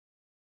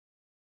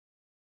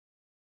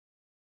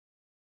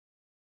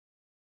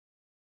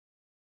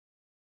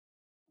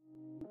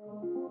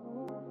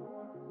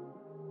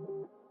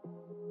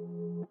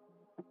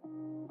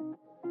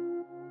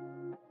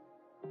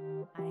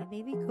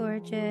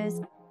gorgeous.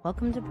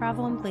 Welcome to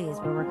Bravo and Blaze,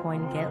 where we're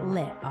going to get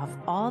lit off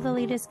all the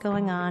latest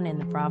going on in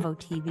the Bravo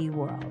TV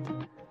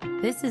world.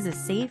 This is a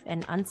safe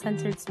and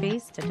uncensored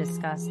space to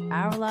discuss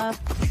our love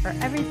for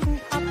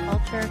everything pop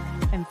culture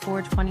and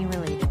 420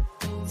 related.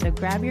 So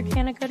grab your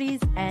can of goodies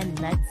and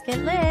let's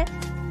get lit.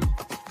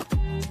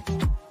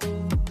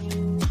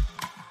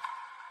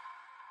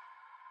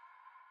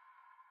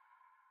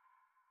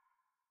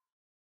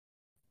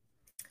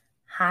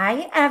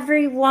 Hi,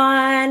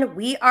 everyone.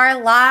 We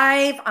are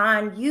live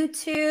on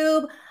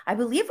YouTube. I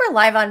believe we're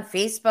live on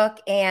Facebook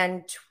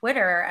and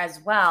Twitter as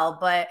well,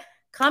 but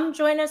come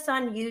join us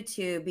on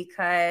YouTube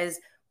because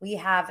we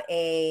have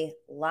a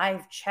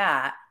live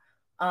chat.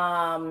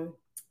 And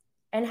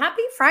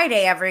happy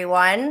Friday,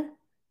 everyone.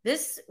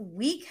 This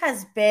week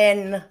has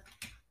been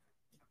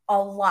a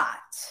lot,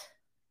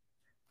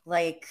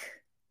 like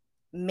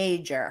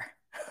major.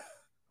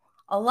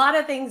 A lot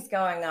of things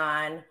going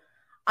on.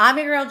 I'm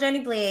your girl, Jenny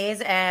Blaze,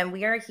 and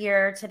we are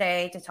here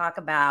today to talk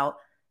about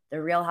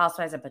the Real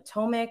Housewives of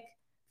Potomac,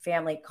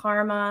 Family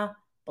Karma,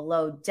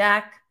 Below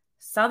Deck,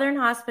 Southern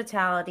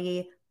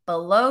Hospitality,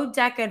 Below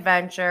Deck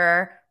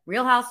Adventure,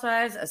 Real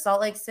Housewives of Salt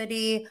Lake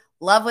City,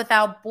 Love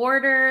Without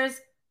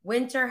Borders,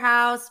 Winter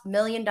House, $1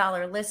 Million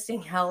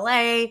Listing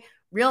LA,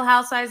 Real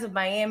Housewives of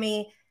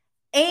Miami,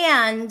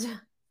 and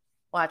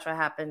Watch What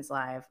Happens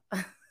Live.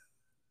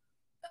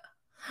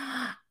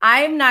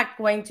 I'm not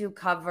going to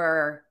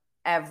cover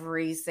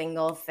every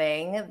single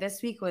thing.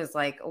 This week was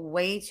like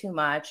way too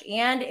much.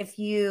 And if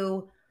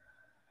you're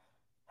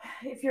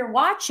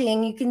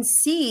watching, you can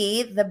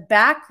see the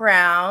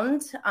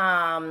background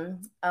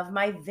of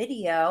my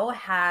video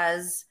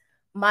has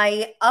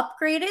my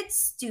upgraded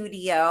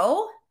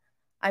studio.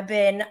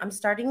 I'm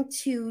starting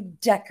to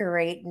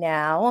decorate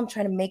now. I'm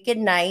trying to make it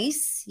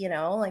nice,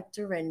 like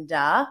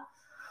Dorinda.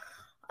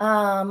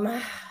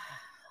 Those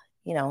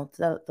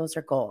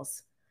are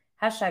goals.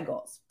 Hashtag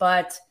goals.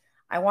 But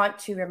I want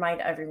to remind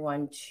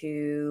everyone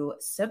to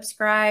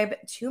subscribe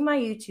to my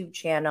YouTube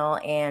channel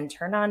and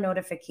turn on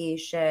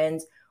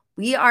notifications.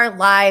 We are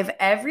live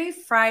every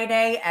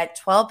Friday at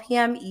 12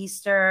 p.m.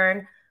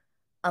 Eastern,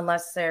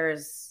 unless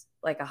there's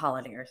like a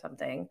holiday or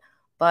something.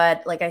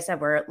 But like I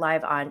said, we're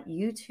live on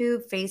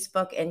YouTube,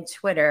 Facebook, and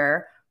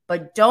Twitter.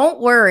 But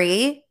don't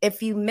worry,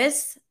 if you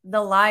miss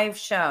the live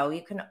show,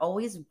 you can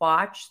always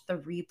watch the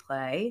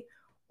replay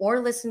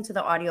or listen to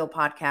the audio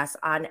podcast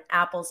on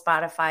Apple,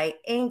 Spotify,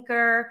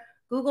 Anchor,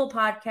 Google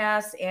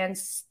Podcasts, and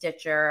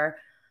Stitcher.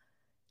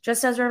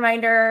 Just as a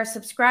reminder,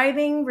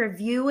 subscribing,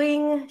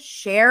 reviewing,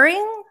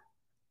 sharing,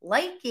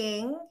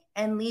 liking,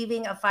 and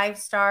leaving a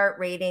 5-star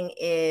rating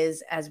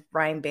is, as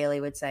Ryan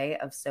Bailey would say,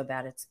 of So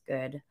Bad It's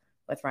Good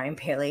with Ryan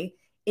Bailey,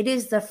 it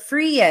is the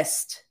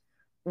freest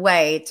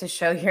way to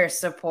show your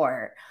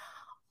support.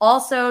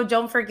 Also,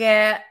 don't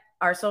forget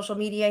our social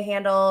media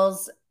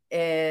handles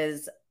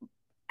is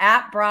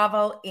at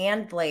Bravo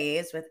and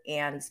Blaze with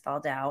and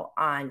spelled out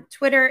on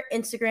Twitter,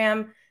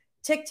 Instagram,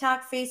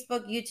 TikTok,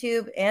 Facebook,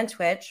 YouTube, and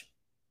Twitch.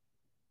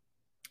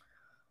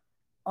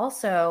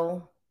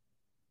 Also,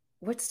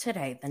 what's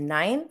today? The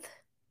 9th?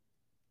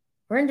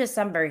 We're in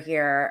December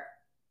here.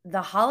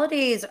 The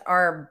holidays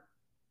are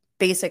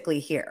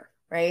basically here,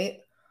 right?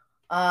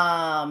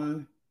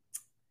 I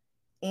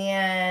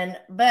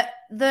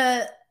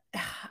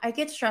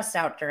get stressed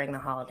out during the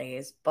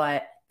holidays,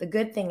 but the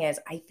good thing is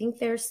I think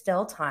there's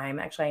still time.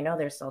 Actually, I know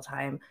there's still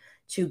time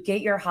to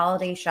get your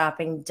holiday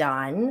shopping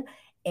done.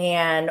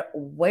 And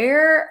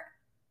what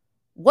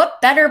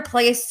better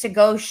place to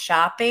go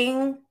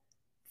shopping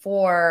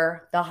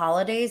for the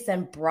holidays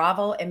than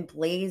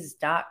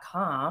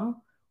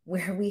bravoandblaze.com,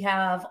 where we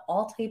have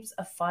all types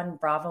of fun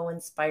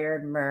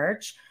Bravo-inspired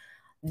merch.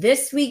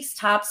 This week's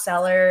top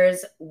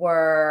sellers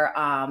were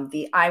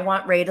the I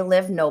Want Ray to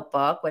Live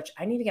notebook, which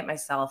I need to get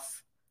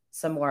myself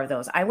some more of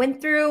those. I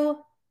went through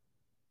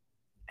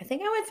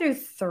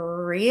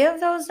 3 of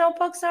those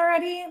notebooks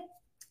already.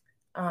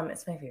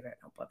 It's my favorite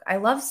notebook. I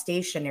love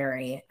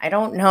stationery. I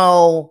don't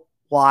know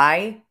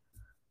why.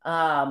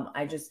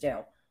 I just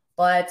do.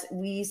 But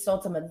we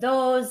sold some of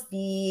those.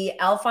 The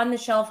Elf on the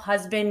Shelf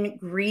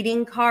husband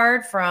greeting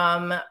card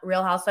from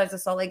Real Housewives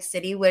of Salt Lake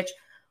City, which,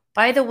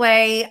 by the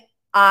way,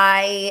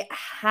 I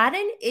had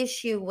an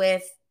issue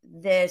with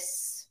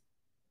this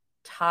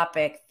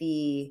topic.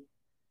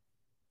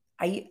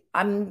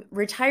 I'm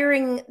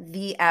retiring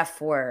the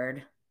F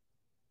word,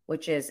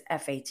 which is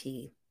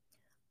FAT,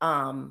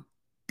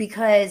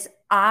 because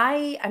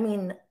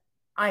I'm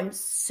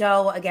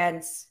so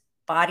against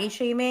body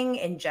shaming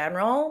in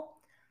general.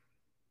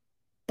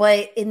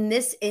 But in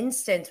this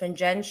instance, when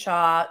Jen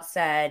Shaw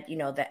said,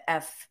 the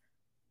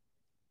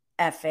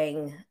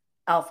effing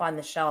Elf on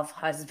the Shelf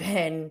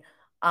husband,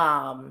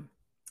 talking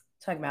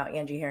about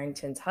Angie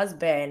Harrington's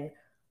husband,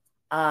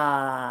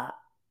 I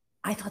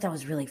thought that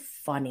was really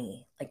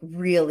funny, like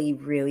really,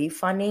 really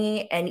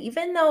funny. And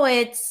even though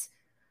it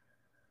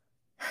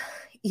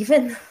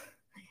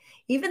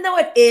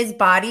is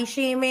body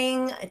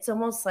shaming, it's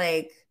almost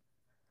like,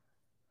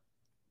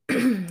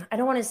 I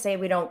don't want to say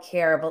we don't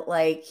care, but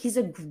like he's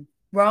a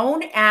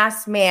grown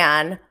ass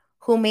man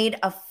who made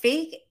a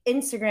fake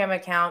Instagram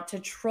account to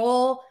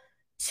troll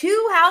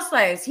 2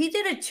 housewives. He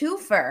did a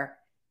twofer.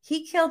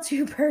 He killed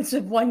 2 birds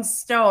with 1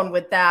 stone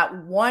with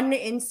that one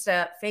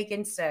fake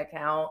Insta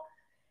account.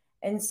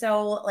 And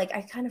so like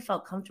I kind of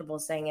felt comfortable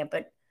saying it,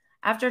 but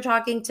after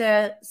talking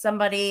to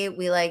somebody,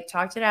 we like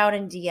talked it out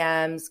in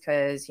DMs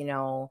because,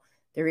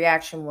 the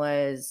reaction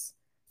was,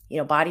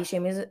 body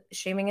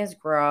shaming is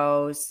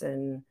gross.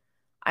 And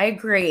I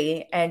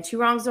agree. And 2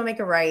 wrongs don't make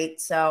a right.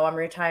 So I'm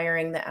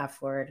retiring the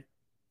F word.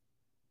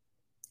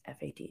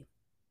 FAD.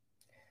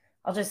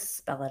 I'll just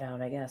spell it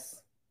out, I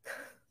guess.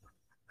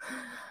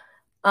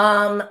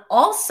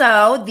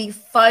 Also, the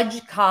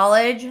Fudge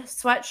College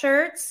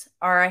sweatshirts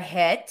are a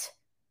hit.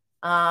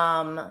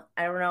 I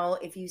don't know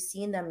if you've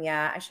seen them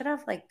yet. I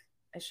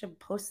should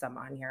post them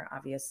on here,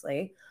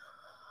 obviously.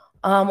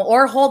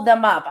 Or hold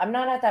them up. I'm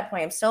not at that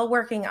point. I'm still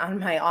working on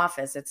my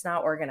office. It's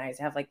not organized.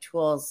 I have like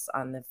tools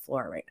on the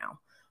floor right now.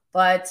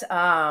 But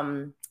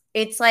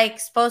it's like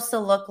supposed to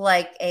look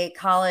like a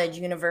college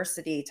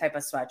university type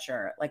of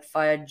sweatshirt, like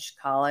Fudge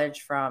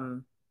College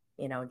from,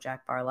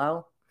 Jack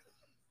Barlow.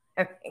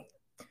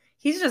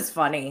 He's just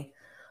funny.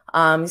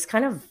 He's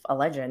kind of a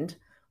legend.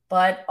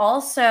 But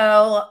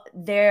also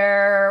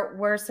there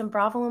were some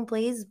Bravo and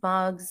Blaze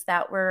mugs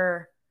that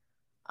were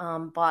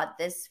bought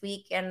this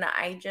week. And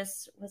I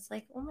just was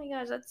like, oh my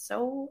gosh, that's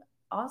so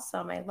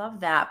awesome. I love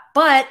that.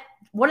 But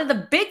one of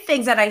the big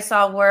things that I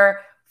saw were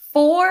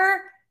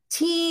 4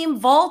 Team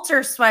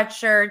Vaulter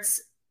sweatshirts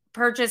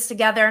purchased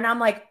together. And I'm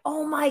like,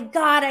 oh my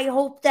God, I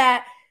hope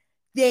that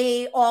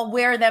they all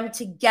wear them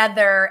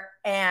together.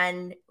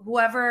 And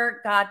whoever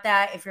got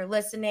that, if you're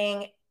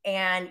listening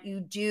and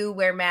you do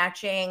wear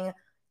matching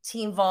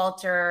Team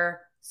Vaulter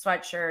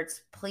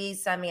sweatshirts,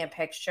 please send me a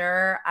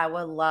picture. I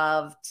would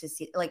love to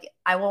see, like,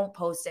 I won't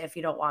post it if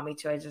you don't want me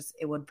to.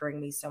 It would bring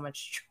me so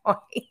much joy.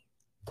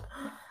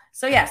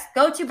 So yes,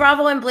 go to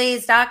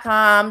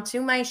bravoandblaze.com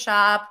to my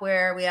shop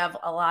where we have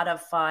a lot of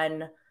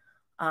fun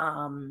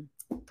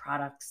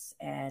products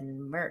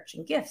and merch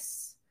and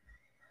gifts.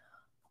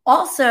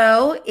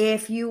 Also,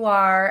 if you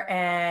are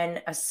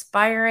an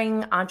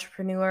aspiring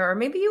entrepreneur, or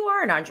maybe you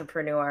are an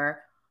entrepreneur,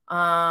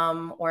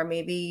 or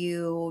maybe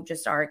you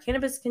just are a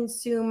cannabis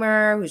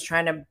consumer who's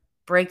trying to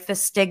break the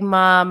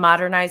stigma,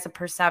 modernize the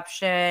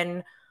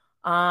perception,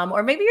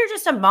 or maybe you're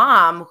just a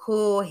mom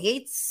who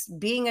hates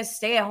being a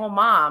stay-at-home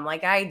mom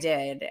like I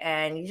did,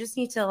 and you just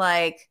need to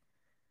like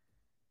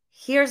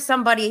hear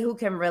somebody who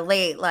can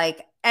relate.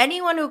 Like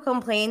anyone who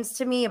complains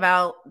to me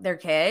about their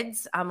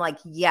kids, I'm like,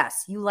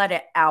 yes, you let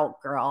it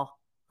out, girl.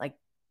 Like,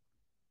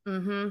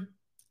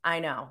 I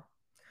know.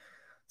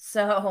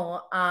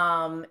 So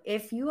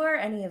if you are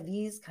any of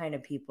these kind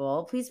of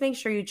people, please make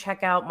sure you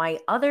check out my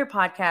other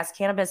podcast,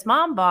 Cannabis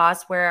Mom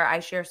Boss, where I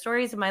share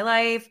stories of my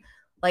life,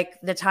 like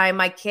the time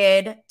my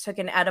kid took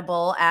an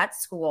edible at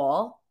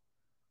school.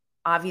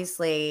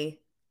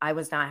 Obviously, I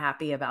was not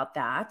happy about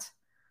that.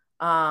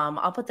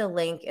 I'll put the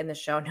link in the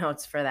show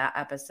notes for that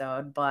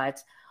episode.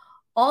 But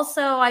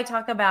also I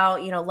talk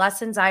about,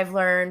 lessons I've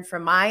learned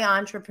from my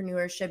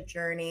entrepreneurship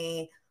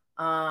journey,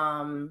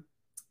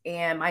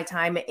 and my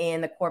time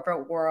in the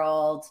corporate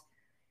world.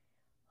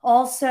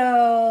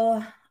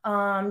 Also,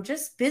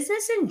 just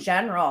business in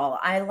general.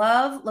 I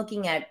love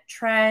looking at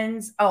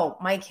trends. Oh,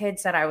 my kid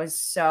said I was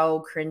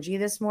so cringy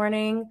this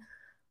morning.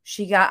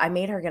 I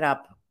made her get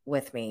up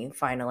with me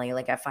finally,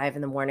 like at 5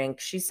 a.m.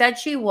 She said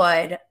she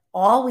would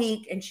all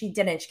week and she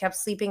didn't. She kept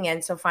sleeping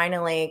in. So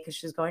finally, because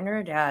she's going to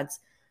her dad's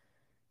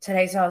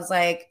today. So I was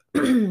like,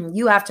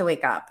 you have to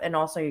wake up. And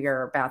also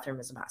your bathroom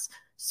is a mess.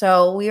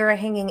 So we were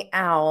hanging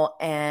out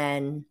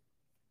and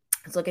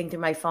I was looking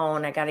through my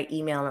phone. I got an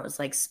email and it was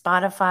like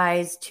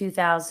Spotify's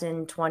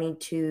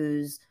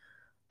 2022's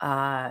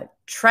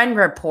trend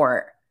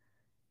report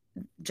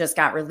just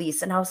got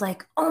released. And I was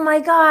like, oh my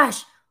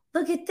gosh,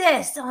 look at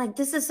this. I'm like,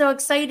 this is so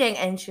exciting.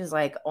 And she was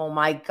like, oh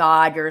my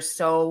God, you're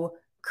so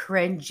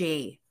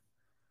cringy.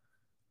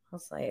 I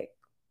was like,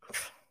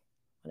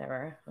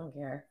 whatever, I don't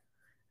care,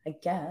 I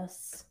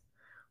guess.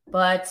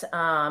 But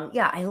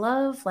yeah, I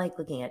love like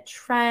looking at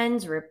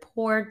trends,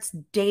 reports,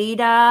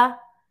 data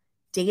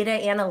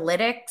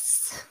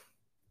analytics.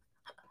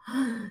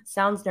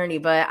 Sounds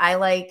nerdy, but I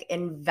like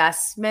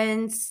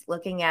investments,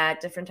 looking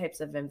at different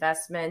types of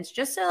investments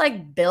just to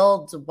like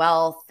build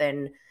wealth.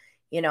 And,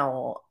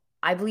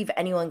 I believe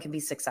anyone can be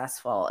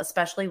successful,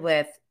 especially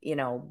with,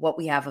 what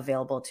we have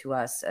available to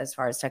us as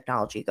far as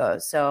technology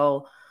goes.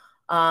 So,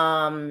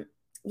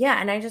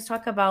 yeah, and I just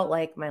talk about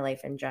like my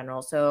life in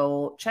general.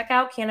 So check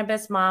out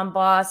Cannabis Mom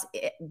Boss.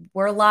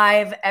 We're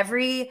live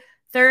every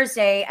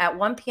Thursday at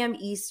 1 p.m.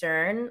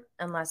 Eastern,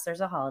 unless there's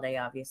a holiday,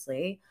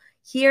 obviously,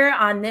 here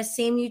on this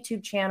same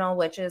YouTube channel,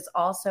 which is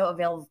also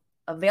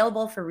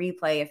available for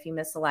replay if you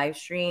miss the live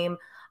stream.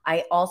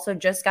 I also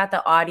just got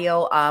the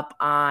audio up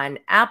on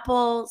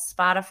Apple,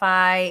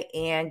 Spotify,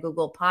 and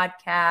Google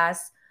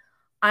Podcasts.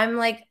 I'm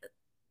like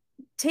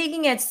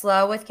taking it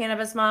slow with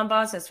Cannabis Mom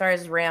Boss as far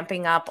as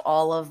ramping up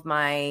all of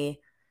my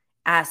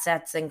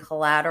assets and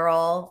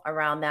collateral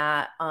around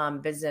that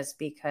business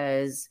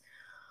because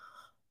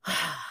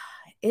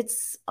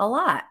it's a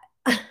lot.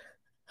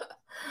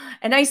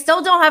 And I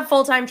still don't have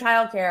full-time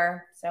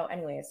childcare. So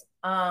anyways,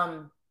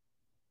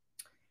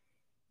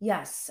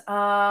 yes.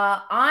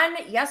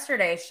 On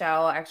yesterday's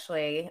show,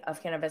 actually,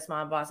 of Cannabis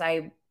Mom Boss,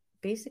 I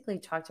basically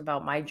talked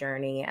about my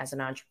journey as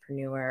an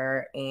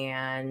entrepreneur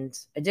and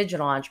a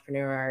digital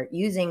entrepreneur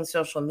using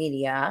social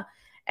media.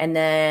 And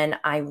then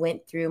I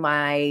went through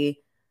my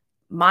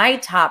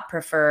top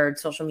preferred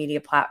social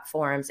media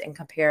platforms and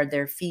compared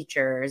their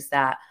features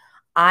that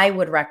I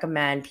would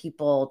recommend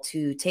people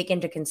to take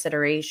into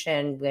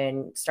consideration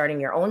when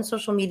starting your own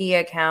social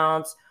media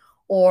accounts,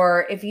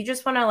 or if you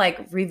just want to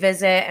like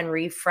revisit and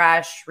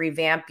refresh,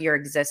 revamp your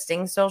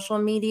existing social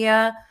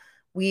media.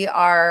 We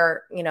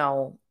are,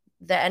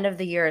 the end of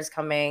the year is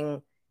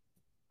coming.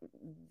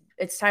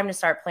 It's time to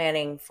start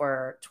planning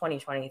for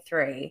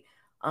 2023.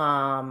 But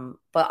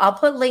I'll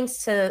put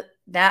links to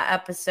that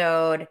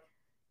episode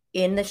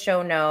in the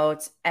show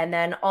notes. And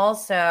then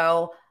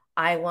also,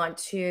 I want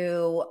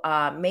to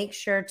make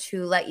sure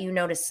to let you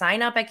know to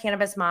sign up at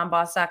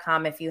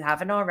cannabismomboss.com if you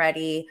haven't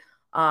already.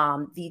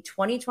 The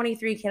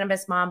 2023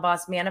 Cannabis Mom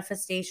Boss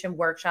Manifestation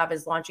Workshop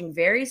is launching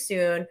very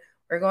soon.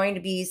 We're going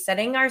to be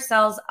setting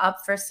ourselves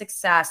up for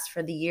success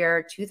for the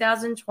year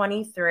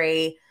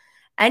 2023.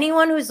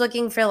 Anyone who's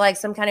looking for like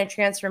some kind of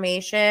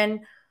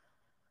transformation,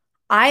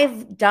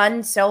 I've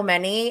done so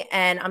many,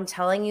 and I'm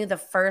telling you, the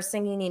first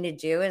thing you need to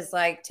do is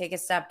like take a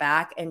step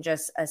back and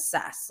just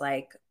assess,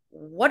 like,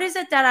 what is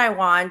it that I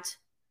want?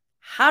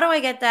 How do I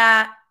get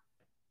that?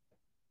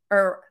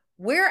 Or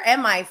where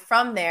am I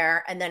from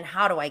there? And then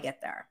how do I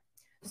get there?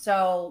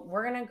 So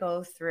we're going to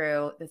go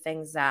through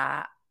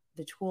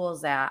the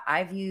tools that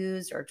I've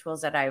used or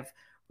tools that I've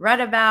read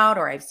about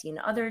or I've seen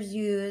others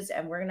use,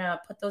 and we're going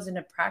to put those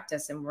into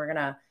practice, and we're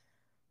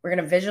going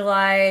to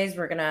visualize,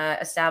 we're going to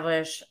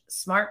establish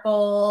SMART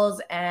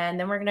goals, and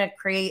then we're going to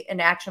create an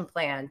action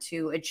plan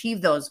to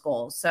achieve those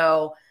goals.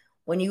 So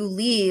when you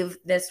leave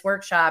this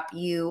workshop,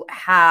 you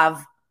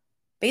have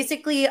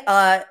basically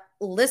a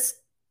list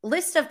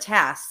of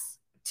tasks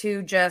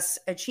to just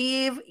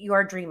achieve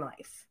your dream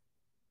life.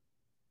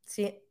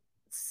 See,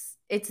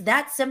 it's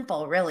that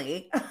simple,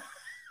 really.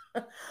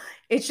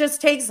 It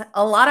just takes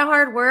a lot of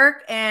hard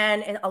work,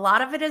 and a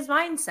lot of it is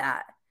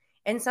mindset.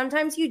 And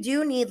sometimes you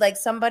do need like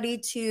somebody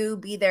to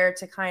be there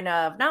to kind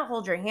of not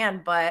hold your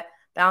hand, but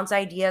bounce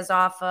ideas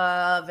off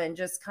of and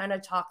just kind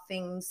of talk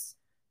things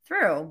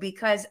through,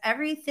 because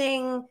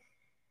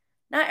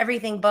not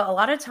everything, but a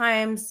lot of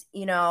times,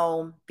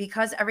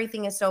 because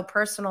everything is so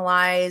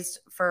personalized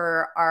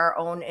for our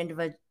own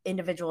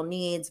individual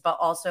needs, but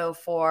also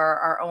for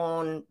our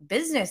own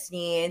business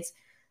needs,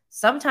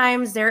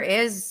 sometimes there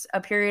is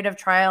a period of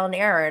trial and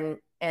error,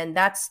 and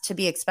that's to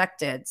be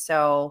expected.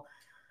 So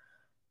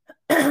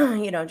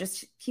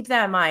just keep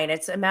that in mind.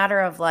 It's a matter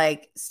of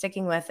like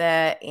sticking with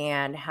it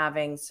and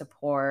having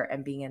support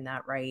and being in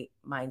that right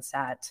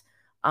mindset.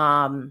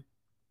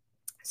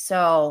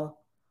 So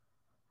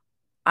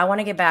I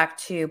want to get back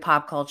to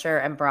pop culture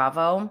and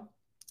Bravo.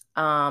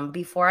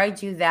 Before I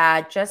do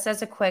that, just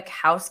as a quick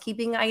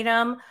housekeeping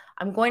item,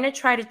 I'm going to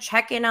try to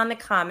check in on the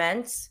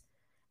comments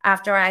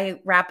after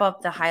I wrap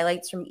up the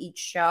highlights from each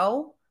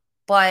show,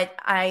 but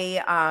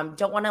I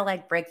don't want to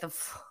like break the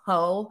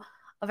flow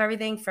of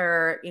everything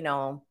for,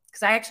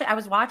 because I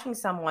was watching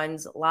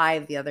someone's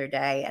live the other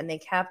day, and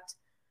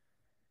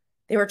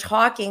they were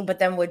talking, but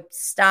then would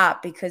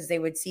stop because they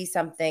would see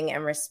something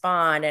and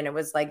respond, and it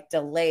was like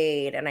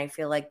delayed. And I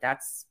feel like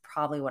that's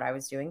probably what I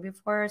was doing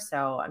before.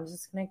 So I'm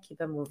just going to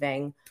keep it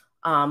moving.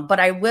 But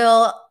I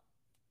will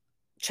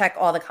check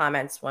all the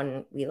comments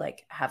when we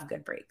like have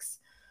good breaks.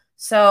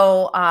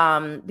 So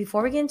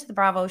before we get into the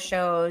Bravo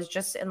shows,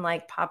 just in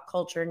like pop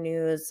culture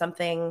news,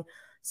 something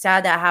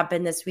sad that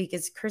happened this week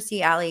is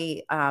Kirstie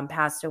Alley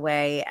passed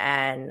away.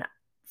 And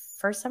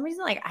for some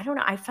reason, like, I don't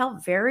know, I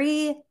felt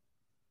very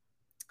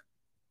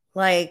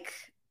like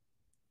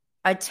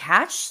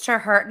attached to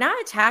her. Not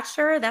attached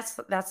to her, that's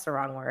the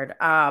wrong word.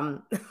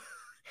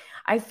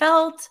 I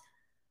felt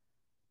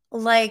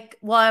like,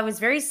 well, I was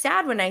very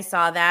sad when I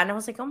saw that, and I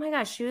was like, oh my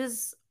gosh, she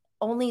was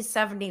only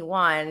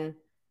 71.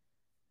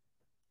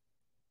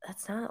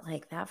 That's not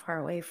like that far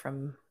away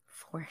from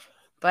 40.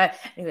 But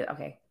anyway,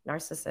 okay,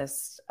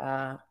 narcissist,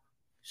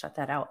 shut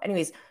that out.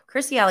 Anyways,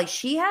 Kirstie Alley,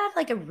 she had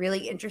like a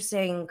really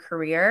interesting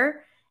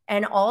career.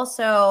 And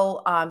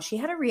also she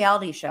had a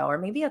reality show, or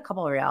maybe a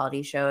couple of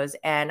reality shows.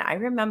 And I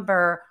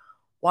remember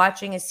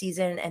watching a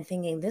season and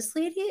thinking, this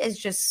lady is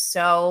just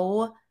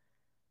so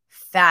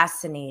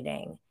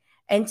fascinating.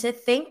 And to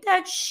think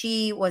that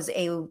she was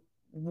a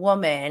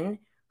woman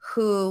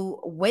who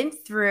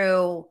went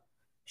through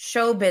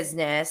show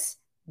business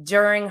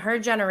during her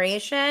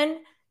generation,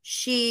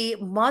 she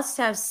must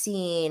have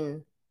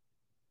seen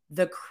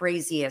the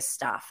craziest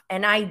stuff.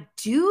 And I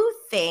do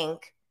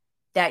think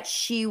that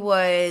she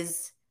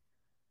was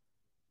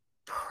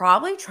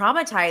probably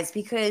traumatized,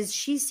 because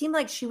she seemed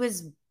like she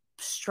was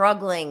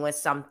struggling with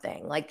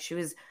something. Like she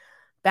was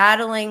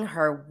battling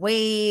her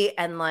weight,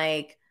 and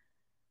like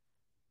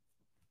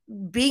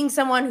being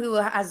someone who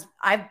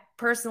I've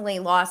personally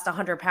lost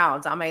 100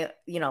 pounds on my,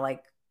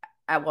 like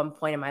at one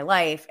point in my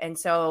life. And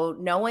so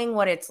knowing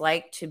what it's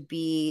like to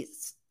be,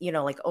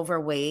 like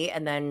overweight,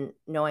 and then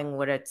knowing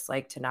what it's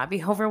like to not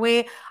be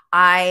overweight,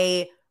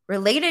 I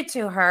related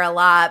to her a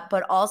lot,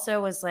 but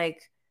also was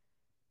like,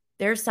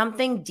 there's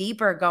something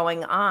deeper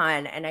going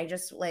on. And I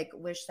just like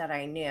wish that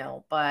I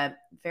knew, but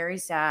very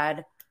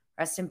sad.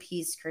 Rest in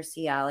peace,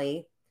 Kirstie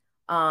Alley.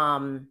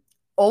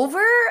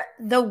 Over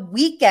the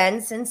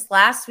weekend, since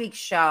last week's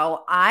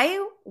show,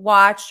 I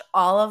watched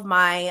all of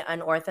My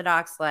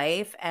Unorthodox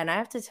Life. And I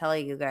have to tell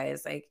you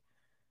guys, like,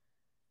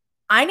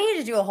 I need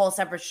to do a whole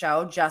separate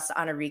show just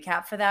on a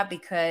recap for that,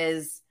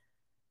 because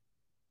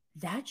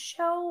that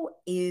show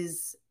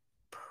is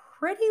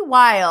pretty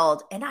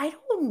wild. And I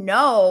don't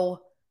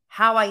know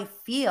how I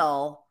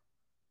feel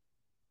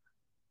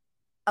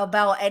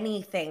about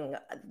anything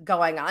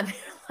going on.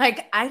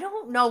 Like, I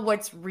don't know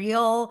what's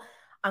real.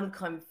 I'm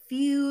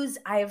confused.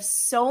 I have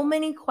so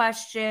many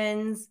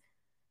questions.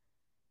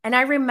 And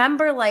I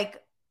remember,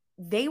 like,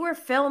 they were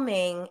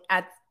filming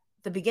at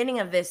the beginning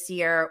of this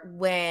year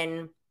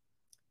when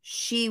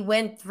she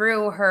went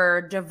through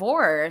her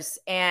divorce.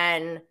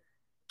 And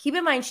keep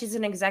in mind, she's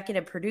an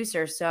executive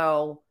producer,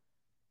 so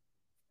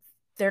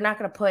they're not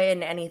going to put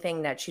in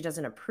anything that she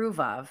doesn't approve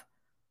of.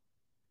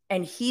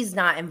 And he's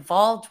not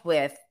involved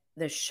with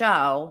the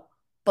show,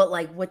 but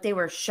like what they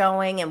were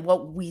showing and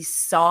what we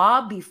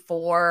saw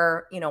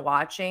before,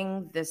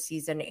 watching this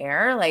season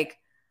air, like,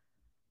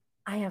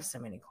 I have so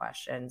many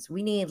questions.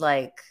 We need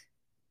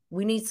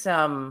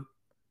some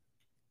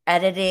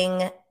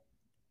editing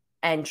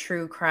and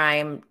true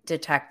crime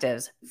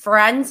detectives,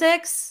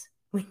 forensics.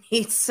 We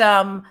need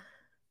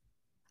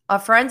a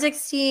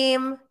forensics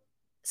team,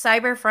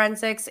 cyber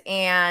forensics,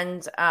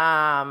 and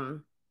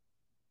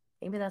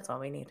maybe that's all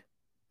we need.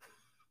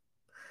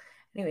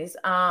 Anyways,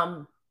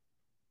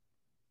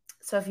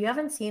 so if you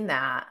haven't seen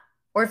that,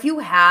 or if you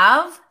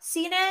have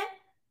seen it,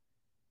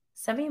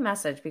 send me a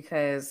message,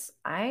 because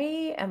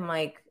I am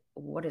like,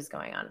 what is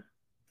going on?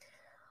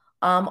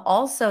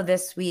 Also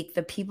this week,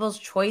 the People's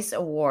Choice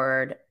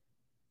Award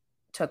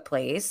took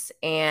place,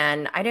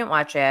 and I didn't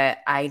watch it.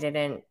 I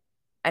don't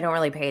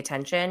really pay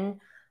attention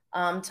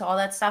to all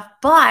that stuff,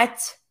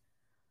 but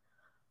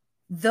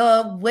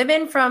the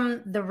women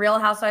from the Real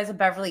Housewives of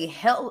Beverly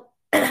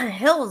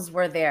Hills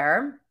were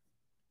there,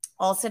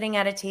 all sitting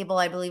at a table.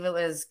 I believe it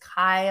was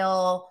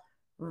Kyle,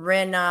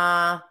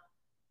 Rinna.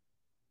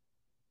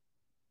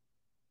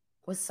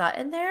 Was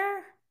Sutton there?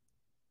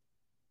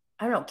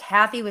 I don't know.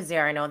 Kathy was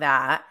there. I know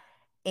that.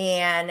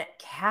 And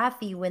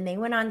Kathy, when they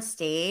went on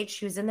stage,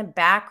 she was in the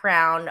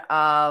background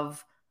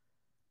of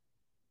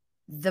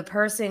the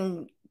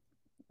person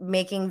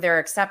making their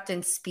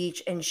acceptance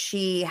speech, and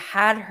she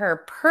had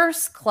her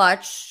purse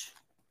clutched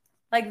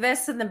like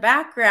this in the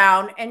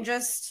background and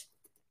just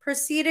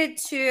proceeded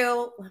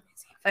to, let me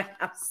see if I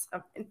have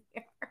some in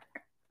here.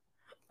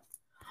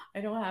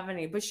 I don't have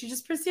any, but she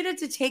just proceeded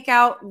to take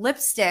out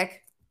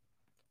lipstick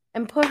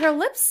and put her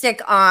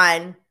lipstick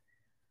on.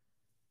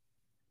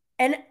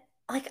 And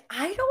like,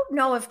 I don't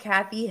know if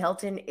Kathy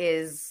Hilton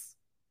is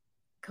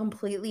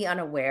completely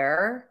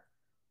unaware,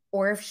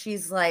 or if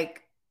she's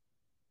like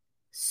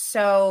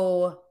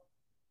so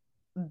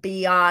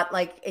beyond,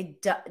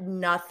 like,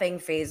 nothing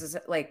phases.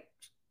 Like,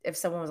 if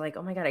someone was like,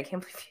 oh my God, I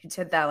can't believe you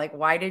did that. Like,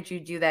 why did you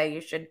do that? You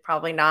should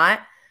probably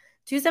not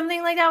do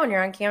something like that when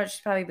you're on camera.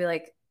 She'd probably be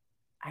like,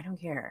 I don't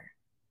care.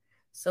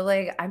 So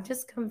like, I'm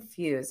just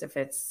confused if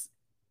it's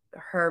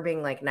her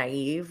being like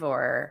naive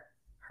or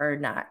her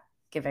not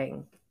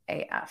giving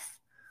AF.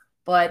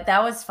 But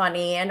that was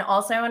funny. And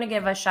also I want to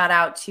give a shout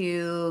out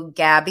to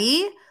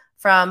Gabby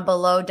from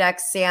Below Deck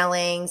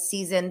Sailing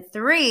season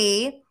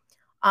 3.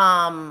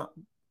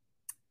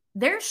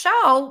 Their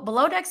show,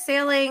 Below Deck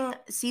Sailing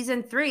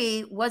season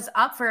 3, was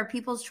up for a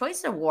People's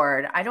Choice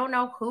Award. I don't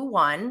know who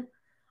won.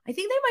 I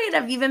think they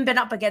might have even been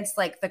up against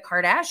like the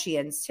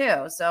Kardashians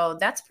too. So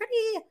that's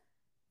pretty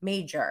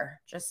major,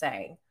 just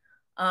saying.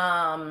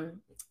 I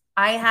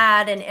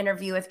had an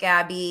interview with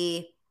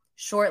Gabby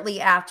shortly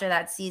after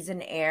that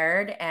season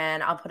aired,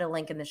 and I'll put a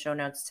link in the show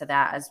notes to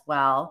that as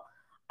well.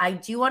 I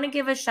do want to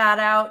give a shout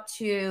out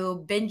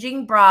to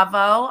Binging Bravo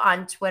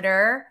on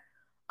Twitter.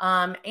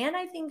 And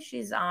I think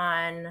she's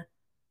on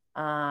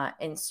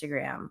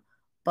Instagram.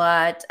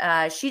 But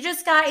she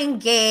just got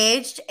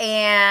engaged,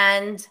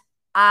 and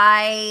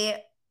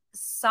I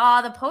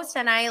saw the post,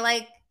 and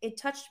it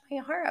touched my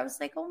heart. I was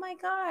like, oh my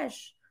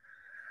gosh,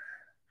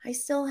 I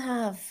still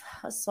have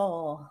a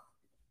soul.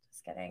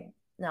 Just kidding.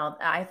 No,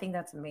 I think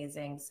that's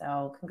amazing.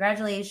 So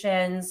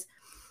congratulations.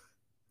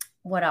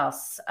 What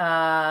else?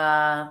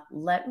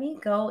 Let me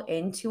go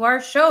into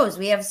our shows.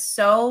 We have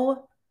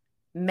so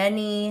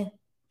many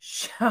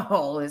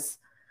shows.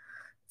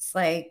 It's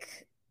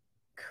like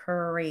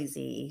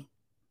crazy.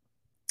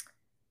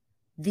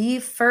 The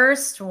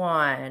first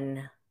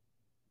one,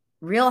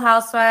 Real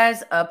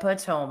Housewives of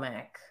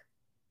Potomac.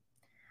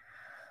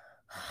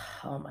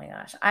 Oh my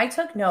gosh. I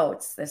took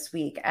notes this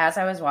week as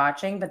I was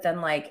watching, but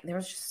then like there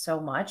was just so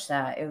much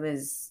that it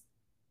was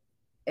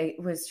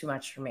too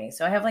much for me.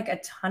 So I have like a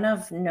ton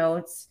of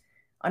notes.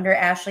 Under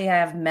Ashley, I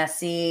have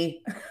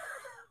messy.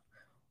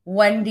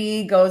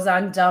 Wendy goes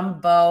on dumb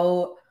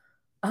boat.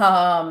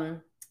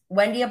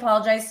 Wendy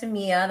apologized to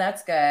Mia.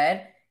 That's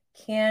good.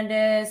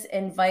 Candace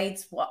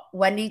invites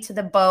Wendy to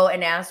the boat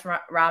and asks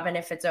Robin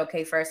if it's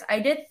okay first. I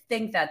did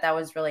think that that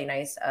was really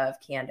nice of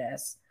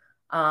Candace.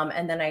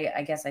 And then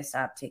I guess I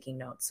stopped taking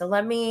notes. So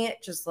let me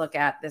just look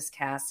at this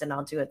cast and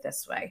I'll do it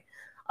this way.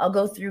 I'll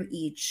go through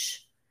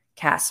each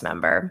cast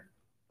member.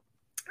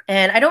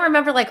 And I don't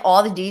remember like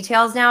all the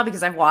details now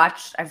because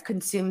I've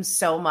consumed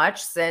so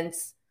much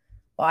since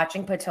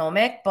watching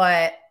Potomac,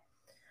 but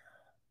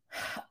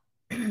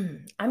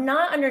I'm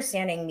not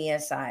understanding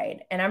Mia's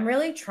side and I'm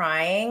really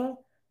trying,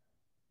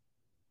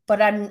 but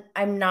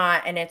I'm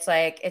not. And it's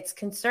like, it's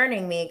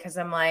concerning me because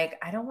I'm like,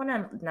 I don't want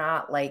to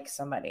not like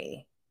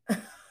somebody.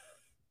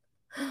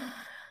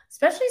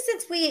 Especially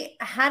since we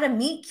had a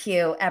meet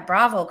cute at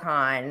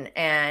BravoCon.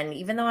 And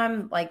even though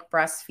I'm like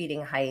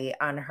breastfeeding height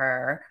on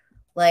her,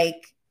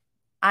 like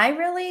I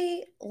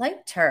really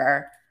liked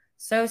her.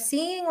 So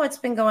seeing what's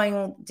been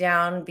going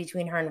down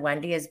between her and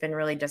Wendy has been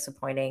really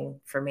disappointing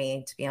for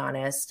me, to be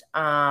honest.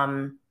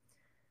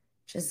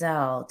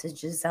 Giselle, did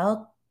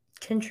Giselle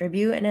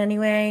contribute in any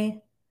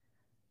way?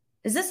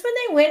 Is this when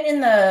they went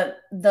in the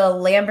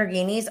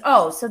Lamborghinis?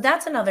 Oh, so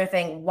that's another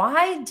thing.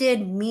 Why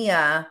did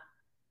Mia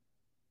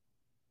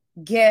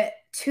get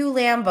 2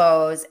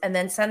 Lambos and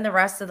then send the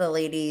rest of the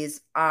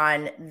ladies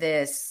on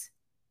this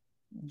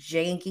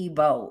janky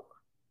boat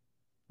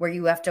where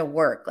you have to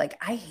work? Like,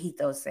 I hate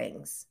those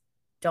things.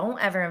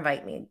 Don't ever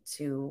invite me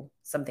to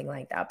something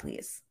like that,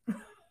 please.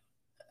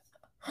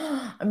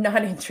 I'm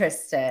not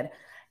interested.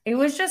 It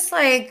was just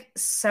like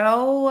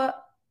so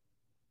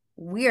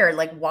weird.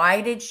 Like,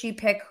 why did she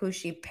pick who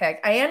she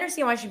picked? I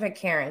understand why she picked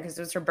Karen because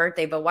it was her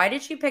birthday, but why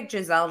did she pick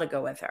Giselle to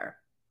go with her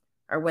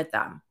or with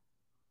them?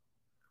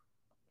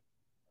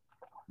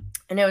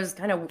 And it was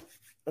kind of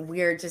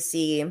weird to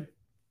see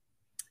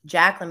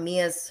Jacqueline,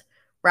 Mia's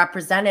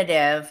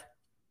representative,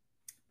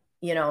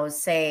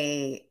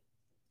 say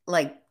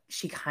like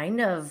she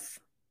kind of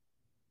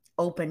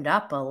opened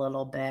up a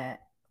little bit.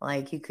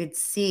 Like you could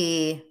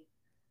see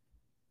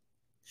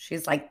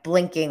she's like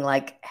blinking,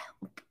 like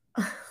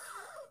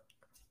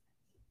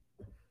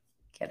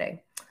kidding.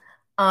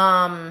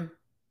 Oh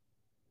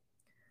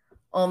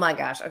my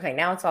gosh. Okay,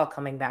 now it's all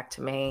coming back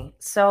to me.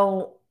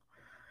 So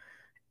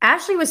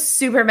Ashley was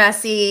super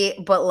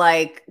messy, but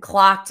like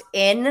clocked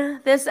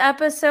in this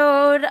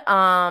episode.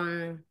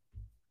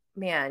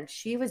 Man,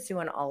 she was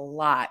doing a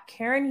lot.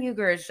 Karen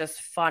Huger is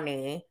just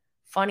funny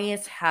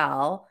as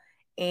hell.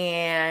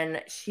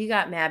 And she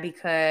got mad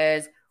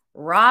because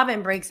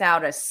Robin breaks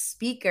out a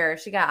speaker.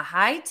 She got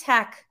high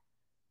tech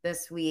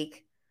this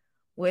week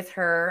with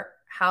her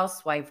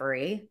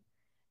housewifery.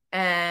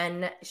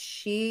 And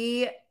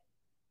she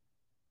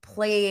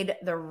played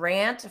the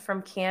rant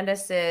from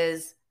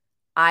Candace's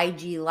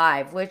IG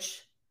Live,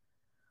 which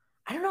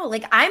I don't know.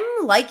 Like, I'm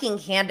liking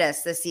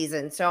Candace this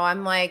season. So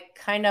I'm like,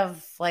 kind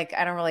of like,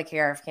 I don't really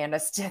care if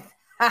Candace did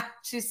that.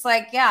 She's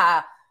like,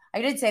 yeah,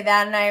 I did say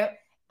that. And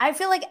I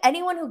feel like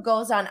anyone who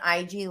goes on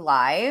IG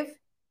Live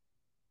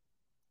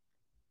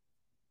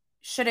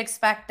should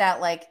expect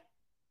that, like,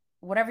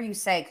 whatever you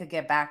say could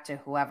get back to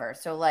whoever.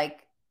 So,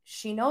 like,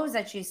 she knows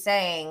that she's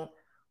saying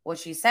what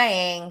she's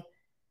saying.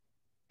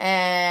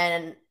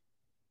 And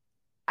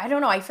I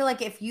don't know. I feel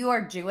like if you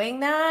are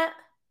doing that,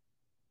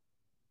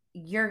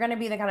 you're going to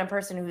be the kind of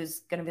person who's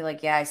going to be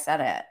like, yeah, I said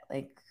it.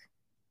 Like,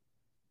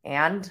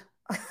 and,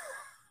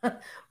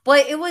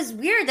 but it was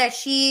weird that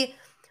she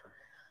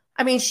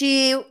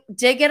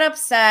did get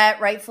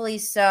upset, rightfully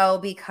so,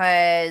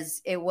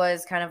 because it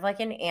was kind of like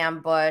an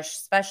ambush,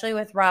 especially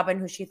with Robin,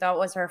 who she thought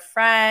was her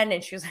friend.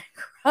 And she was like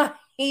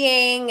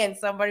crying. And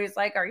somebody was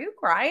like, are you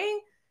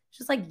crying?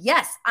 She's like,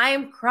 yes, I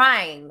am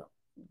crying.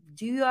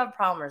 Do you have a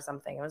problem or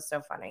something? It was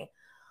so funny.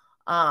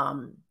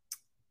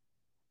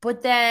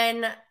 But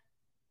then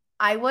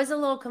I was a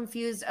little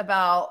confused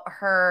about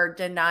her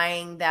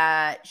denying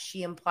that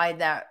she implied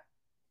that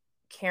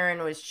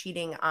Karen was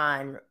cheating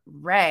on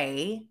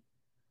Ray.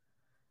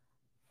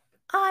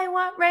 I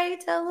want Ray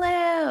to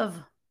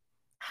live.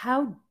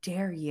 How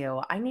dare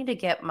you? I need to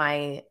get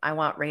my I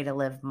want Ray to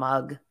live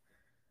mug.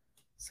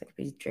 So I could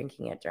be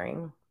drinking it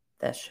during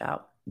this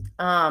show.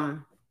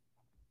 And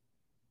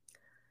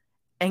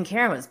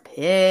Karen was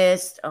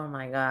pissed. Oh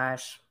my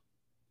gosh.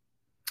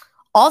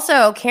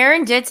 Also,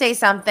 Karen did say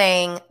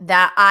something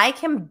that I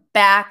can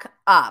back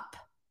up,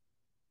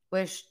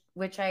 which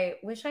I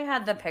wish I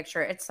had the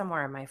picture. It's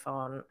somewhere on my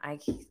phone. I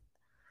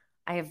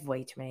have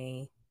way too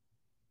many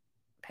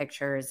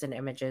pictures and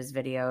images,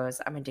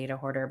 videos. I'm a data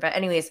hoarder. But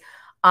anyways,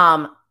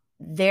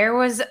 there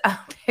was a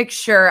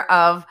picture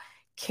of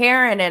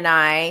Karen and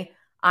I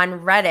on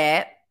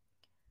Reddit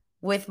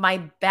with my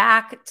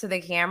back to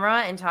the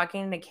camera and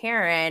talking to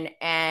Karen.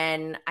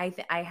 And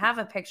I have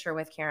a picture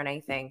with Karen, I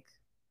think.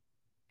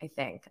 I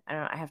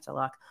don't know. I have to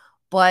look.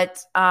 But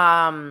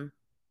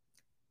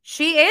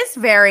she is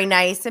very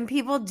nice and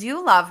people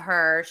do love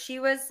her. She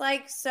was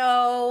like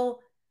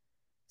so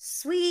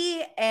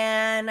sweet.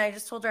 And I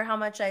just told her how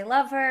much I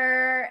love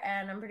her.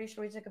 And I'm pretty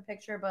sure we took a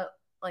picture, but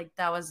like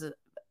that was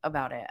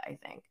about it, I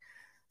think.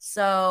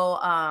 So,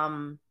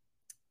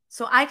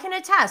 so I can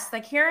attest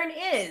that Karen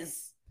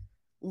is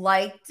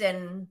liked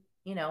and,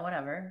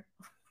 whatever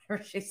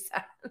she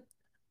said.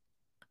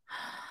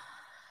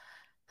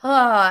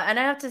 And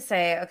I have to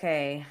say,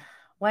 okay,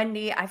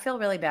 Wendy, I feel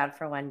really bad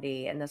for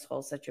Wendy in this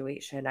whole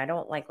situation. I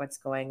don't like what's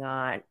going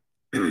on.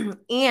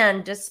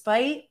 And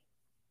despite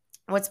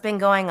what's been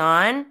going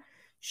on,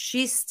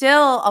 she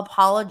still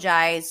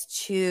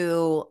apologized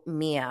to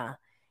Mia.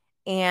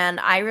 And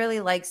I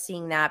really like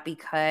seeing that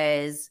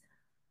because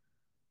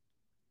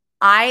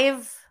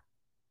I've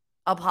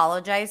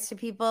apologized to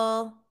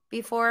people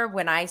before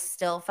when I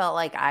still felt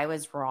like I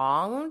was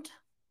wronged.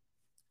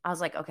 I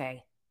was like,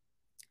 okay,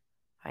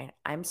 fine.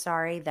 I'm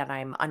sorry that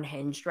I'm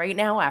unhinged right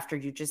now after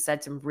you just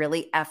said some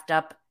really effed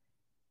up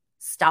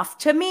stuff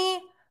to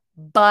me,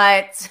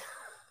 but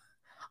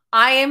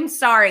I am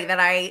sorry that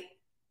I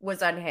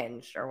was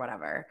unhinged or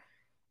whatever.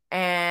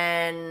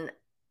 And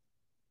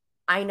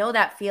I know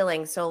that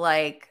feeling. So,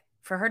 like,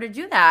 for her to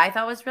do that, I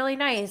thought was really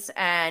nice.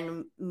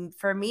 And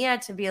for Mia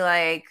to be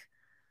like,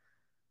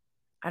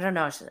 I don't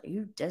know, she's like,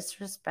 you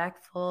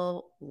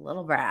disrespectful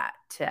little brat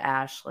to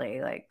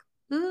Ashley. Like,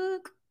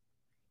 ook,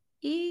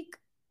 eek.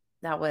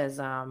 That was,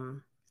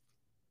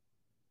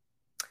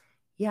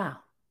 yeah,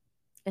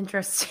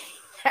 interesting.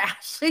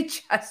 Ashley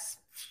just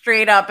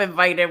straight up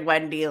invited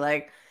Wendy,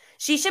 like,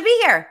 she should be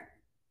here.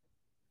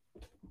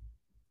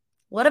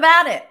 What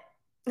about it?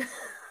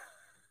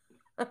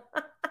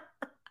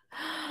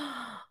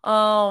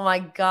 Oh my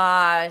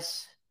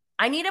gosh.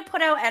 I need to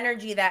put out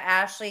energy that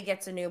Ashley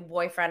gets a new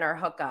boyfriend or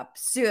hookup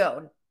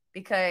soon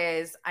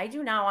because I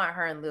do not want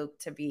her and Luke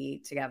to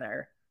be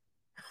together.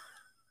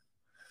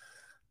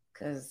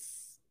 Because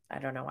I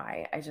don't know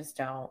why. I just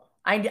don't.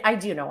 I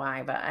do know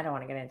why, but I don't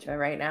want to get into it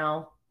right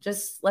now.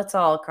 Just let's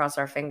all cross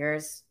our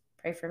fingers.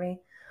 Pray for me.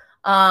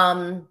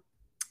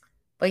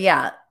 But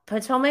yeah,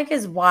 Potomac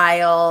is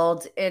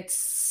wild. It's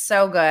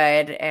so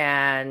good.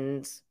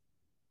 And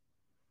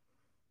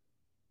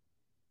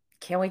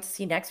can't wait to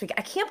see next week.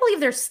 I can't believe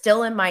they're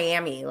still in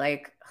Miami.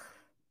 Like,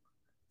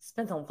 it's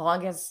been the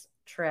longest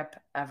trip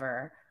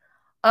ever.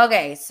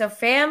 Okay, so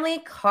family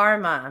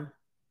karma.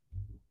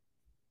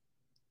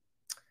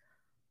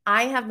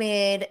 I have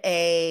made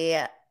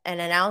an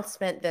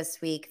announcement this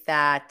week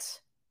that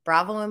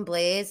Bravo and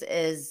Blaze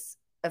is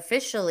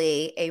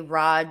officially a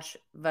Raj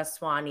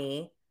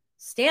Vaswani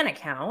Stan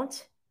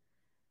account.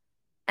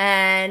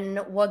 And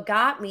what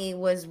got me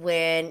was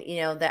when,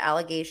 the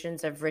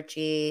allegations of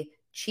Richie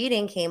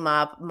cheating came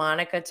up,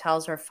 Monica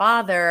tells her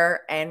father,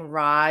 and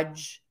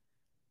Raj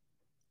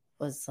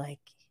was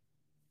like,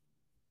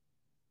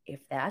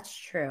 if that's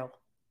true,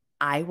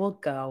 I will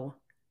go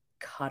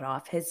cut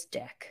off his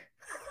dick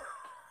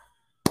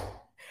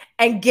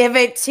and give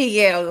it to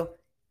you.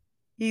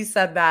 He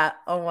said that.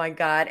 Oh my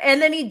God.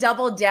 And then he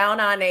doubled down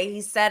on it.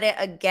 He said it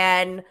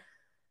again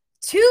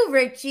to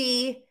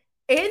Richie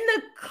in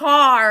the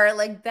car.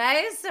 Like, that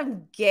is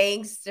some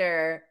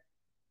gangster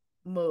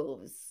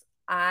moves.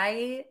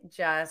 I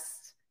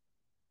just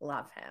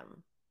love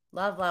him.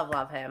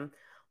 Love him.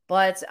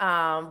 But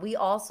we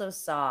also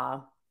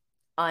saw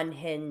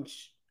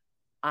Unhinged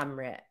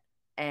Amrit,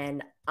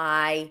 and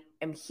I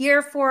am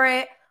here for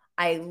it.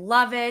 I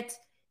love it.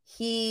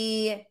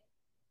 He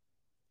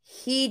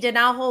did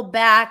not hold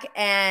back,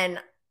 and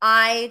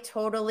I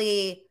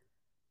totally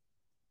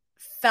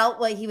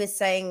felt what he was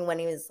saying when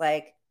he was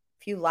like,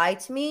 if you lie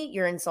to me,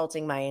 you're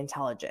insulting my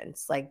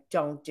intelligence. Like,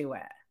 don't do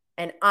it.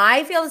 And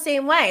I feel the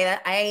same way.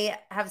 That I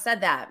have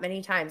said that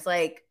many times.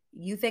 Like,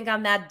 you think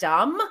I'm that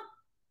dumb?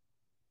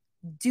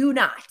 Do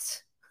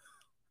not.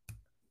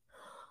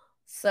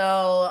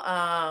 So,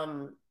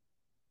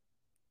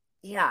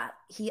 yeah,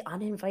 he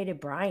uninvited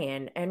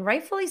Brian, and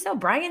rightfully so.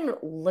 Brian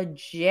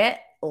legit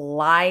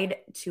lied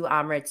to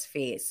Amrit's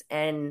face,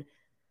 and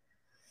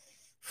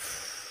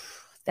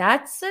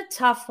that's a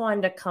tough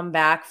one to come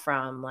back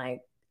from.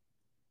 Like,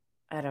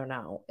 I don't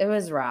know. It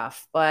was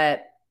rough,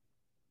 but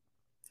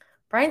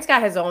Brian's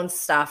got his own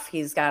stuff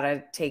he's got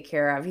to take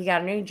care of. He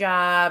got a new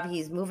job.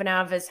 He's moving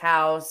out of his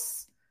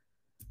house.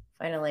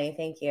 Finally,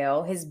 thank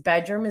you. His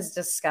bedroom is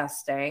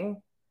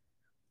disgusting.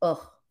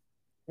 Ugh,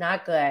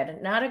 not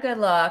good. Not a good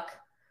look.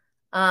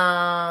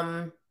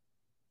 But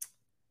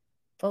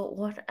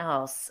what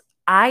else?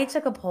 I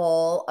took a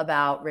poll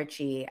about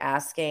Richie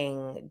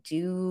asking,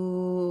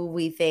 do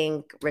we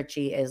think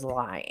Richie is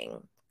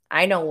lying?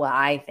 I know what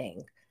I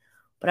think,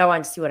 but I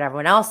wanted to see what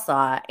everyone else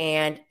thought.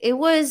 And it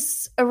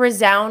was a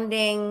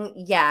resounding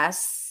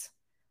yes.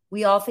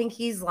 We all think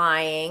he's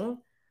lying.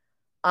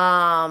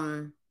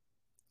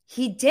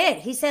 He did.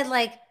 He said,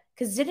 like,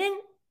 because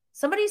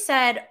somebody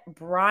said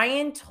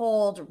Brian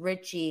told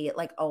Richie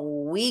like a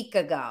week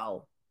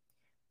ago,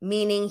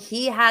 meaning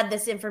he had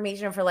this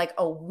information for like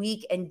a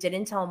week and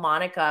didn't tell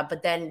Monica.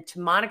 But then to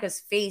Monica's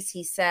face,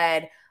 he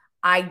said,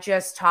 I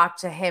just talked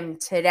to him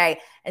today.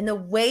 And the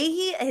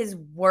way his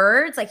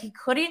words, like, he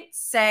couldn't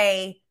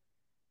say,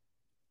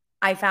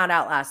 I found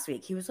out last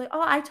week. He was like,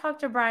 oh, I talked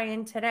to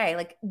Brian today.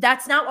 Like,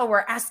 that's not what we're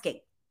asking.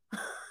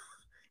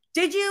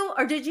 Did you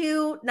or did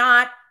you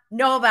not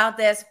know about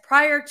this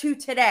prior to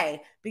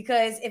today,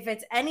 because if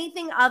it's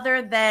anything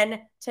other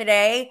than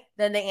today,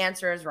 then the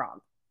answer is wrong,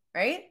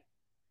 right?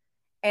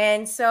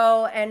 And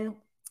so, and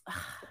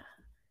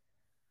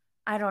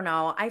I don't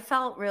know. I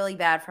felt really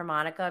bad for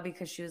Monica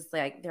because she was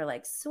like, they're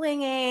like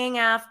swinging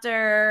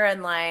after,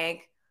 and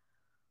like,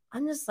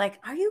 I'm just like,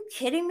 are you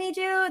kidding me,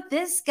 dude?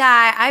 This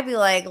guy, I'd be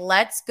like,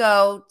 let's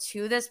go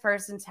to this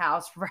person's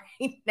house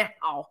right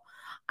now.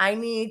 I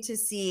need to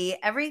see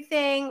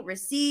everything,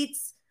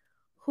 receipts,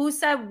 who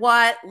said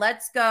what.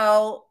 Let's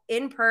go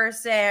in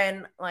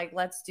person. Like,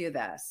 let's do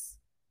this.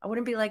 I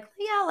wouldn't be like,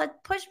 yeah,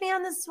 push me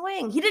on the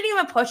swing. He didn't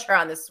even push her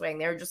on the swing.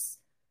 They were just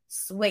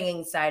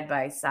swinging side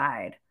by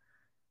side.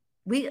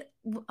 We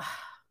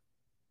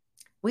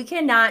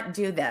cannot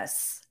do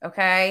this,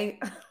 okay?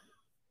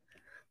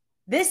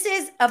 This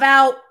is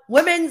about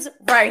women's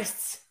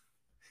rights.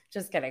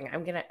 Just kidding.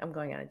 I'm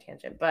going on a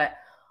tangent, but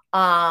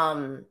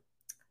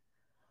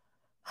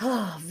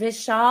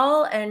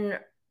Vishal and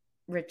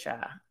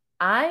Richa,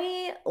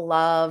 I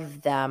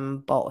love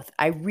them both.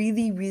 I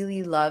really,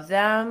 really love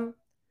them.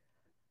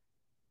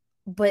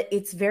 But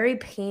it's very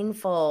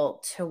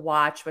painful to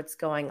watch what's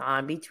going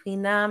on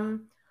between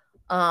them.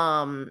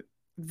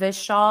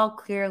 Vishal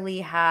clearly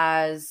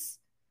has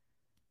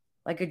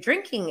like a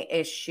drinking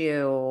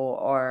issue,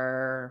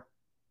 or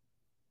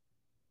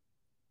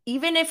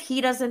even if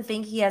he doesn't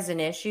think he has an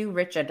issue,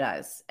 Richa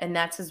does. And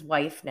that's his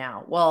wife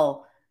now.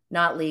 Well,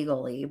 not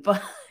legally,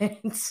 but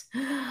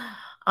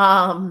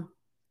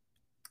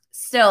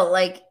still,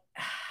 like,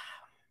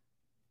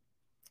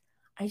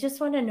 I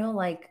just want to know,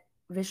 like,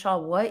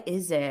 Vishal, what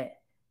is it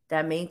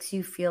that makes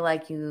you feel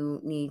like you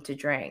need to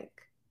drink?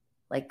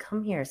 Like,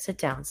 come here, sit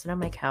down, sit on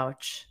my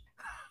couch,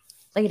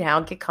 lay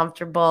down, get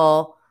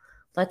comfortable.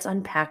 Let's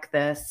unpack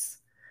this.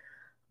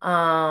 So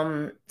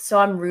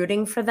I'm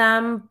rooting for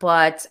them,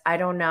 but I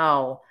don't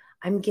know.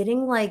 I'm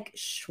getting like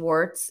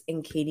Schwartz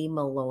and Katie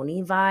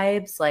Maloney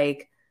vibes.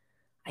 Like,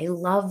 I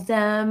love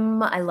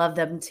them. I love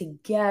them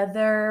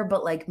together,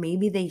 but like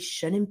maybe they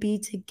shouldn't be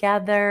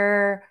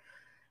together.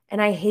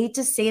 And I hate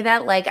to say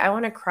that. Like, I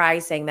want to cry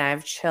saying that. I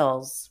have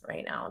chills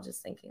right now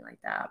just thinking like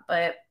that.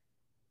 But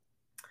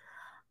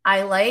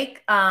I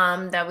like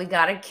that we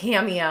got a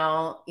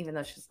cameo, even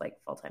though she's like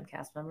full-time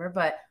cast member,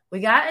 but we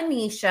got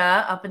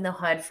Anisha up in the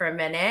hood for a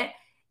minute.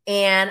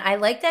 And I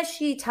like that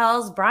she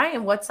tells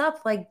Brian, what's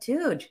up? Like,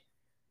 dude,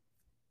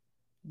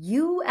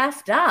 you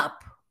effed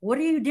up. What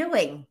are you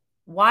doing?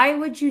 Why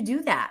would you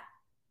do that?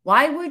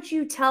 Why would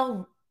you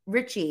tell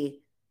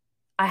Richie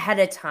ahead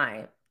of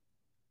time?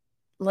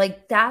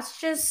 Like,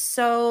 that's just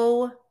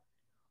so,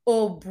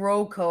 oh,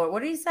 bro code.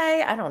 What did he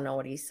say? I don't know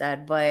what he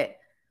said, but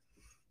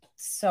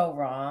so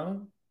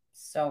wrong.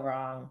 So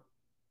wrong.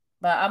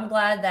 But I'm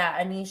glad that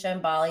Anisha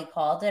and Bali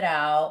called it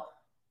out.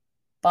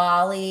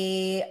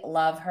 Bali,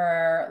 love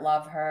her,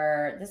 love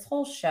her. This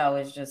whole show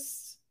is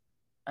just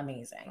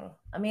amazing.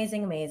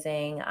 Amazing,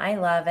 amazing. I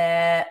love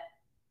it.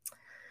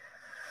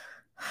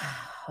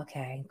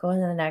 Okay, going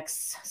to the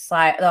next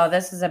slide. Oh,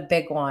 this is a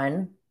big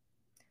one.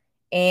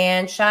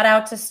 And shout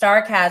out to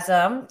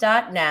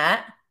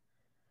starcasm.net.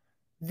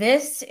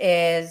 This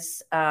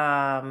is,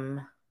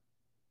 well,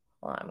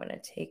 I'm going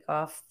to take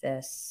off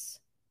this.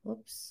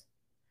 Oops.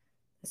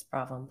 This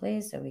problem,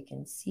 please, so we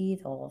can see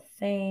the whole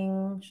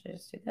thing. Should I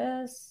just do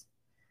this?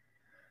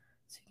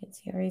 So you can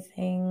see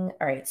everything.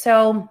 All right.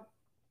 So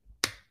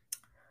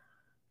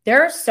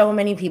there are so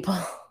many people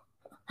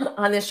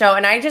on this show,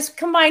 and I just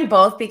combined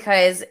both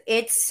because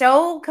it's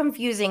so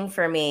confusing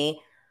for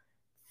me.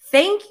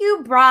 Thank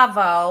you,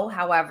 Bravo,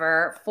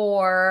 however,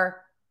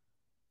 for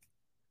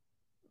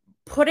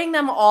putting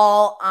them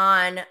all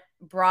on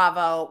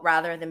Bravo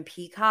rather than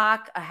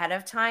Peacock ahead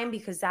of time,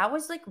 because that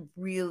was like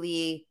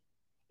really,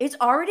 it's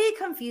already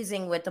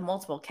confusing with the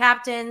multiple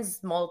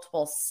captains,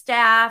 multiple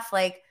staff.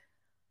 Like,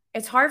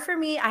 it's hard for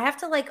me. I have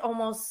to like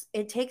almost,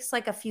 it takes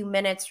like a few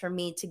minutes for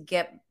me to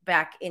get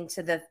back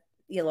into the,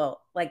 you know,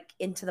 like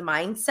into the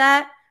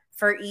mindset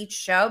for each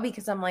show,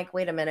 because I'm like,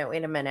 wait a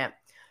minute.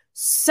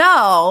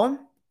 So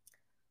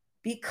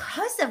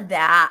because of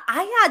that,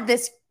 I had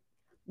this,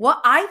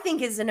 what I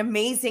think is an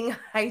amazing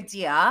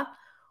idea,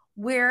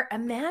 where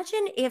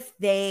imagine if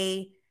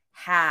they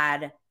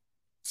had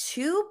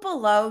two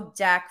below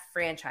deck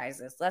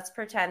franchises. Let's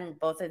pretend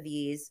both of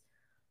these,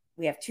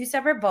 we have two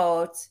separate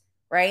boats,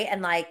 right?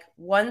 And like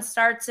one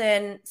starts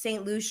in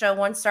St. Lucia,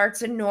 one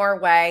starts in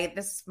Norway.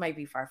 This might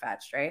be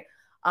far-fetched, right?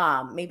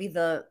 Maybe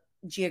the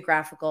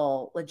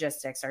geographical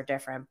logistics are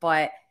different,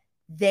 but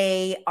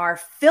they are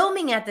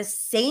filming at the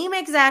same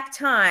exact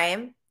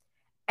time.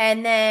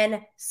 And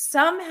then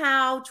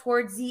somehow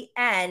towards the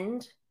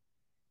end,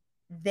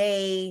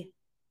 they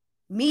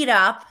meet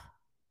up,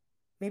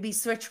 maybe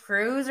switch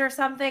crews or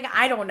something.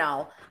 I don't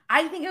know.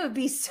 I think it would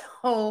be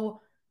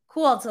so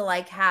cool to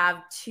like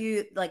have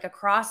two, like a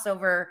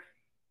crossover,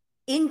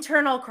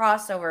 internal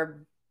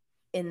crossover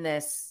in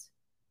this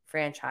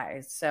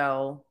franchise.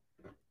 So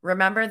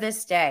remember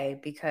this day,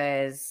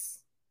 because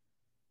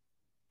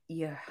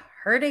you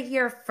heard it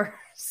here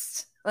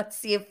first. Let's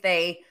see if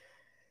they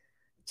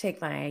take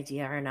my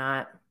idea or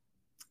not.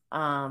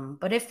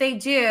 But if they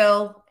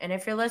do, and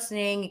if you're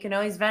listening, you can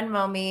always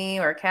Venmo me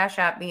or Cash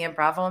App me at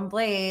Bravo and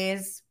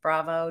Blaze,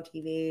 Bravo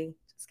TV.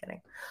 Just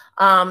kidding.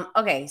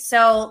 Okay,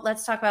 so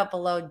let's talk about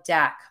Below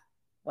Deck.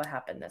 What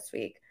happened this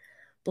week?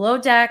 Below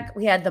Deck,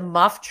 we had the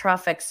Muff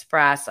Truff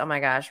Express. Oh my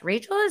gosh,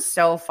 Rachel is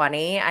so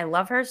funny. I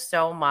love her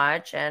so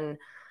much. And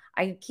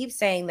I keep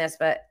saying this,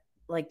 but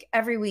like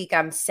every week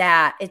I'm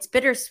sad. It's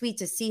bittersweet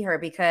to see her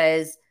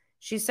because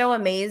she's so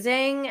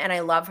amazing and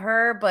I love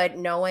her. But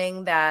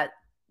knowing that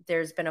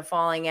there's been a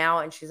falling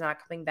out and she's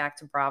not coming back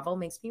to Bravo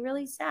makes me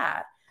really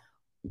sad.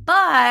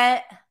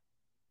 But,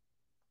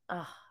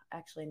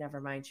 actually, never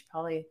mind. She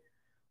probably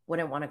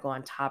wouldn't want to go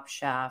on Top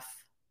Chef.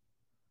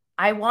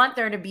 I want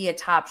there to be a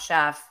Top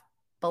Chef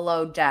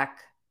Below Deck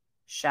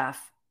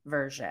chef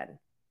version.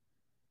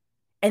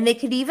 And they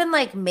could even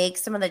like make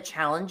some of the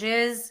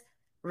challenges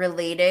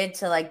related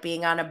to like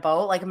being on a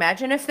boat. Like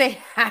imagine if they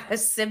had a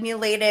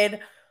simulated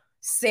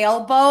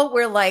sailboat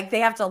where like they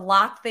have to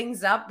lock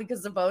things up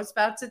because the boat's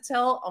about to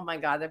tilt. Oh my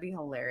God, that'd be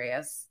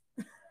hilarious.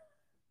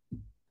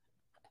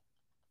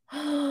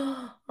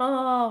 Oh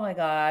my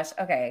gosh.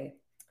 Okay.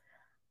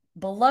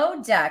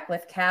 Below Deck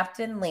with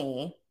Captain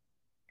Lee.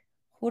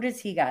 Who does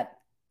he got?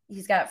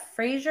 He's got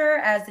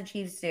Frasier as the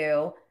chief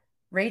stew,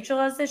 Rachel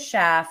as the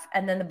chef,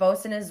 and then the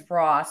bosun is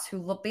Ross,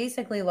 who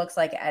basically looks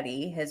like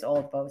Eddie, his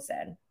old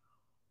bosun.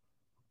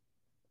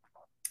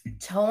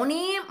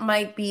 Tony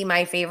might be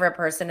my favorite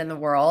person in the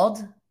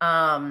world.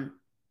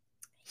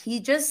 He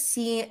just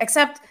seemed,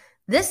 except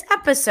this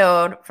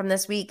episode from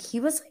this week,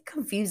 he was like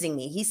confusing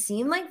me. He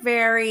seemed like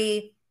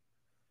very,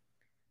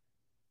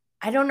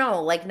 I don't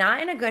know, like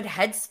not in a good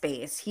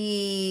headspace.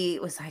 He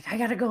was like, I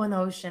gotta go in the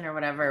ocean or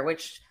whatever,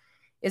 which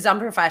is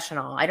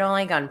unprofessional. I don't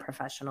like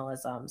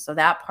unprofessionalism. So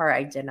that part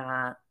I did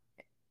not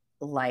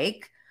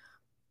like.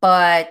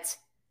 But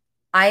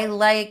I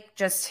like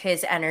just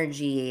his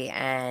energy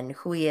and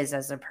who he is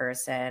as a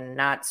person,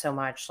 not so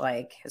much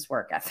like his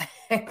work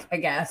ethic, I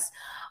guess.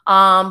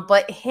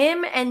 But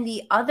him and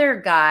the other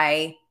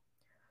guy,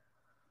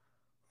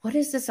 what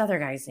is this other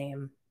guy's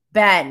name?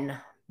 Ben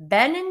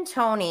and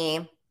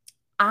Tony,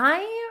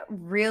 I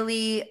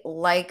really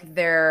like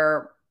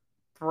their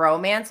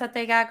romance that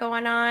they got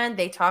going on.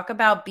 They talk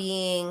about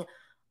being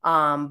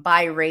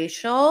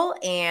biracial.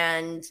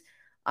 And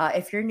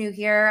if you're new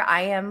here,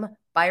 I am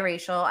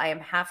biracial. I am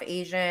half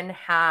Asian,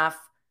 half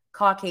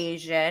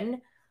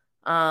Caucasian.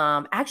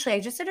 Actually, I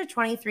just did a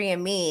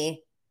 23andMe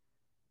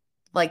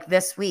like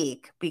this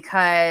week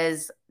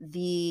because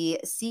the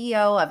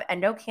CEO of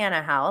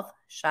Endocanna Health,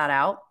 shout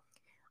out,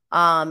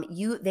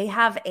 they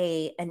have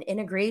an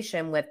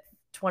integration with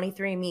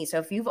 23andMe. So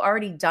if you've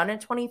already done a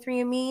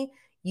 23andMe,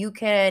 you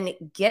can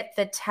get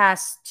the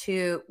test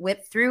through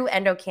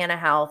Endocanna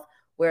Health,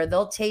 where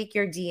they'll take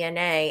your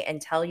DNA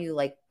and tell you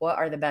like what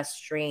are the best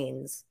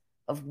strains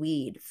of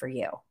weed for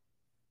you.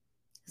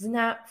 Isn't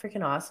that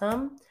freaking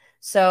awesome?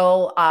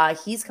 So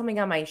he's coming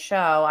on my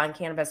show on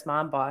Cannabis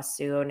Mom Boss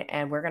soon,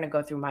 and we're going to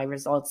go through my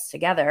results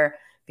together.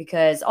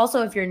 Because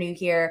also, if you're new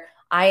here,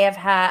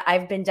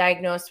 I've been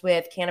diagnosed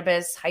with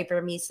cannabis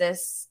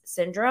hyperemesis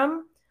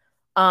syndrome,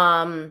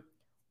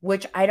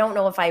 which I don't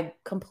know if I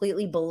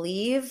completely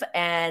believe,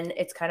 and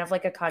it's kind of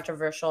like a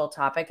controversial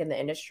topic in the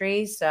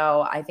industry.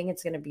 So I think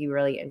it's going to be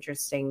really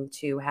interesting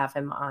to have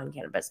him on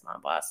Cannabis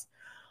Mom Boss.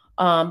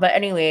 But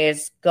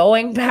anyways,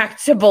 going back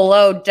to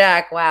Below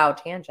Deck, wow,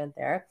 tangent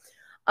there.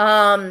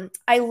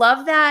 I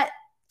love that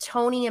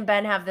Tony and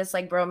Ben have this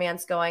like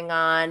bromance going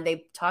on.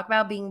 They talk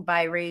about being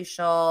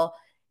biracial,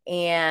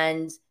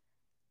 and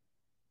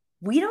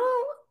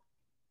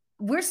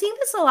we're seeing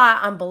this a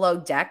lot on Below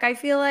Deck, I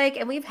feel like.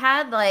 And we've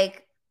had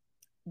like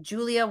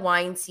Julia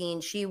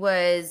Weinstein. She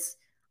was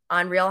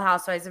on Real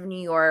Housewives of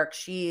New York.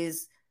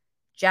 She's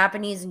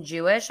Japanese and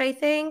Jewish, I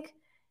think.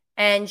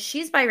 And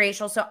she's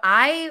biracial. So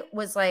I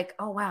was like,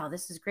 oh, wow,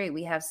 this is great.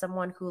 We have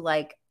someone who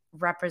like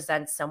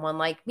represents someone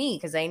like me,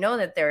 because I know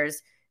that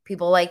there's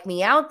people like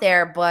me out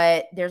there,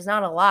 but there's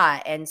not a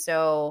lot. And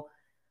so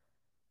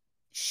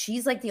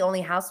she's like the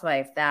only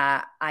housewife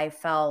that I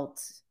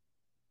felt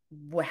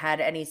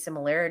had any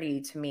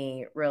similarity to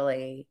me,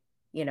 really,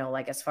 you know,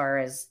 like as far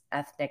as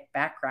ethnic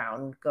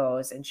background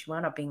goes. And she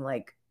wound up being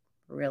like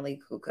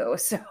really cuckoo.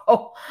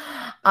 So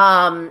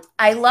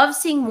I love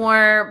seeing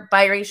more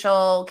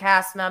biracial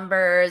cast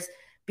members,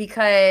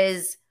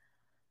 because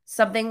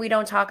something we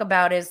don't talk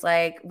about is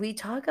like, we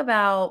talk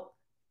about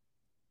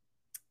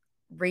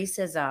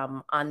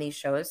racism on these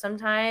shows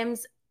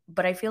sometimes,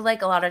 but I feel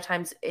like a lot of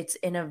times it's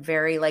in a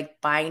very like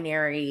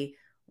binary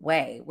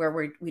way,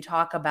 where we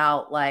talk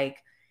about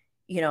like,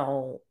 you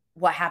know,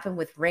 what happened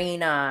with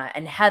Raina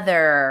and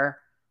Heather.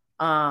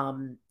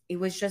 It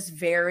was just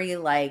very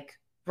like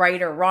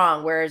right or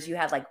wrong. Whereas you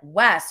had like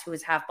Wes, who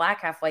was half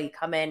black, half white,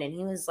 come in, and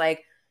he was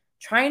like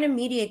trying to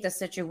mediate the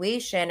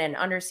situation and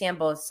understand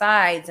both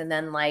sides, and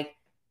then like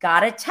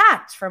got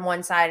attacked from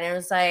one side. And it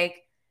was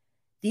like,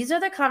 these are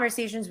the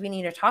conversations we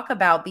need to talk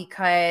about,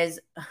 because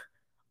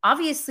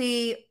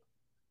obviously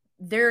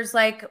there's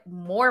like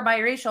more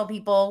biracial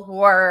people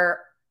who are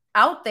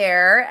out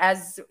there,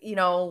 as you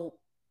know,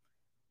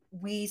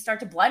 we start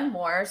to blend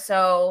more.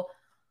 So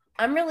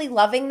I'm really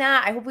loving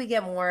that. I hope we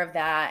get more of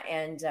that.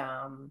 And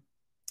I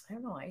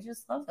don't know. I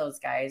just love those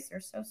guys. They're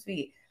so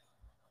sweet.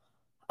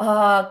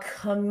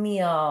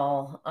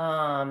 Camille,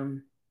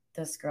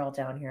 this girl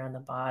down here on the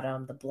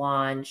bottom, the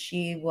blonde,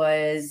 she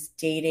was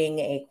dating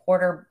a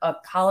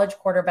college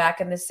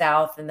quarterback in the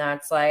South, and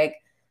that's like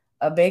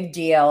a big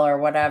deal or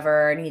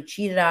whatever. And he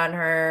cheated on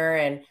her,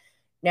 and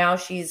now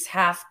she's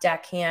half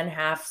deckhand,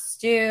 half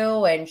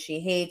stew, and she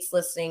hates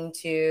listening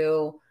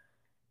to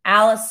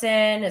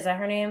Allison. Is that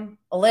her name?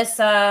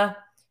 Alyssa.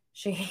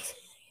 She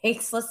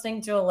hates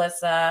listening to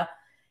Alyssa.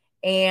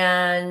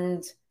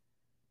 And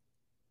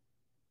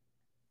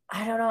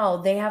I don't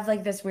know. They have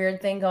like this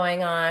weird thing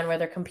going on where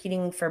they're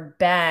competing for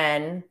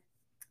Ben.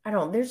 I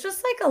don't know. There's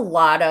just like a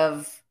lot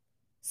of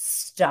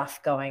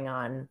stuff going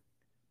on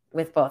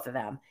with both of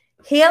them.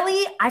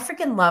 Haley, I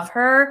freaking love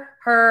her.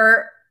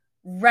 Her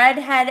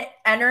redhead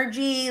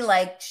energy,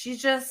 like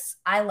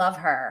I love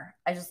her.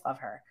 I just love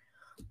her.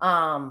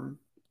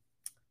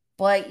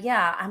 But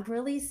yeah, I'm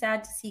really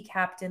sad to see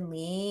Captain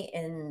Lee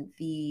in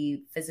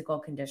the physical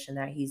condition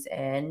that he's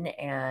in.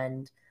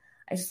 And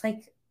I just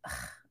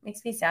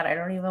makes me sad. I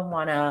don't even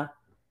want to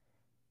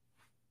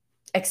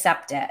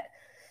accept it.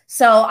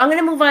 So I'm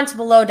going to move on to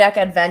Below Deck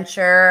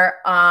Adventure.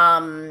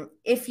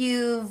 If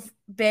you've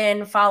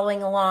been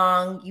following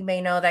along, you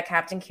may know that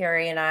Captain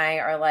Carrie and I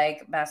are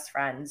like best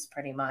friends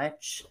pretty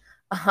much.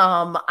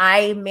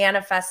 I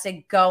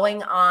manifested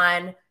going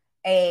on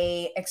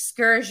a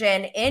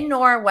excursion in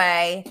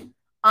Norway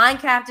on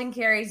Captain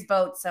Carrie's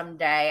boat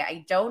someday.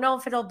 I don't know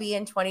if it'll be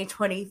in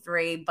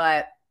 2023,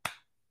 but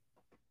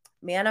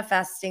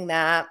manifesting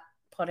that,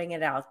 putting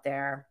it out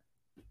there.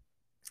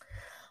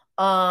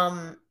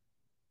 And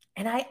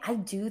I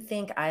do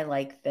think I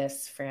like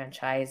this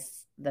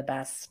franchise the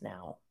best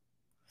now.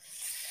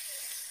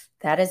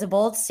 That is a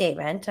bold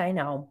statement, I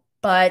know,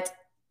 but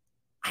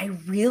I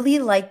really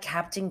like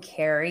Captain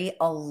Carrie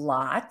a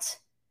lot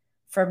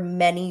for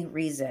many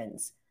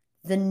reasons.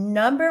 The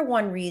number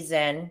one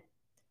reason,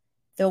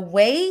 the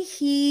way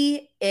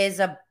he is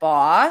a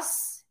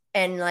boss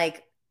and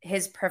like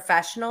his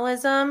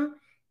professionalism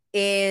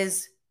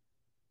is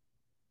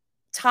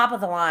top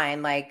of the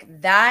line.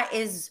 Like that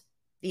is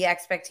the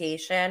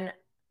expectation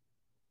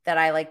that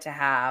I like to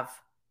have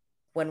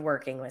when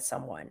working with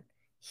someone.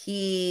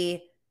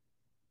 He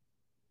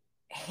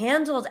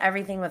handled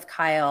everything with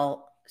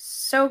Kyle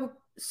so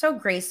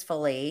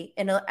gracefully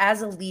and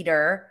as a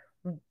leader,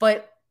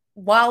 but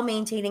while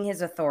maintaining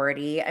his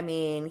authority. I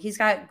mean, he's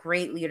got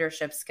great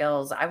leadership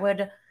skills.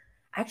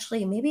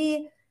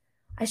 Maybe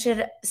I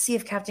should see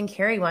if Captain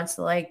Carrie wants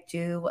to like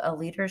do a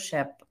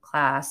leadership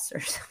class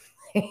or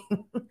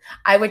something.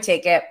 I would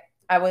take it.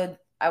 I would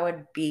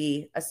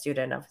be a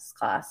student of his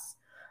class.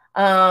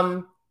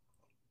 Also,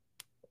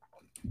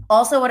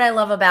 what I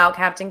love about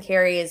Captain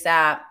Carrie is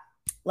that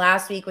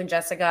last week when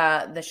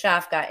Jessica, the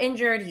chef, got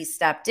injured, he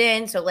stepped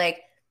in. So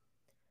like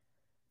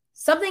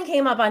something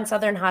came up on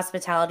Southern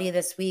Hospitality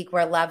this week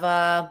where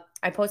Leva,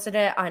 I posted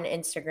it on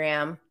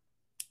Instagram,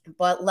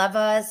 but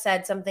Leva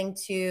said something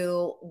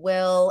to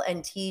Will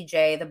and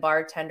TJ, the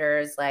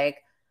bartenders,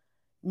 like,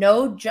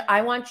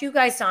 I want you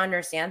guys to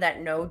understand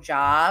that no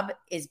job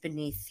is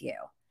beneath you.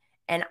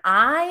 And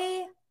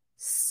I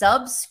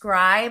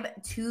subscribe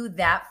to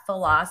that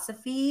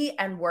philosophy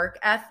and work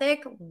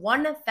ethic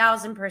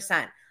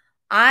 1000%.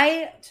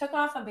 I took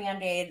off a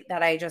Band-Aid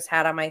that I just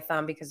had on my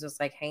thumb because it was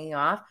like hanging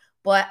off,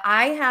 but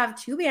I have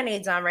 2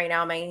 Band-Aids on right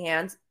now in my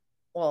hands.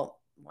 Well,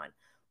 1,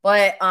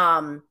 but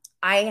I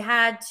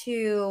had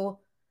to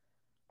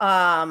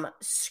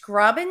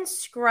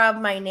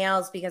scrub my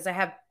nails because I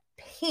have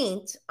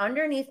paint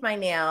underneath my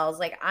nails.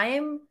 Like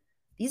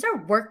these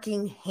are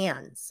working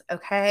hands.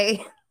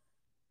 Okay.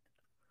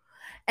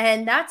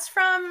 And that's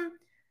from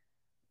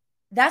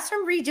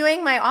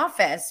redoing my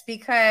office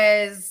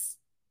because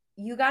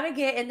you got to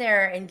get in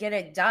there and get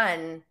it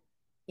done.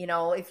 You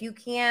know, if you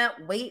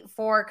can't wait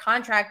for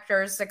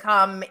contractors to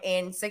come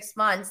in 6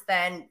 months,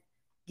 then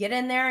get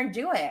in there and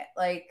do it.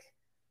 Like,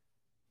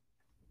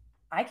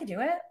 I could do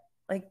it.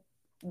 Like,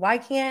 why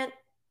can't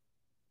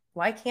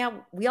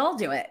we all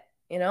do it?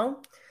 You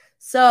know?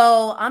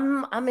 So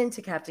I'm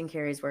into Captain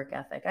Carrie's work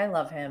ethic. I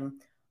love him.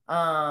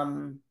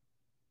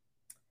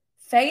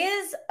 Faye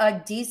is a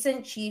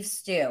decent chief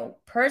stew.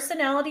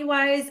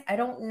 Personality-wise, I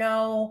don't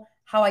know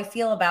how I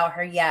feel about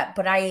her yet,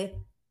 but I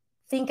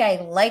think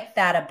I like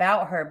that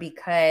about her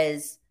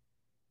because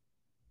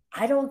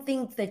I don't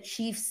think the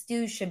chief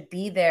stew should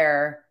be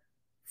there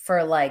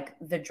for like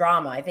the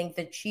drama. I think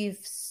the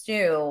chief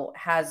stew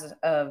has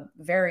a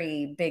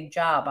very big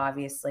job,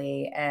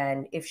 obviously.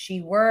 And if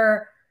she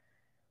were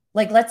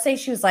like, let's say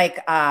she was like,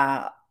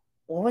 what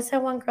was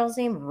that one girl's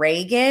name?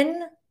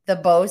 Reagan, the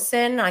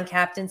bosun on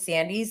Captain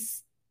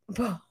Sandy's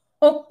boat.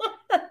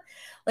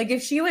 Like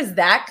if she was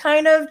that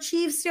kind of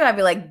chief stew, I'd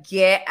be like,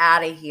 get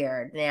out of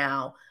here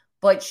now.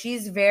 But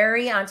she's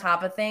very on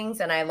top of things,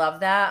 and I love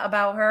that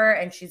about her.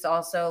 And she's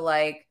also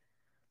like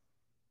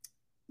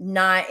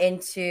not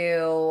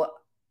into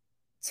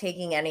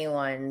taking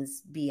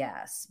anyone's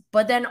BS.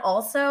 But then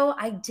also,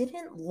 I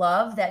didn't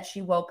love that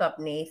she woke up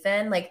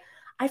Nathan. Like,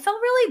 I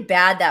felt really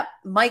bad that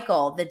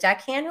Michael, the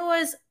deckhand who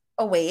was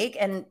awake,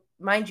 and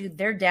mind you,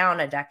 they're down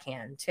a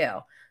deckhand too.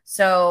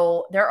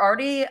 So they're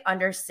already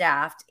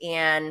understaffed,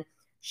 and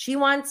she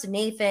wants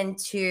Nathan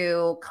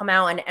to come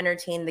out and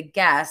entertain the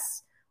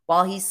guests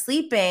while he's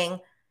sleeping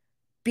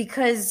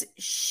because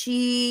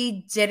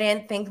she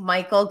didn't think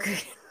Michael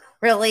could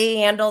really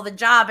handle the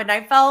job. And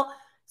I felt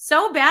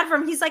so bad for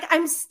him. He's like,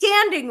 I'm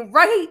standing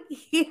right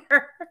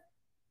here.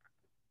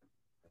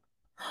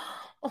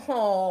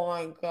 Oh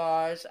my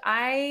gosh.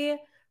 I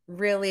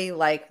really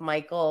like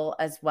Michael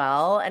as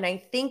well. And I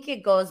think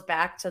it goes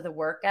back to the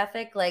work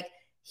ethic. Like,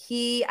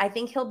 I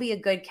think he'll be a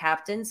good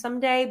captain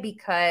someday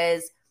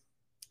because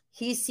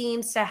he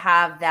seems to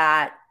have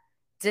that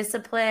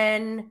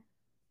discipline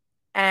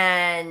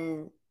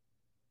and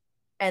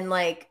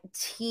like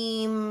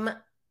team,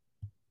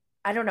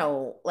 I don't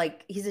know,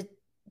 like he's a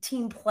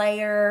team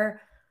player.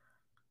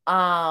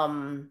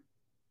 And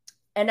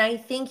I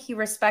think he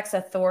respects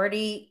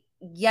authority.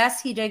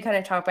 Yes, he did kind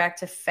of talk back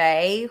to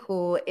Faye,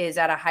 who is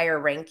at a higher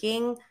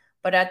ranking,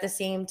 but at the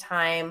same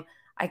time,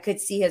 I could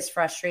see his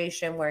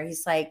frustration where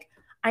he's like,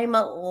 I'm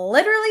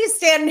literally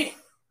standing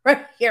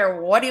right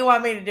here. What do you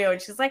want me to do?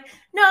 And she's like,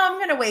 no, I'm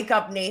going to wake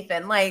up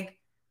Nathan. Like,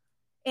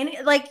 and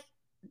like,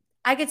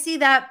 I could see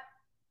that,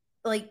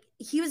 like,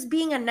 he was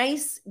being a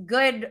nice,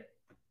 good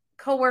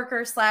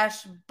coworker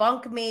slash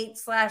bunkmate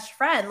slash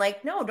friend.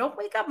 Like, no, don't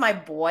wake up my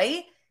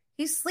boy.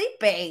 He's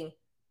sleeping.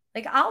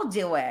 Like, I'll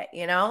do it,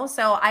 you know?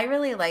 So I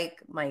really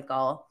like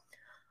Michael.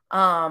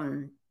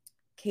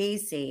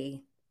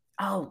 Casey.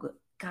 Oh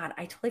God,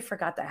 I totally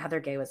forgot that Heather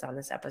Gay was on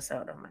this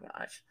episode. Oh my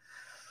gosh.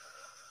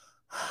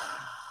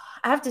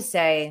 I have to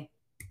say,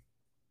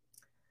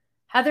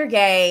 Heather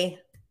Gay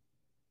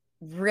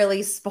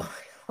really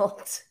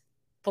spoiled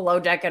Below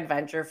Deck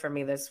Adventure for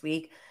me this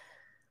week.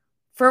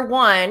 For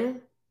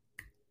one,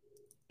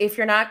 if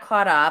you're not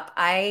caught up,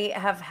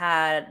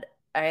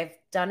 I've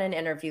done an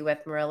interview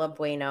with Marilla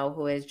Bueno,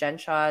 who is Jen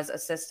Shaw's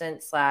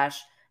assistant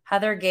slash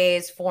Heather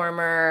Gay's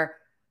former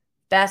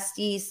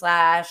bestie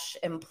slash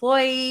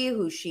employee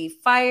who she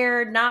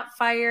fired, not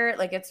fired.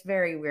 Like, it's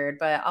very weird,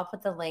 but I'll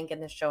put the link in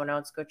the show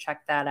notes. Go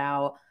check that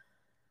out.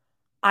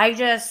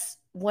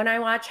 When I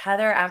watch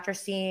Heather after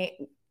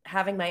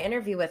having my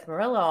interview with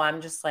Murillo,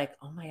 I'm just like,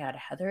 oh my God,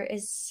 Heather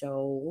is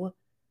so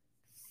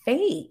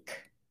fake.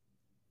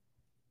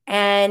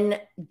 And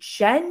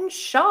Jen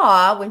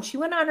Shaw, when she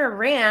went on her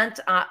rant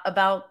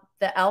about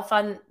the elf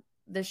on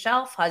the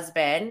shelf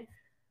husband,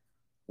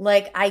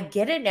 like, I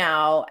get it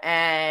now.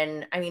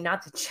 And I mean,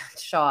 not that Jen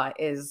Shaw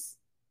is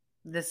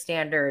the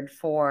standard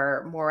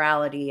for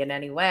morality in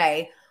any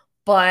way,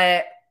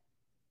 but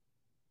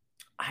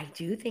I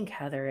do think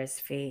Heather is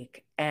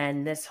fake.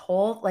 And this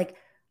whole, like,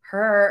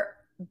 her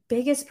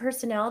biggest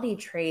personality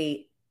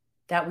trait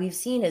that we've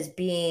seen is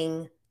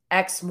being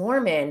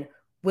ex-Mormon,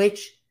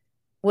 which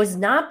was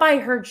not by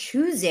her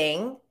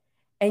choosing.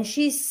 And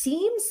she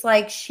seems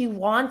like she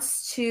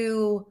wants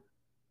to,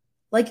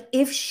 like,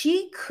 if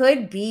she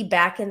could be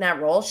back in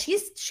that role, she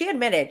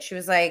admitted, she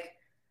was like,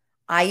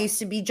 I used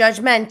to be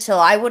judgmental.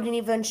 I wouldn't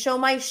even show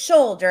my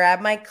shoulder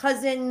at my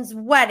cousin's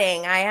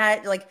wedding.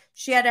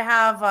 She had to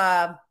have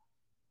a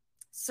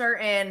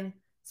certain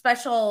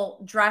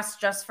special dress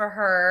just for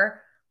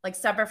her, like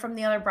separate from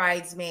the other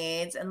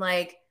bridesmaids. And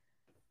like,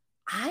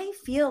 I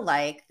feel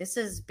like this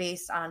is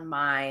based on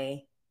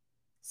my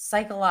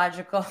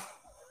psychological,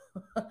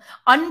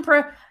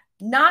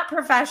 not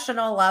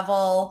professional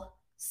level,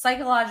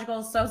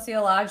 psychological,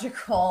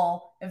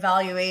 sociological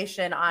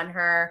evaluation on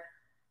her.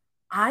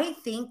 I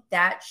think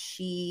that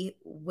she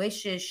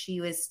wishes she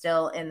was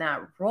still in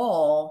that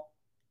role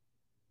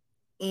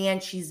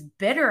and she's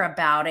bitter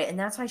about it. And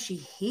that's why she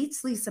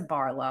hates Lisa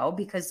Barlow,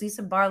 because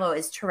Lisa Barlow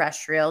is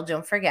terrestrial,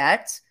 don't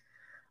forget.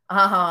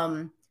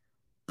 But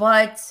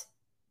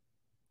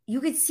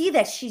you could see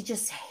that she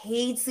just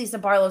hates Lisa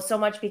Barlow so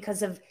much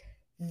because of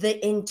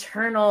the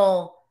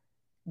internal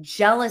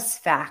jealous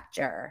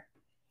factor.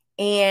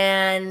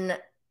 And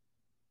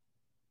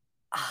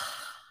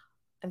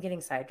I'm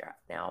getting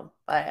sidetracked now,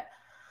 but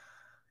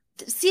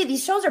see,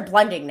 these shows are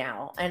blending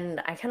now,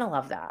 and I kind of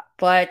love that.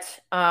 But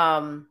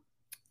I'll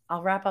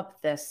wrap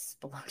up this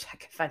Below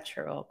Deck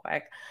Adventure real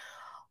quick.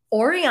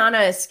 Oriana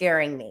is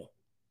scaring me.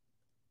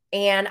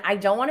 And I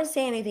don't want to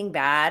say anything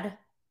bad,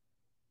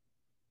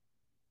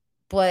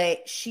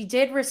 but she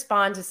did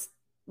respond to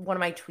one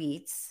of my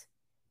tweets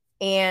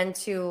and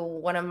to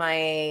one of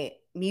my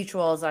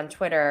mutuals on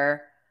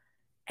Twitter.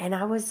 And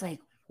I was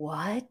like,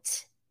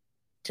 what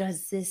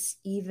does this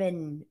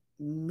even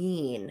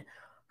mean?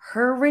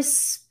 Her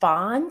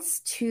response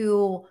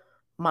to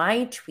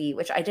my tweet,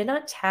 which I did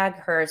not tag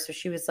her, so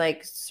she was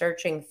like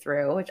searching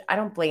through, which I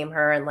don't blame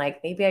her. And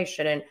like, maybe I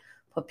shouldn't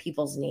put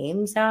people's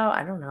names out.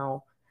 I don't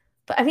know.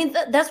 But I mean,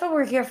 that's what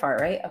we're here for,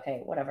 right?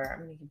 Okay, whatever.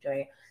 I'm going to keep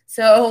doing it.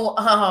 So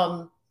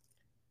I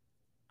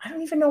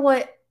don't even know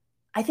what,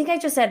 I think I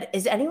just said,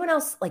 is anyone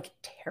else like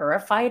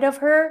terrified of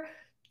her?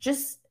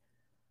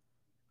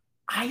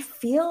 I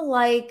feel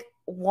like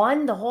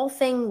the whole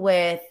thing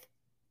with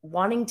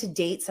wanting to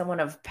date someone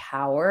of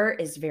power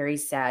is very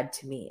sad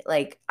to me.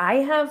 Like, I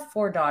have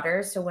 4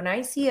 daughters, so when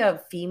I see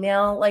a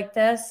female like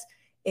this,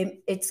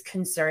 it's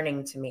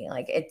concerning to me.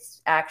 Like,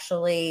 it's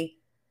actually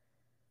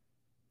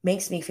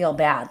makes me feel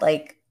bad.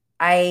 Like,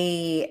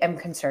 I am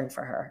concerned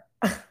for her.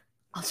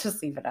 I'll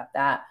just leave it at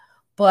that.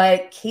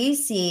 But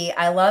Casey,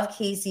 I love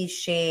Casey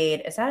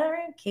Shade. Is that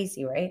right?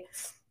 Casey, right?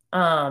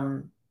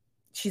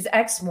 She's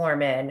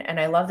ex-Mormon, and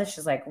I love that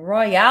she's like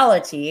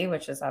royalty,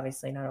 which is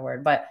obviously not a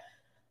word, but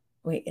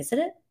wait, is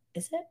it?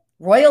 Is it?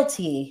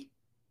 Royalty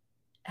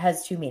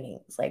has 2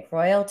 meanings. Like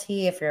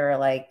royalty if you're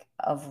like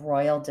of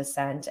royal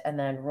descent, and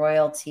then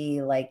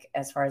royalty like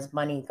as far as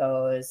money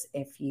goes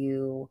if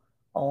you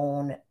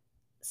own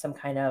some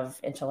kind of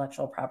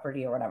intellectual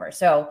property or whatever.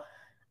 So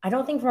I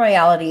don't think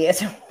royalty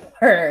is a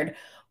word,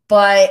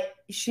 but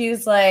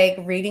she's like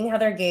reading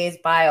Heather Gay's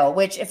bio,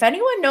 which if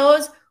anyone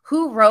knows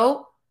who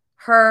wrote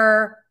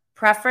her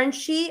preference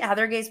sheet,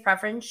 Heather Gay's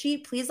preference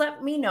sheet, please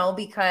let me know,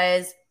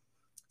 because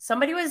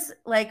somebody was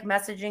like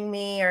messaging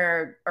me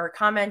or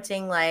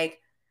commenting like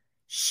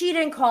she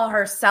didn't call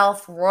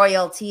herself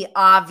royalty,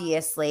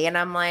 obviously. And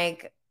I'm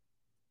like,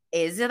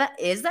 is that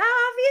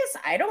obvious?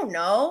 I don't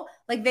know.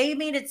 Like, they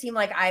made it seem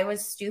like I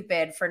was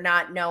stupid for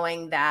not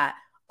knowing that,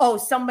 oh,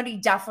 somebody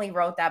definitely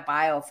wrote that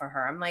bio for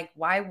her. I'm like,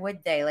 why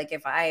would they? Like,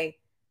 if I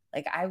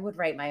would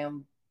write my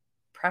own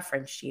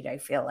preference sheet, I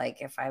feel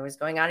like, if I was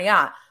going on a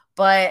yacht.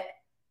 But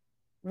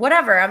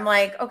whatever. I'm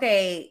like,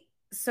 okay,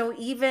 so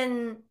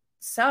even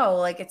so,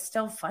 like, it's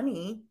still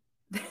funny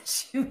that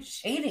she was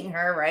shading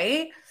her,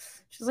 right?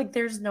 She's like,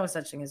 there's no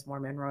such thing as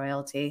Mormon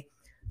royalty.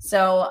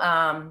 So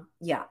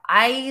yeah,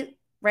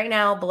 right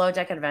now, Below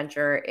Deck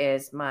Adventure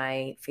is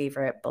my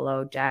favorite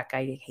Below Deck.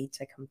 I hate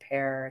to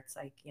compare. It's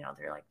like,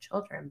 they're like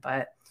children,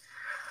 but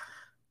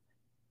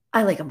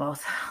I like them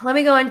both. Let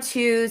me go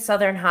into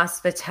Southern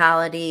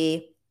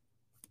Hospitality.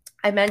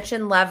 I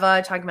mentioned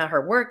Leva talking about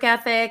her work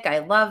ethic. I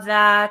love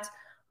that.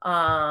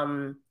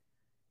 We're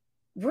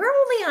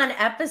only on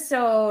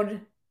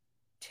episode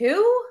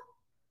 2,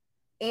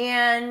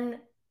 and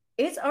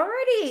things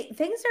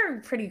are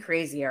pretty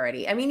crazy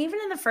already. I mean, even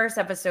in the first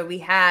episode, we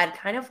had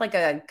kind of like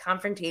a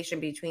confrontation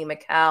between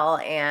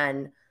Mikkel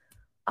and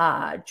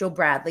Joe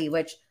Bradley,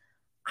 which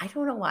I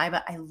don't know why,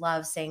 but I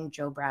love saying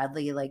Joe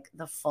Bradley, like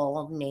the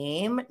full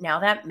name. Now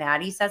that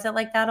Maddie says it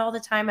like that all the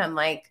time, I'm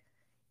like,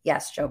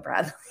 yes, Joe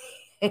Bradley.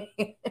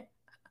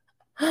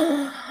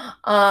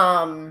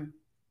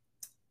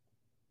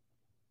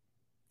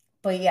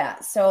 But yeah,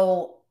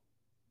 so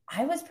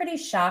I was pretty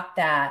shocked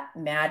that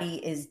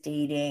Maddie is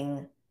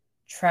dating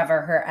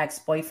Trevor, her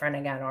ex-boyfriend,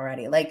 again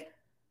already. Like,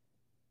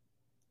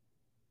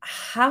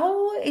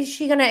 how is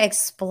she going to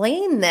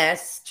explain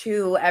this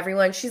to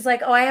everyone? She's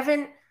like, oh, I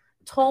haven't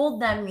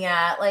told them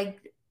yet.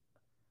 Like,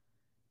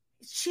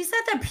 she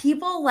said that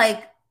people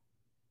like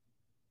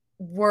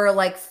were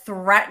like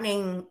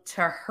threatening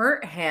to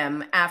hurt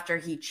him after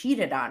he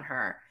cheated on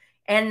her.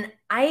 And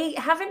I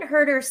haven't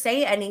heard her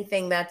say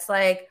anything that's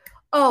like,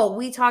 oh,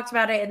 we talked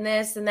about it and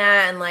this and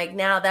that, and like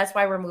now that's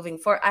why we're moving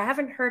forward. I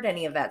haven't heard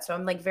any of that. So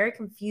I'm like very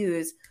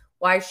confused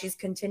why she's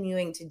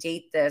continuing to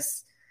date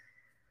this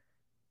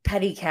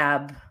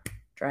pedicab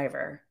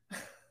driver.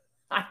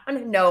 I want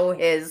to know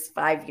his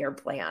 5-year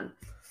plan.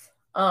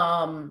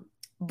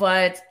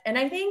 But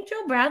I think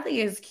Joe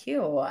Bradley is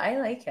cute. I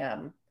like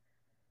him.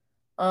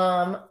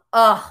 Leva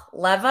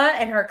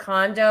and her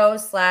condo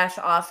 /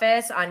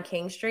 office on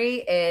King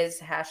Street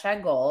is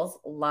 #goals.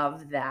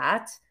 Love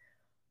that.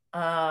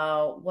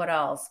 What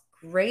else?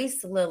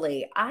 Grace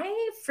Lilly.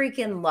 I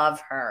freaking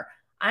love her.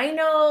 I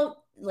know,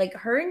 like,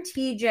 her and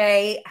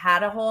TJ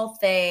had a whole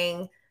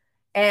thing,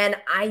 and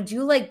I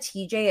do like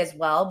TJ as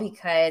well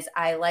because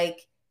I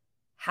like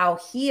how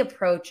he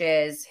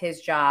approaches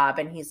his job,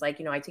 and he's like,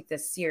 I take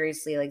this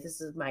seriously. Like,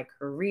 this is my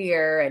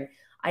career, and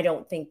I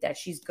don't think that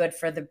she's good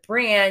for the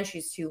brand.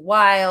 She's too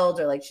wild,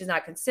 or like she's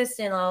not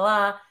consistent,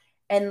 la.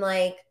 And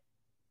like,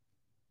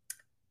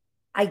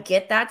 I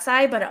get that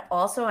side, but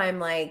also I'm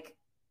like,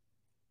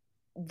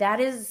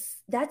 that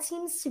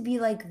seems to be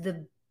like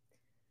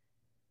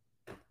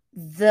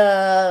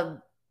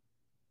the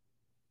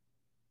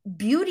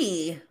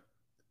beauty,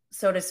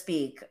 so to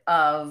speak,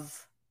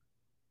 of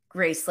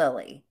Grace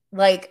Lilly.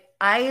 Like,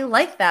 I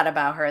like that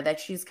about her, that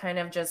she's kind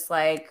of just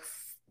like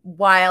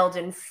wild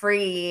and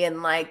free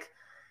and like,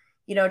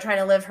 trying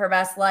to live her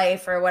best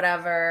life or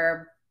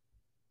whatever.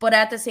 But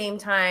at the same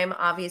time,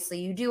 obviously,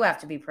 you do have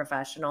to be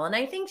professional. And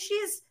I think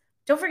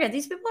don't forget,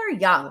 these people are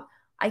young.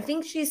 I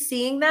think she's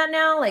seeing that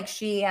now. Like,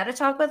 she had a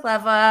talk with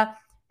Leva,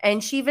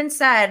 and she even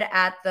said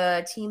at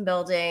the team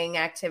building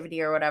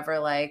activity or whatever,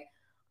 like,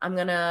 I'm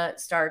going to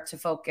start to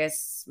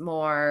focus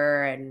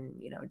more and,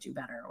 do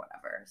better or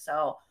whatever.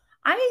 So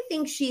I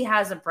think she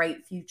has a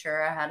bright future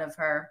ahead of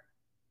her.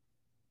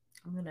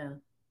 I'm going to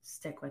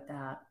stick with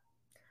that.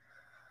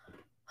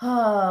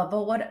 Oh,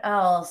 but what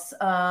else?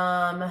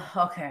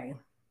 Okay,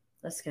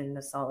 let's get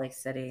into Salt Lake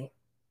City.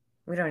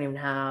 We don't even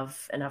have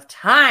enough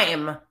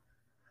time.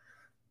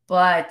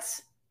 But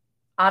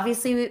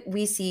obviously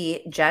we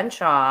see Jen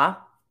Shaw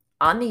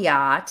on the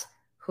yacht,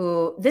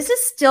 who this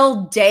is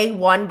still day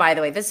one, by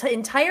the way. This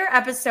entire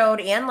episode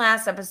and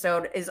last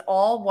episode is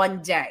all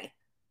one day.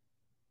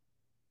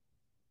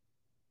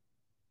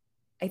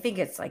 I think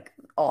it's like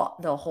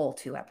the whole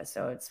 2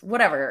 episodes,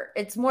 whatever.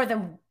 It's more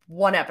than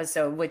one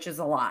episode, which is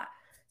a lot.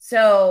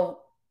 So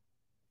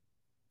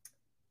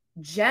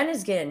Jen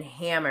is getting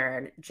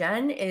hammered.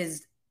 Jen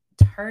is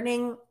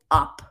turning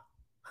up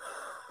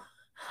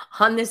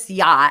on this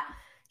yacht.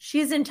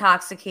 She's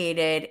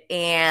intoxicated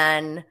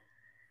and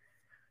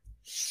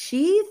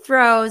she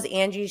throws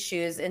Angie's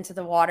shoes into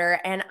the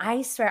water. And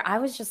I swear, I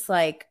was just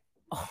like,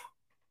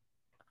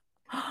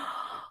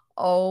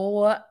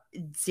 oh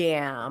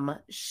damn.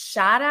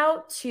 Shout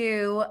out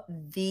to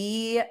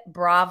the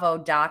Bravo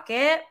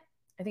docket.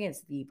 I think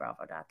it's the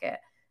Bravo docket.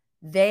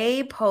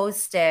 They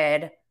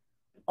posted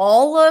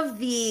all of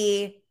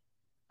the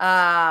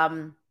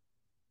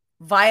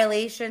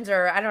violations,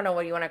 or I don't know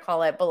what you want to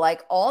call it, but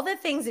like all the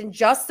things in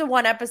just the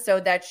one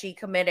episode that she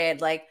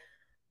committed. Like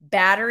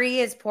battery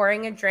is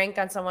pouring a drink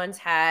on someone's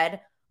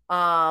head.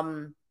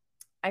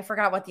 I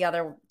forgot what the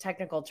other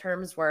technical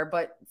terms were,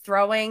 but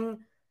throwing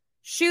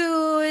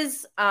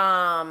shoes, is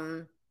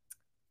that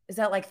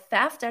like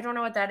theft? I don't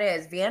know what that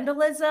is.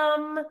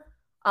 Vandalism.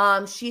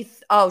 She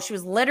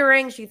was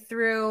littering. She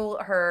threw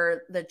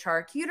the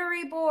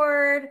charcuterie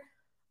board.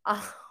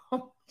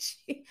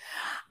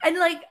 And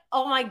like,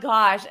 oh my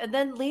gosh. And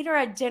then later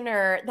at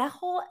dinner, that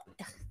whole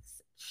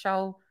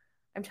show,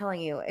 I'm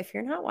telling you, if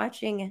you're not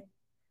watching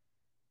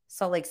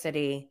Salt Lake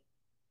City,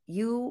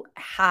 you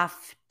have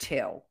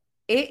to.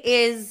 It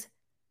is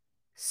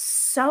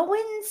so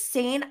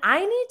insane.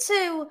 I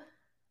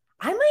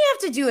might have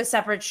to do a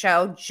separate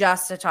show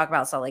just to talk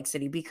about Salt Lake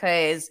City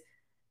because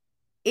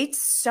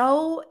it's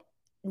so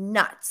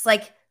nuts.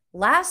 Like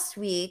last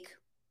week,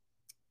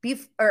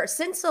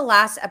 since the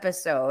last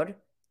episode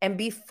and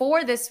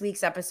before this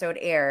week's episode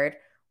aired,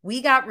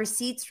 we got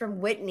receipts from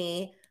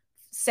Whitney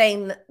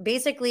saying,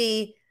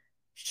 basically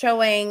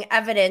showing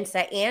evidence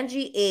that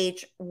Angie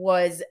H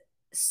was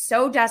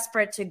so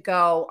desperate to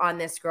go on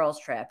this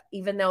girls' trip,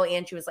 even though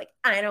Angie was like,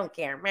 I don't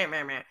care. Meh,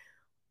 meh, meh.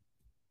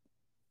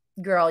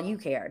 Girl, you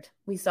cared.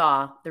 We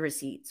saw the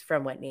receipts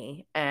from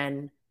Whitney,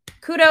 and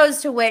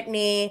kudos to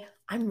Whitney.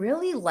 I'm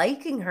really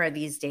liking her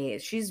these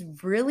days. She's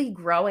really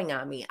growing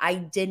on me. I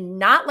did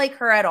not like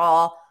her at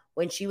all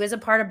when she was a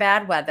part of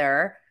Bad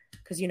Weather,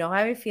 because you know how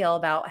I feel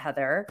about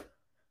Heather.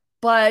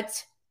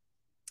 But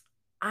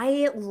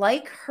I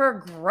like her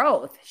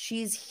growth.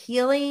 She's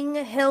healing.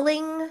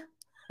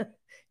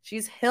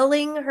 She's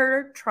healing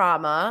her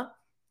trauma.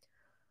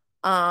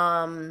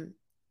 And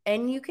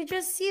you could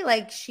just see,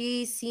 like,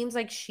 she seems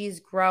like she's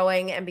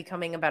growing and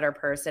becoming a better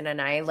person.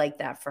 And I like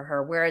that for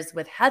her. Whereas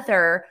with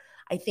Heather,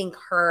 I think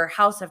her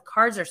house of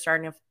cards are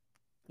starting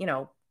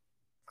to,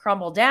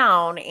 crumble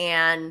down.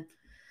 And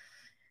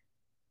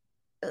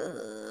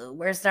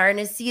we're starting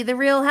to see the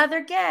real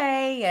Heather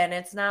Gay. And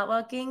it's not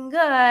looking good.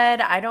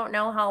 I don't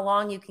know how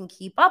long you can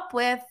keep up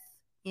with,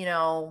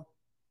 a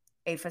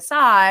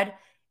facade.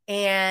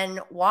 And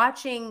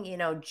watching,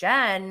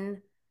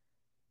 Jen,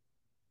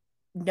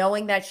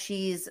 knowing that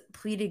she's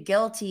pleaded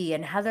guilty,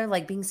 and Heather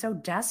like being so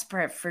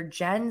desperate for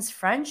Jen's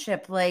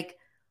friendship. Like,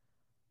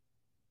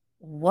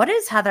 what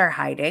is Heather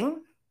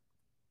hiding?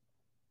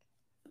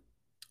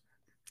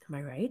 Am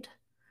I right?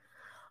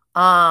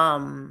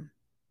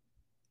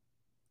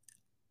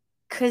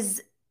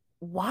 Because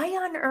why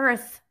on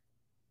earth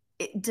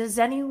does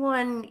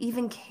anyone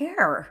even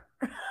care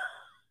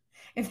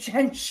if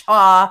Jen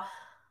Shaw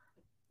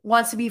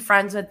wants to be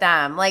friends with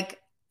them? Like,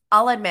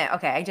 I'll admit,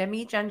 okay, I did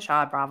meet Jen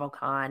Shaw at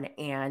BravoCon,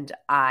 and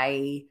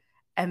I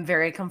am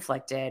very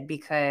conflicted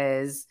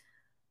because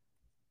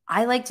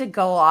I like to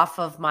go off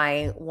of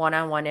my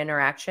one-on-one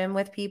interaction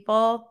with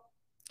people.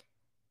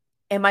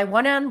 And my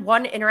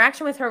one-on-one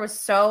interaction with her was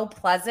so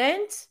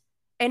pleasant.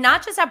 And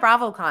not just at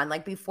BravoCon,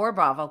 like before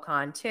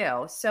BravoCon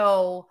too.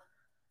 So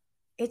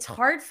it's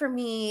hard for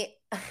me.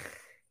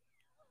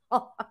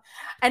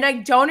 And I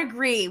don't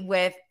agree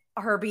with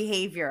her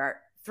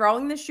behavior.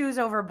 Throwing the shoes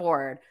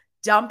overboard,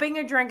 dumping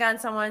a drink on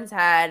someone's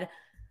head,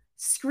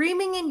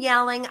 screaming and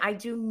yelling. I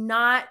do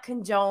not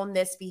condone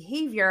this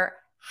behavior.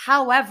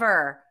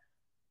 However,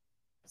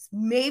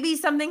 maybe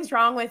something's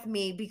wrong with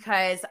me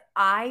because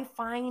I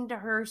find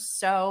her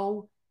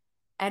so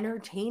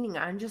entertaining.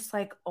 I'm just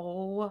like,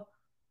 oh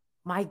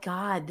my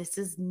God, this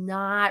is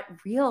not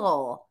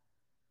real.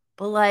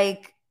 But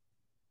like,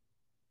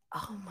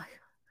 oh my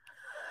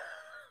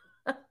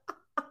God.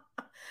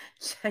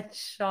 Jen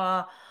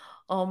Shaw.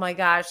 Oh my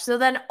gosh. So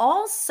then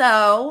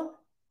also,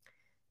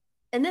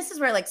 and this is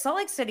where like Salt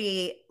Lake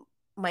City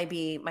might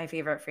be my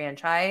favorite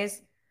franchise,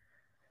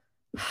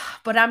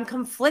 but I'm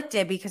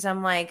conflicted because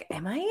I'm like,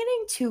 am I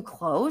getting too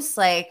close?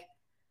 Like,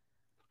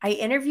 I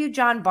interviewed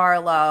John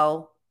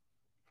Barlow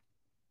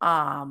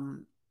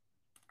around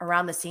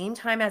the same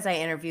time as I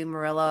interviewed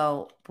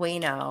Murillo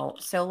Bueno.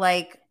 So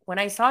like when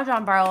I saw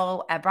John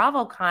Barlow at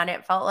BravoCon,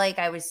 it felt like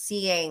I was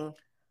seeing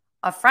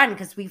a friend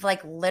because we've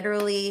like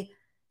literally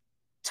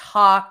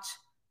talked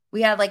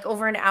we had like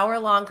over an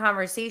hour-long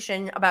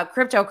conversation about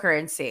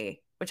cryptocurrency,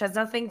 which has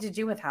nothing to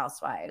do with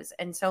housewives.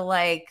 And so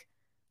like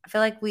I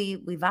feel like we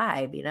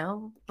vibe, you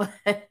know?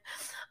 But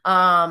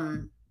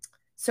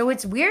so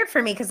it's weird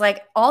for me because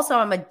like also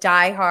I'm a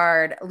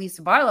diehard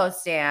Lisa Barlow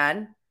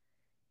stan.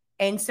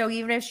 And so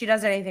even if she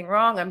does anything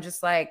wrong, I'm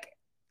just like,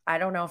 I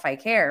don't know if I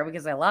care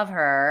because I love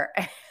her.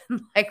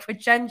 And like with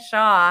Jen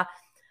Shah,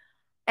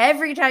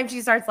 every time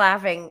she starts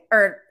laughing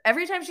or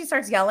every time she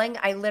starts yelling,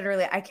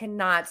 I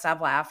cannot stop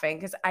laughing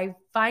because I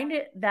find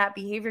that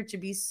behavior to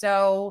be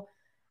so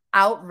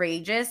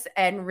outrageous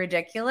and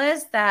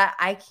ridiculous that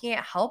I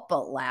can't help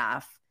but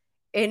laugh.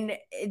 And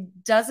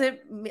it doesn't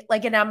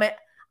like, and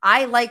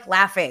I like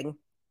laughing.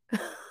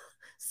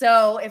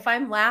 So if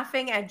I'm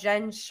laughing at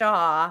Jen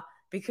Shah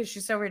because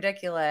she's so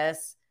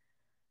ridiculous,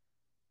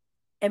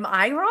 am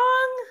I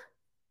wrong?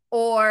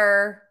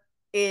 Or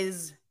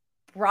is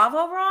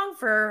Bravo wrong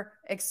for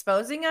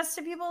exposing us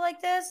to people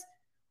like this?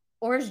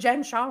 Or is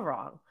Jen Shah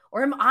wrong?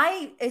 Or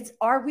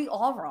are we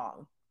all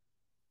wrong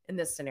in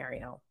this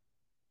scenario?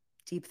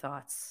 Deep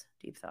thoughts.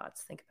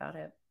 Think about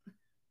it.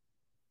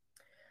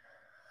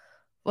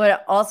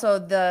 But also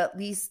the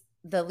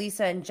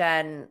Lisa and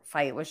Jen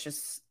fight was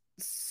just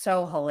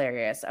so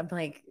hilarious. I'm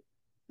like,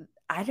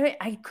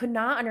 I could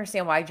not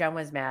understand why Jen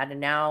was mad. And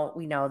now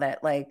we know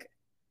that like,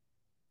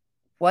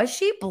 was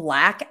she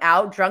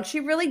blackout drunk? She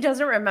really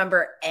doesn't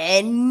remember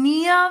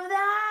any of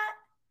that.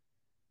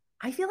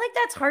 I feel like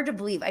that's hard to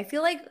believe. I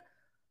feel like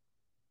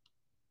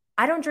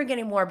I don't drink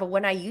anymore, but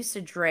when I used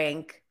to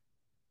drink,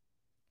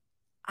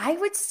 I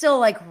would still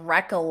like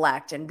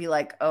recollect and be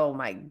like, oh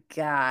my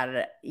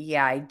God.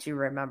 Yeah, I do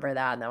remember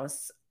that. And that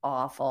was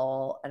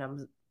awful.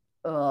 And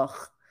ugh.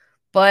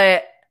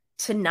 But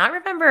to not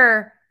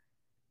remember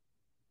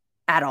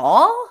at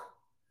all,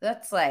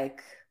 that's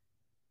like,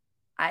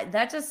 I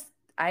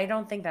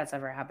don't think that's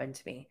ever happened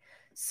to me.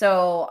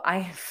 So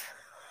I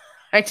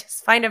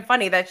just find it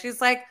funny that she's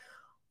like,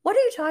 what are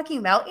you talking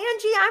about?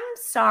 Angie, I'm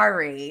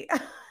sorry.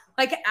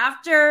 Like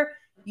after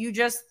you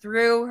just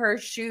threw her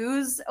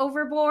shoes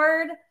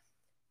overboard,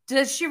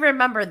 does she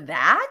remember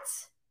that?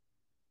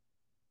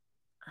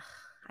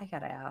 I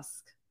gotta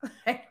ask.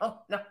 I don't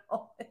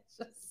know. It's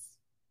just,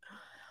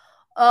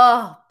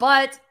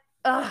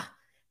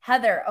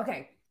 Heather.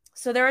 Okay,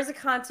 so there was a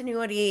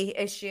continuity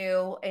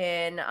issue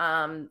in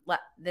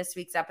this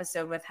week's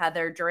episode with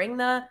Heather during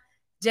the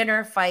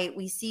dinner fight.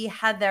 We see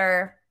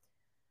Heather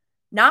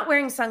not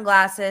wearing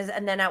sunglasses,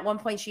 and then at one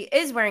point she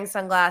is wearing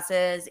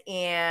sunglasses,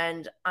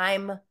 and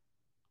I'm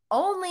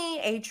only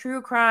a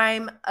true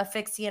crime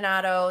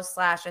aficionado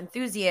 /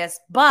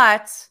 enthusiast,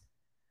 but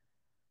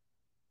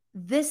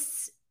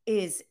this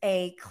is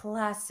a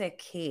classic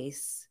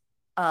case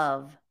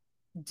of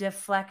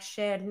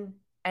deflection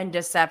and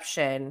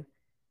deception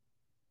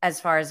as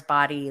far as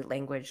body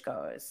language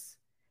goes.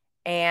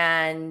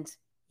 And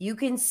you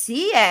can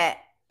see it.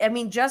 I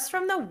mean, just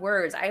from the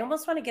words, I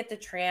almost want to get the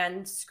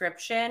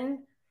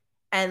transcription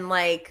and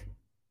like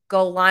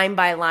go line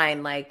by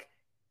line. Like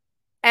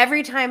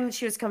every time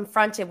she was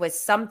confronted with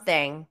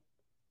something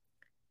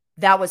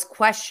that was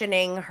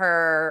questioning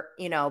her,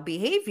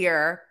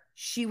 behavior,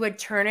 she would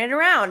turn it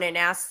around and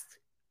ask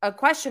a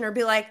question or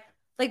be like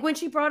when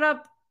she brought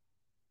up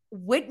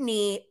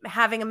Whitney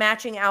having a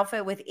matching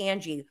outfit with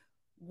Angie,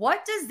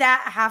 what does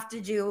that have to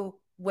do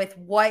with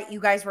what you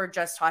guys were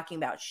just talking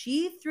about?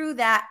 She threw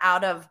that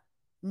out of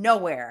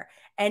nowhere.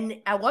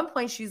 And at one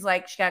point she's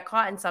like, she got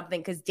caught in something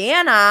because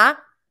Dana,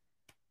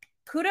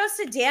 kudos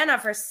to Dana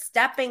for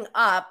stepping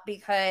up,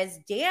 because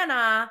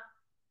Dana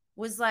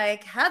was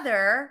like,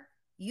 Heather,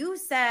 you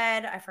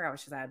said, I forgot what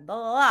she said, blah,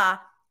 blah, blah.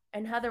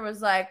 And Heather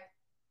was like,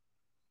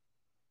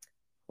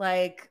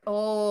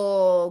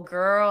 oh,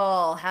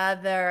 girl,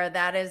 Heather,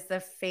 that is the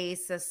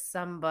face of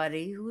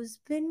somebody who's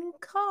been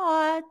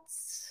caught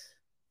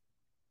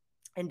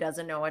and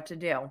doesn't know what to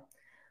do.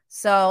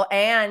 So,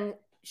 and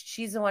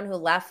she's the one who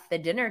left the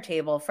dinner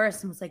table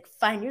first and was like,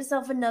 find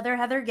yourself another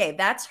Heather Gay.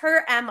 That's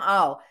her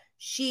MO.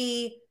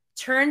 She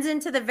turns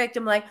into the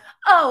victim like,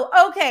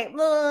 oh, okay, blah,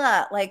 blah,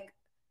 blah. Like,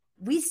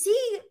 we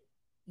see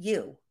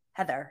you,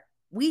 Heather.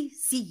 We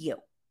see you.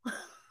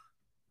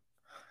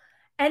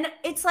 And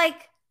it's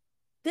like,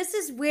 this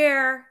is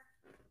where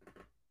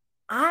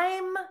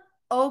I'm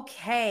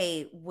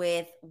okay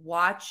with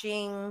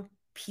watching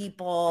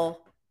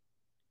people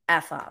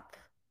F up.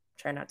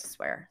 Try not to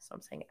swear, so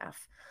I'm saying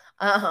F.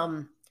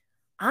 I'm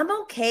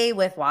okay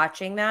with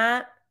watching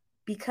that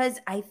because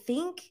I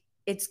think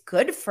it's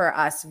good for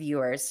us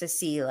viewers to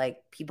see like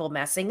people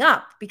messing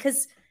up,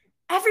 because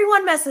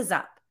everyone messes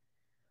up.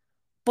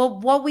 But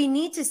what we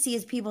need to see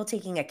is people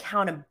taking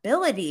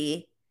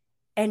accountability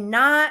and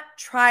not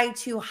try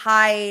to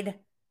hide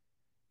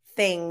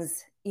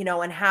things,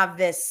 and have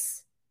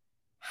this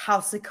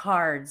house of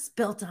cards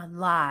built on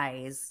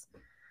lies.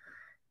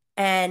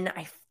 And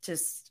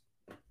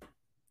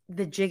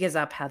the jig is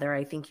up, Heather.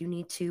 I think you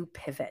need to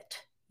pivot.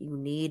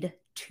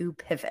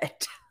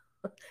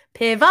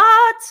 Pivot.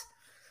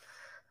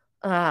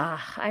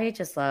 I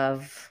just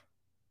love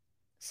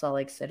Salt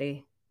Lake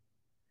City.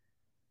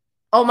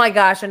 Oh my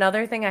gosh,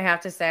 another thing I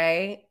have to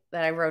say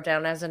that I wrote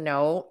down as a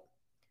note,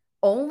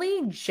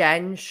 only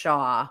Jen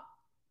Shaw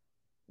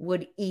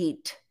would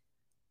eat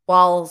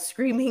while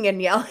screaming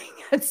and yelling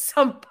at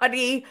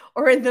somebody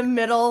or in the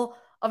middle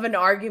of an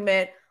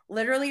argument.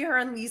 Literally, her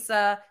and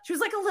Lisa, she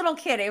was like a little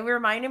kid. It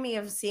reminded me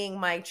of seeing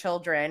my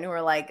children who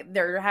are like,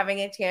 they're having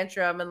a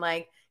tantrum and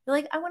like, they're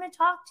like, I want to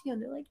talk to you.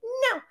 And they're like,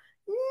 no,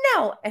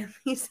 no. And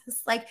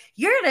Lisa's like,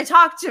 you're going to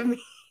talk to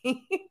me.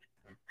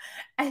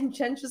 And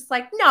Jen's just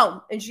like,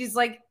 no. And she's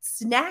like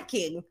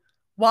snacking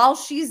while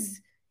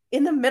she's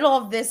in the middle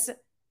of this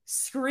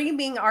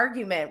screaming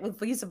argument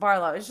with Lisa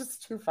Barlow. It's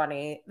just too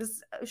funny.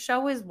 This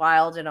show is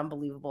wild and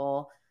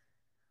unbelievable.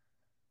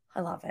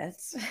 I love it.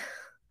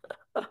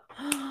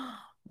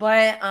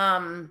 But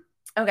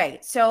okay,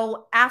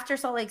 so after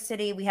Salt Lake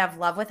City, we have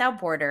Love Without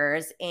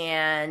Borders,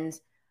 and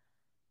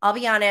I'll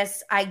be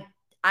honest, I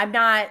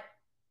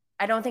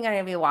don't think I'm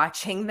gonna be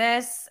watching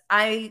this.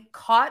 I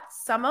caught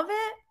some of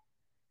it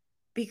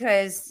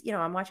because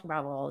I'm watching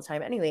Bravo all the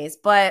time anyways,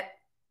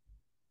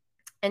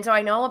 and so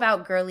I know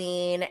about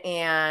Gurleen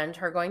and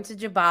her going to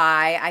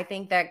Dubai. I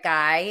think that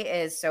guy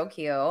is so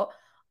cute.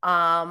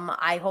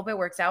 I hope it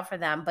works out for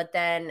them. But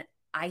then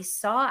I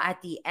saw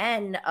at the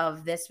end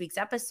of this week's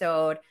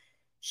episode,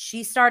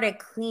 she started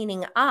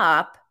cleaning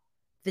up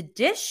the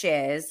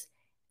dishes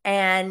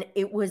and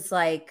it was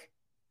like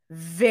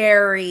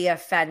very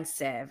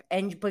offensive.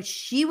 But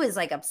she was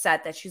like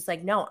upset that she's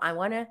like, no, I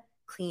want to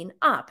clean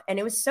up. And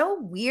it was so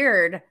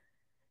weird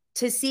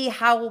to see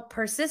how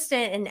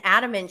persistent and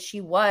adamant she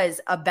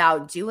was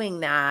about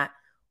doing that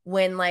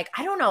when, like,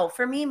 I don't know,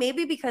 for me,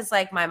 maybe because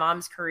like my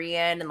mom's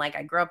Korean and like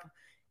I grew up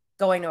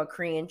going to a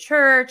Korean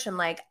church and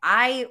like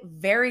I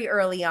very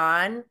early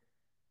on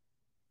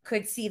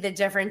could see the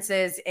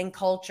differences in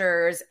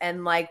cultures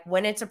and like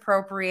when it's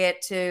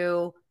appropriate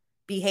to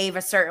behave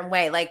a certain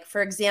way. Like,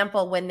 for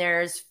example, when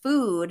there's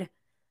food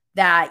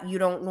that you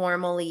don't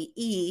normally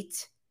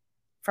eat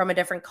from a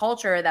different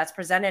culture that's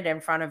presented in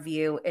front of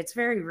you, it's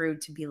very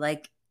rude to be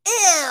like,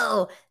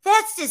 ew,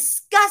 that's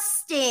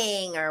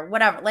disgusting or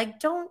whatever. Like,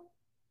 don't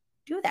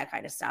do that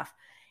kind of stuff.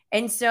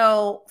 And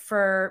so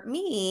for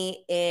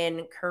me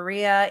in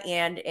Korea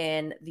and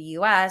in the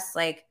US,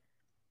 like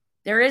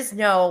there is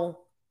no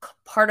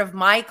part of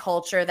my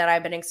culture that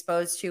I've been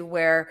exposed to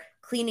where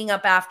cleaning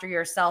up after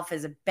yourself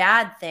is a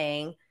bad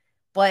thing.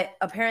 But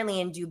apparently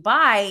in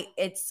Dubai,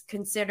 it's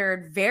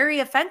considered very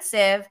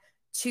offensive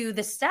to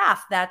the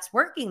staff that's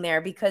working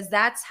there because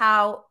that's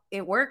how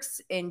it works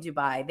in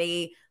Dubai.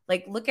 They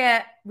like look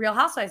at Real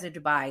Housewives of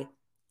Dubai.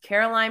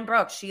 Caroline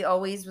Brooks, she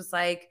always was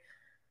like,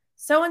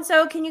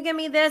 so-and-so, can you give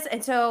me this?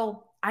 And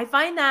so I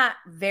find that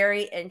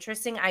very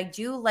interesting. I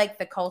do like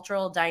the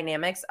cultural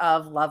dynamics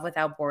of Love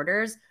Without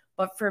Borders.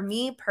 But for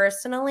me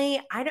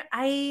personally, I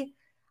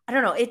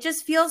don't know. It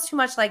just feels too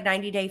much like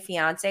 90 Day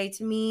Fiance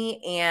to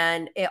me.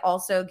 And it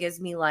also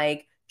gives me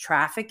like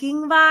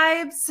trafficking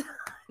vibes.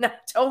 And I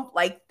don't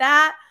like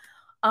that.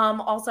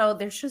 Also,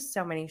 there's just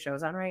so many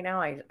shows on right now.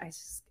 I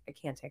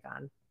can't take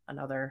on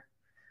another.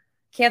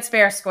 Can't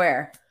spare a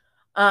square.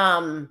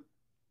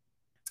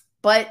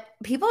 But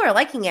people are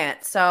liking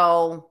it.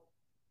 So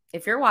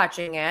if you're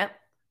watching it,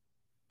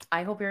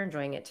 I hope you're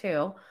enjoying it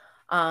too.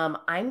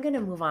 I'm going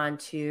to move on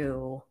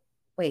to,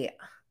 wait,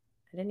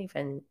 I didn't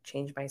even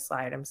change my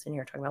slide. I'm sitting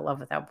here talking about Love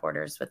Without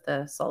Borders with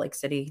the Salt Lake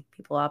City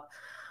people up.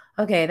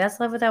 Okay, that's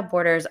Love Without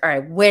Borders. All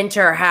right,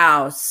 Winter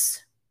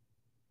House.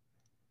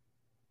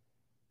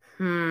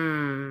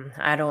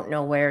 I don't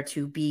know where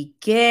to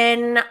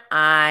begin.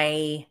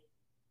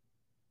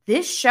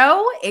 This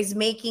show is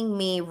making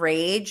me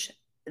rage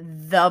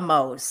the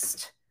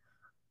most.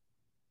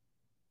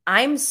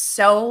 I'm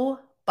so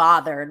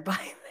bothered by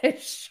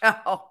this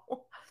show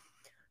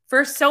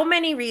for so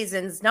many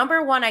reasons.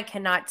 Number one, I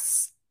cannot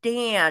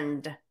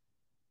stand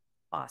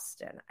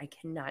Austin. I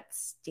cannot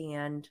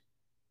stand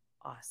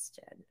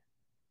Austin.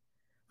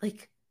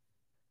 Like,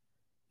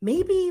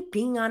 maybe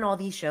being on all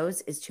these shows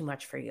is too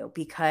much for you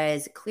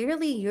because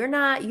clearly you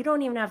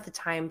don't even have the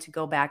time to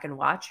go back and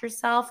watch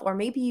yourself, or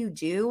maybe you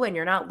do and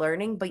you're not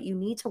learning, but you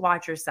need to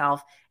watch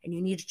yourself and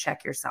you need to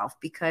check yourself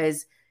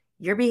because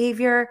your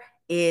behavior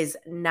is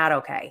not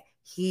okay.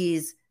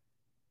 He's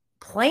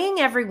playing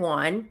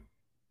everyone.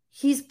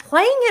 He's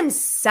playing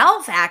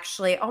himself,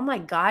 actually. Oh my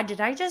God.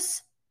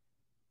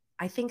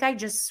 I think I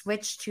just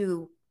switched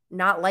to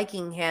not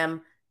liking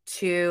him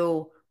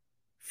to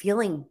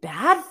feeling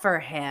bad for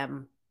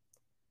him.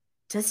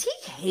 Does he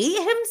hate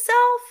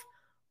himself?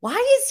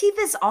 Why is he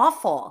this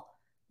awful?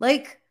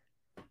 Like,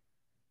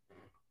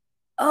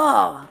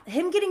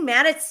 him getting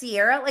mad at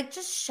Sierra, like,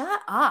 just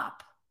shut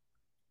up.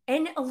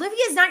 And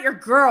Olivia's not your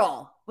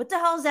girl. What the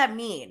hell does that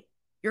mean?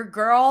 Your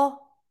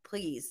girl?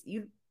 Please.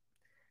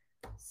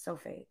 So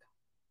fake.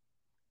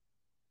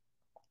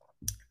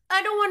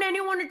 I don't want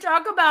anyone to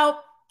talk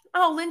about,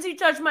 oh, Lindsay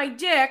touched my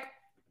dick.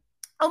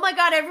 Oh my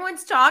God,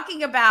 everyone's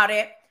talking about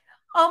it.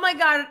 Oh my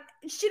God,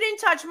 she didn't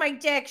touch my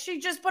dick. She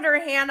just put her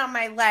hand on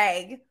my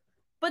leg.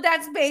 But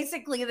that's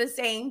basically the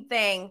same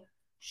thing.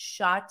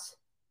 Shut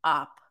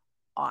up,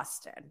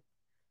 Austin.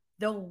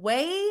 The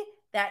way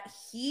that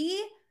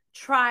he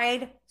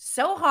tried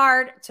so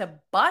hard to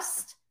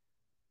burst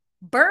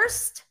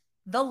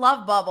the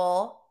love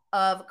bubble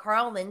of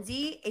Carl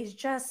Lindsay is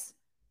just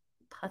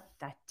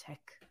pathetic.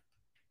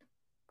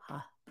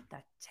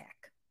 Pathetic.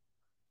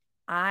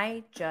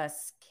 I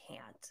just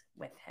can't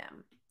with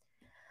him.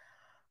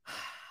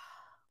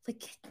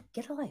 Like,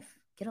 get a life.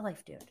 Get a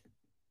life, dude.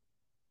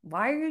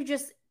 Why are you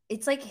just,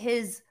 it's like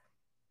his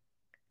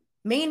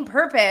main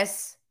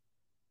purpose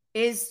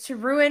is to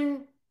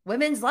ruin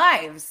women's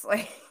lives.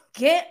 Like,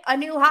 get a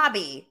new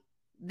hobby.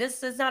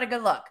 This is not a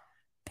good look.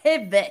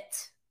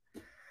 Pivot.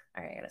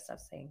 All right, I gotta stop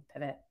saying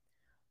pivot.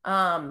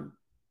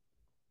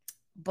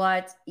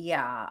 But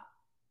yeah.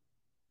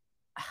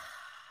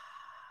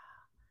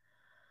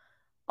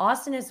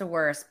 Austin is the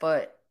worst,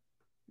 but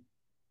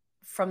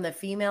from the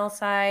female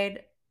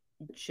side,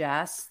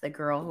 Jess, the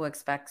girl who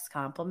expects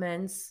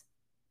compliments,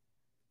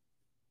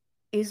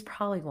 is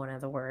probably one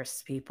of the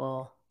worst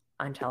people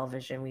on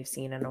television we've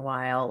seen in a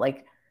while.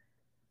 Like,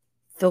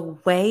 the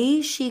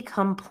way she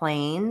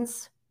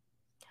complains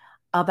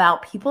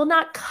about people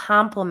not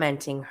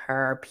complimenting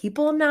her,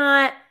 people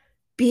not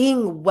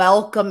being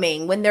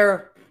welcoming when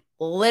they're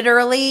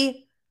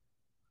literally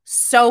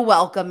so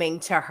welcoming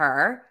to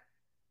her.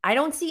 I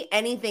don't see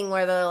anything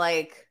where they're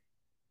like,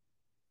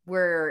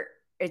 where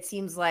it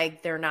seems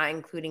like they're not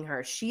including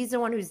her. She's the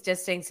one who's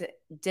distancing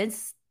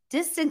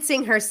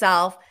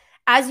herself,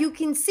 as you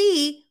can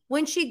see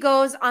when she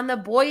goes on the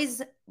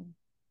boys'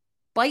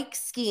 bike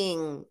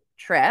skiing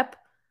trip.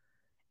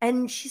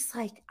 And she's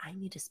like, I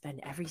need to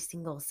spend every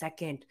single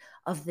second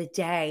of the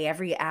day,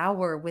 every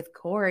hour with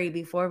Corey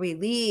before we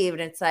leave.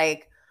 And it's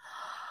like,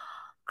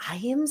 I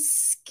am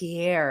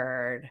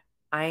scared.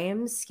 I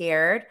am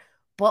scared.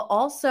 But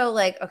also,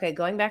 like, okay,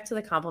 going back to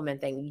the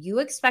compliment thing, you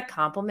expect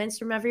compliments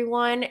from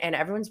everyone and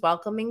everyone's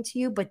welcoming to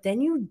you, but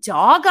then you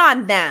dog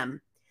on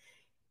them.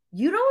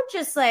 You don't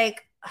just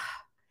like,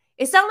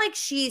 it's not like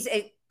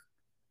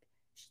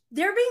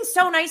they're being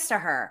so nice to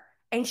her.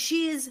 And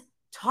she's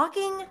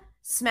talking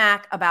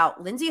smack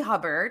about Lindsay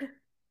Hubbard.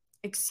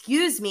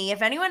 Excuse me,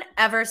 if anyone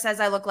ever says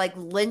I look like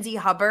Lindsay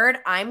Hubbard,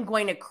 I'm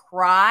going to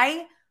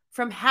cry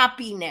from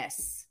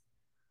happiness.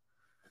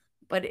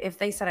 But if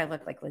they said I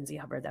look like Lindsay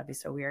Hubbard, that'd be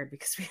so weird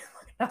because we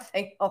look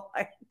nothing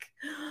alike.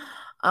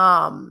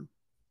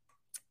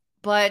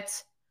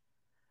 But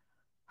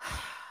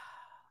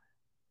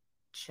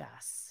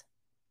Jess,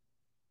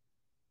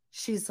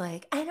 she's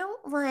like, I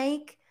don't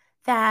like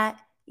that,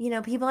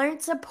 people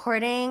aren't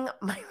supporting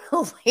my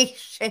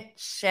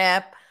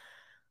relationship.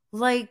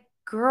 Like,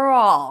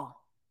 girl,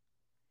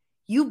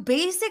 you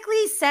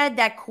basically said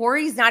that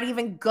Corey's not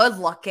even good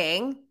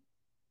looking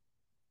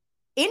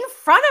in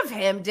front of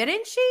him,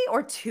 didn't she?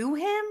 Or to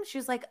him? She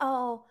was like,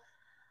 oh,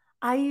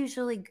 I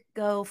usually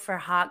go for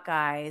hot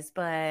guys,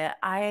 but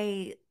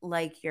I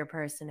like your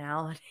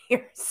personality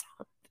or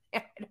something.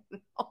 I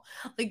don't know.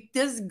 Like,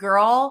 this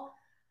girl,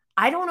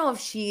 I don't know if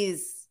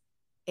she's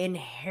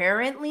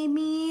inherently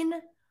mean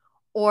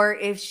or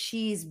if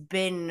she's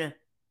been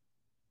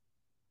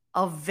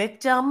a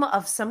victim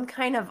of some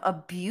kind of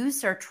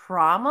abuse or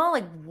trauma.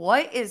 Like,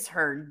 what is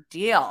her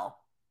deal?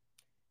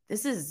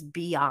 This is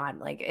beyond.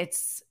 Like,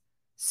 it's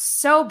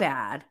so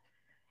bad.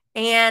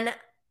 And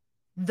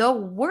the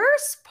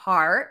worst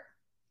part,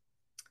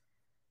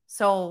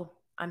 so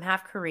I'm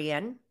half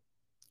Korean.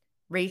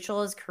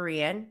 Rachel is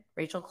Korean.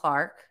 Rachel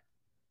Clark,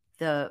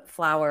 the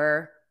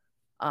flower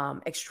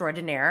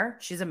extraordinaire.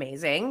 She's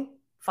amazing.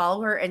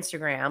 Follow her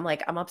Instagram.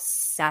 Like, I'm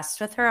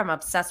obsessed with her. I'm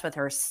obsessed with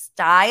her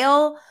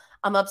style.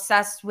 I'm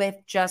obsessed with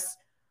just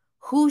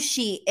who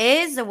she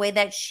is, the way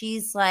that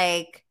she's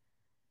like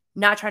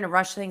not trying to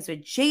rush things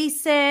with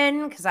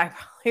Jason, because I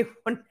probably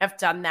wouldn't have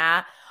done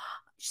that.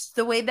 Just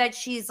the way that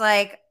she's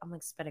like, I'm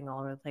like spitting all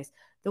over the place.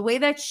 The way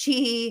that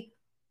she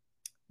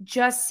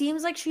just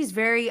seems like she's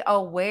very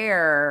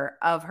aware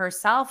of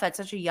herself at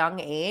such a young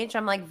age.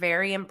 I'm like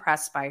very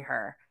impressed by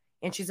her.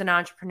 And she's an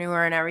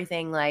entrepreneur and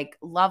everything. Like,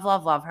 love,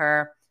 love, love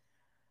her.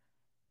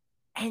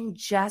 And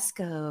Jess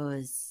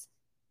goes,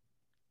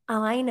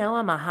 oh, I know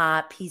I'm a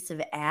hot piece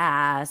of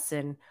ass.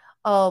 And,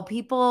 oh,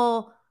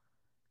 people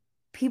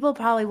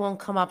probably won't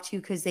come up to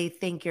you because they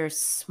think you're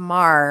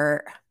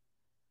smart.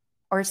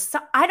 Or so,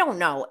 I don't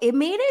know. It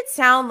made it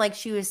sound like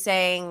she was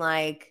saying,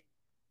 like,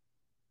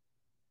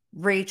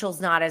 Rachel's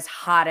not as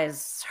hot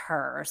as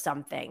her or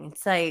something.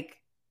 It's like,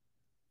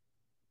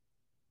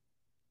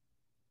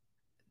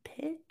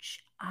 bitch,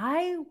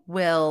 I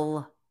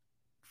will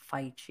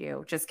fight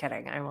you. Just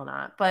kidding. I will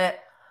not. But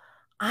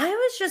I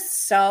was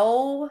just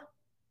so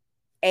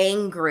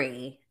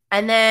angry.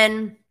 And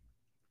then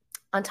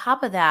on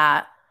top of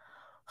that,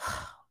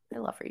 I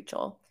love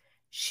Rachel.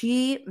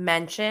 She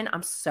mentioned,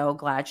 I'm so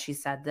glad she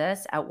said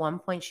this. At one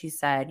point, she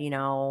said,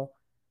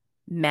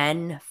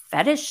 men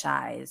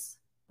fetishize.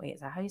 Wait,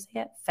 is that how you say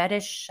it?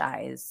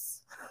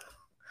 Fetishize.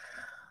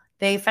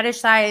 They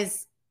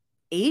fetishize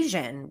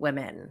Asian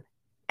women.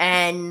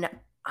 And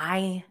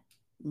I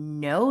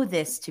know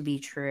this to be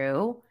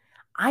true.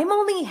 I'm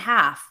only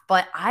half,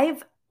 but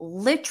I've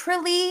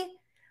literally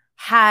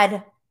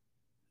had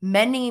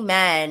many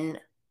men,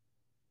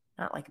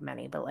 not like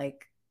many, but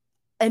like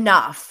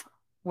enough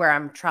where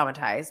I'm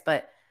traumatized,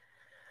 but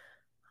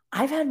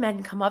I've had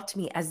men come up to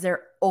me as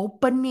their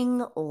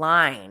opening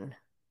line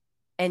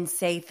and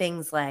say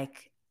things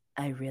like,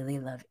 I really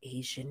love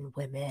Asian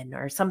women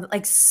or something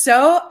like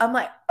so. I'm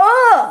like,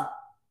 oh,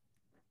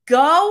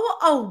 go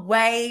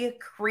away,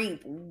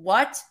 creep.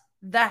 What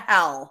the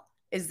hell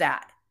is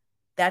that?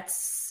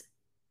 That's,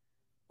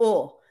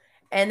 oh.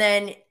 And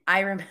then I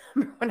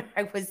remember when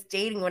I was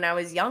dating when I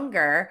was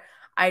younger,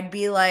 I'd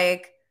be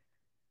like,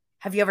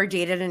 have you ever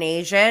dated an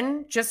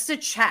Asian? Just to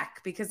check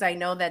because I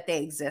know that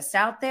they exist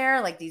out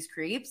there, like these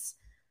creeps.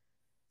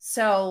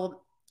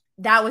 So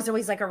that was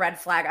always like a red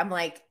flag. I'm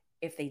like,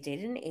 if they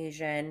dated an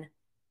Asian,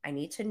 I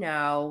need to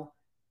know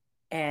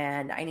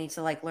and I need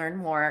to like learn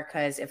more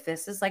because if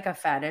this is like a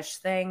fetish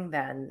thing,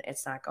 then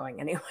it's not going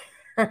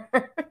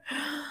anywhere.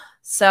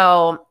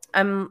 So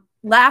I'm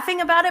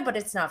laughing about it, but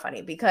it's not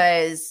funny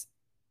because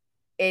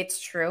it's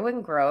true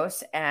and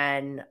gross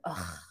and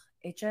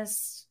it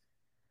just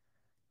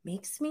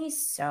makes me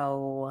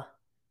so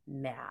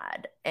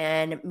mad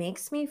and it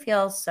makes me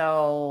feel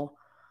so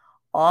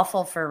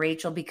awful for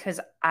Rachel because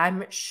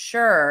I'm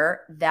sure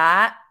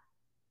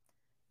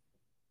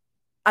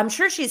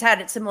she's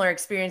had similar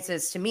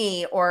experiences to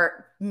me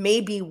or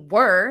maybe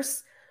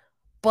worse,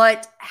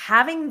 but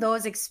having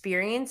those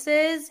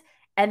experiences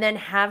and then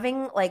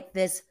having like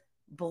this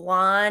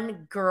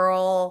blonde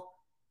girl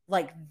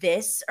like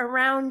this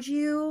around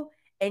you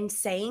and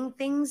saying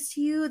things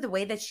to you the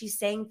way that she's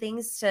saying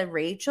things to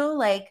Rachel,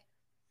 like,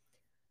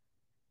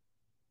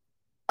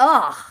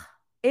 ugh,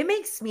 it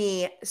makes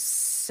me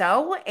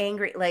so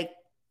angry. Like,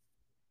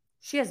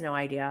 she has no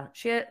idea.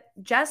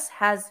 Jess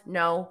has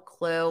no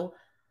clue.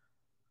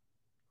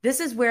 This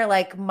is where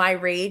like my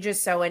rage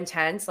is so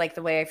intense, like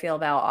the way I feel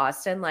about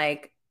Austin.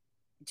 Like,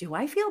 do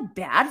I feel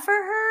bad for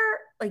her?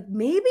 Like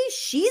maybe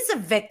she's a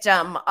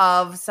victim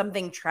of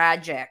something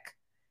tragic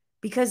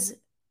because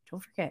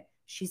don't forget,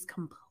 she's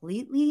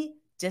completely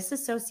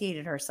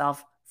disassociated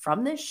herself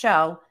from this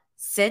show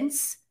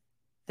since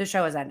the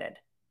show has ended.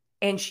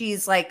 And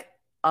she's like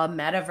a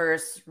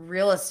metaverse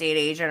real estate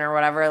agent or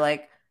whatever.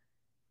 Like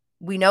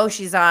we know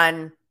she's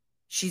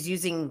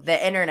using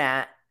the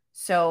internet.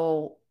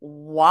 So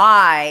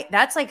why?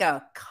 That's like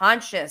a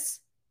conscious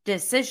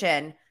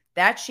decision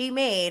that she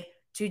made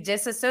to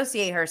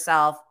disassociate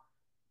herself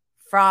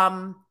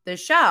from the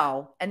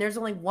show. And there's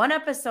only one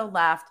episode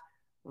left.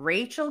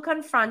 Rachel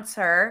confronts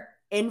her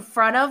in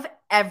front of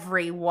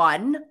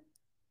everyone.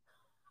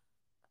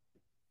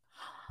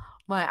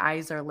 My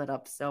eyes are lit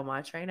up so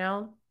much right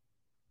now.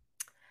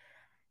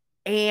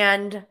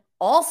 And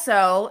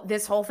also,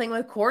 this whole thing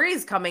with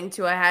Corey's coming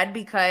to a head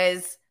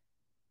because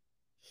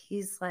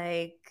he's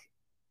like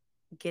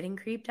getting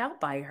creeped out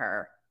by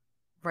her.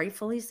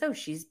 Rightfully so.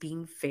 She's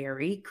being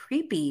very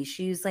creepy.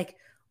 She's like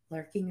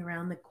lurking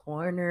around the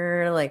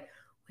corner, like,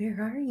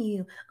 where are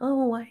you?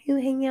 Oh, why are you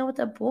hanging out with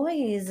the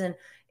boys? And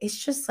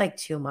it's just like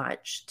too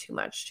much.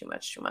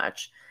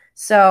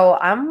 So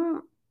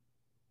I'm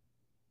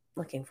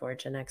looking forward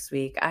to next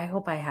week. I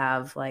hope I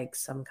have like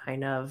some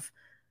kind of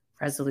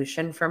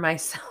resolution for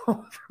myself,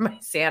 for my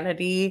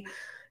sanity,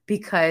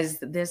 because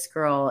this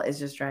girl is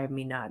just driving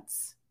me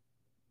nuts.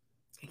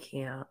 I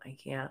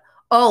can't.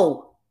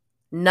 Oh,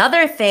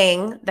 another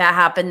thing that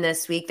happened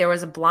this week, there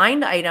was a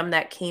blind item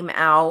that came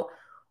out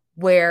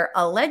where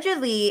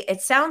allegedly,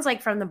 it sounds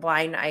like from the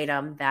blind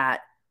item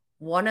that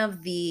one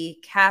of the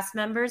cast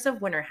members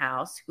of Winter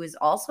House, who is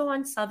also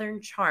on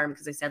Southern Charm,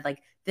 because I said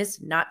like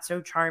this not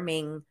so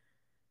charming,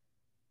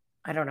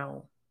 I don't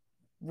know,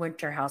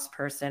 Winter House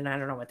person, I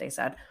don't know what they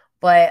said,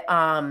 but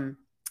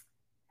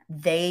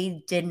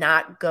they did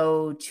not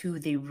go to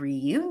the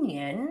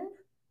reunion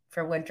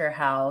for Winter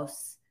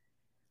House,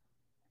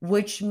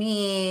 which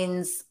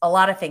means a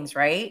lot of things,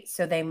 right?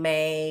 So they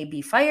may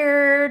be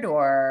fired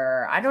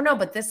or I don't know,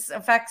 but this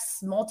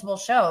affects multiple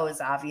shows,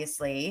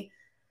 obviously.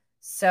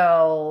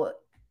 So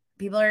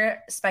people are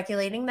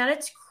speculating that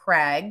it's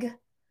Craig.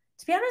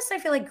 To be honest, I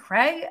feel like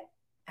Craig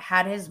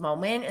had his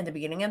moment in the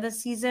beginning of the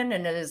season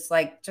and it is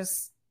like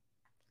just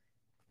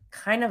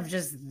kind of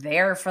just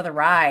there for the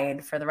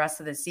ride for the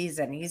rest of the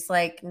season. He's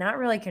like not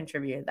really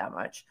contributed that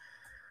much.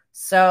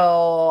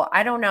 So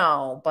I don't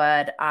know,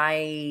 but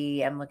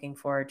I am looking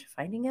forward to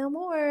finding out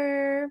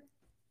more.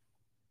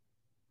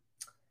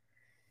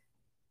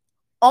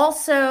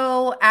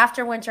 Also,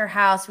 after Winter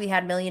House, we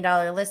had $1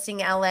 Million Listing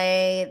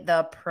LA,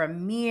 the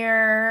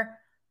premiere.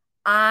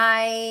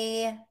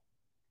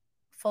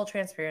 Full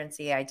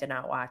transparency, I did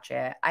not watch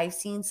it. I've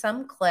seen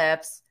some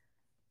clips.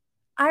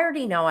 I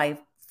already know I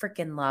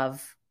freaking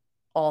love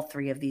all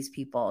three of these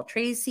people.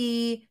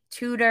 Tracy,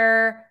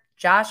 Tudor,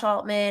 Josh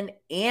Altman,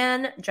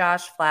 and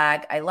Josh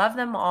Flagg. I love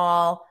them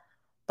all.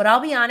 But I'll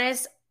be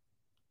honest,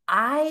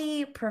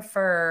 I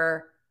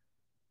prefer,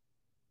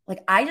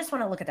 like, I just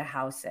want to look at the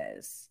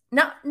houses.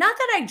 Not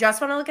that I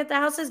just want to look at the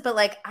houses, but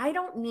like, I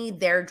don't need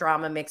their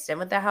drama mixed in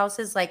with the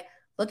houses. Like,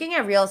 looking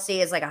at real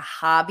estate is like a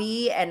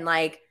hobby. And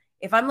like,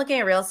 if I'm looking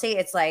at real estate,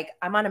 it's like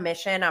I'm on a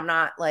mission. I'm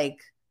not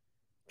like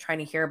trying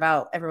to hear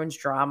about everyone's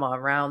drama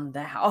around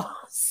the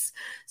house.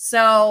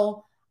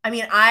 So, I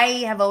mean,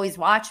 I have always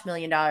watched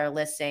Million Dollar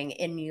Listing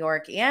in New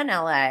York and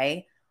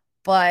LA,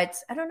 but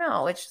I don't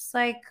know. It's just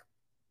like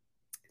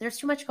there's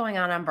too much going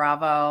on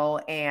Bravo,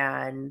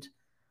 and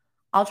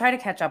I'll try to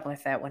catch up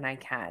with it when I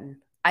can.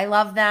 I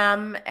love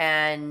them,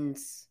 and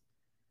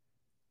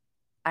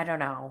I don't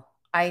know.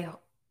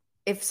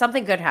 If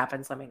something good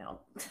happens, let me know.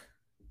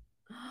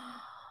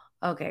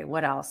 Okay,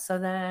 what else? So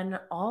then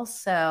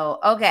also,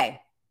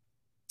 okay.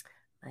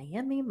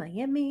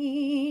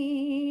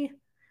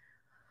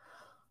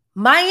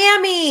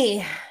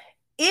 Miami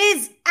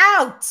is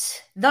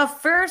out. The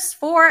first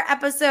 4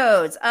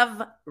 episodes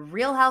of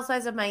Real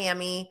Housewives of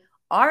Miami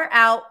are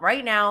out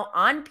right now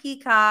on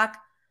Peacock.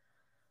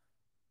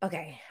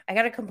 Okay, I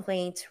got a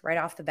complaint right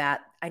off the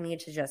bat. I need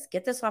to just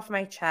get this off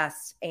my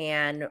chest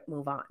and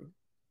move on.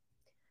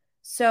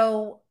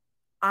 So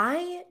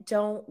I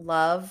don't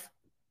love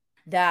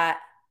that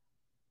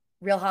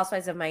Real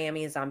Housewives of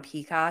Miami is on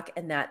Peacock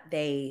and that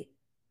they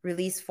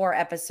release 4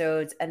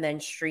 episodes and then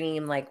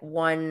stream like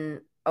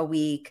 1 a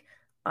week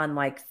on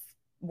like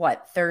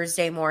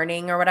Thursday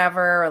morning or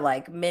whatever, or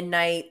like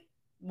midnight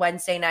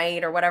Wednesday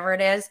night or whatever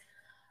it is.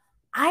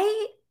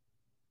 I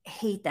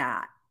hate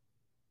that.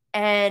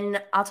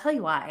 And I'll tell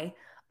you why.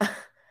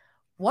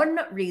 One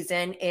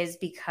reason is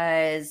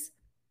because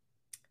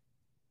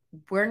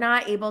we're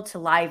not able to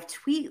live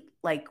tweet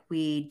like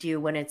we do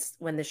when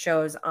the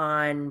show's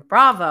on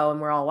Bravo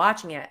and we're all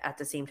watching it at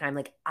the same time.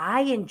 Like,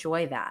 I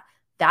enjoy that.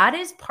 That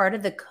is part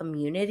of the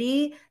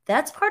community.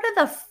 That's part of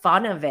the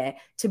fun of it,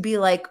 to be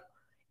like,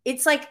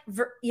 it's like,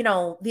 you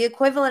know, the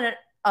equivalent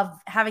of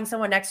having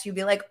someone next to you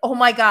be like, oh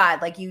my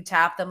God, like you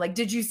tap them, like,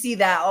 did you see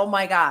that? Oh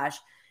my gosh.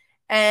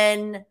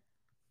 And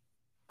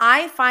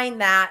I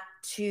find that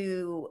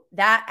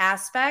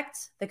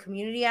aspect, the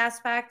community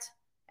aspect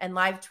and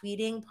live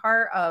tweeting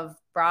part of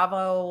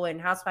Bravo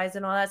and Housewives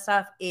and all that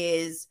stuff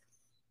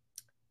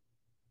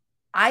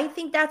I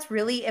think that's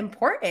really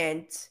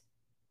important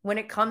when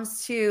it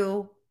comes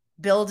to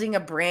building a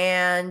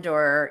brand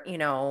or, you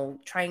know,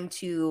 trying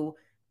to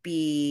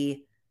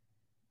be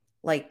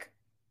like,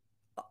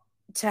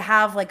 to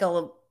have like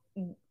a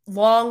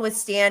long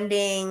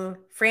withstanding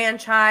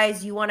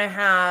franchise. You want to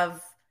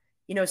have,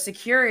 you know,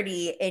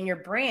 security in your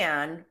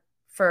brand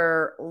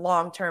for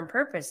long-term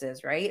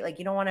purposes, right? Like,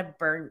 you don't want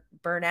to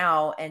burn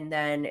out and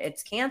then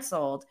it's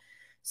canceled.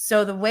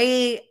 So the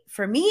way,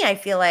 for me, I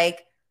feel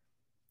like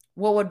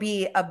what would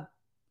be a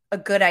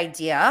good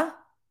idea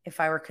if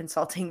I were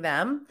consulting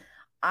them,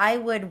 I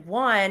would,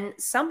 one,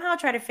 somehow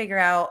try to figure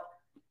out,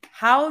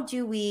 how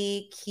do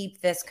we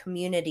keep this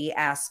community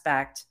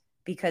aspect,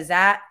 because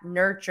that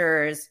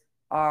nurtures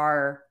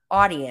our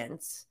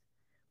audience.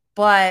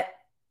 But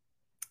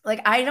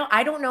like,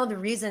 I don't know the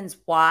reasons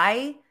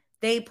why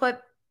they put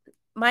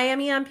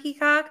Miami on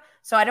Peacock.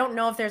 So I don't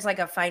know if there's like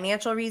a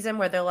financial reason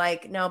where they're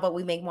like, no, but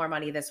we make more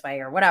money this way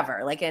or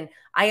whatever. Like, and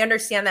I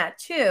understand that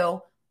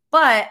too.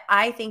 But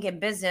I think in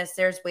business,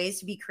 there's ways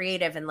to be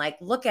creative and like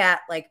look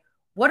at like,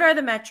 what are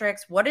the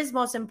metrics? What is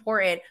most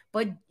important?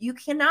 But you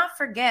cannot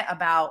forget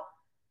about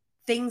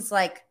things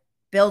like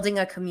building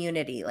a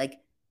community. Like,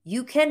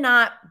 you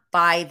cannot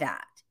buy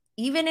that.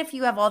 Even if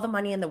you have all the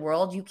money in the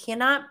world, you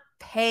cannot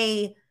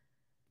pay.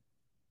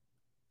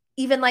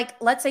 Even like,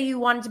 let's say you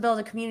wanted to build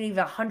a community of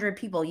 100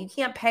 people. You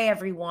can't pay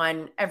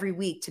everyone every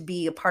week to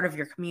be a part of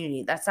your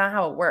community. That's not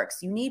how it works.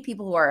 You need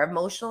people who are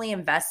emotionally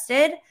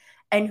invested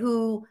and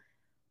who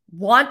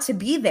want to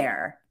be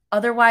there.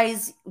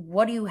 Otherwise,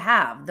 what do you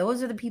have?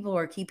 Those are the people who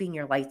are keeping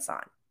your lights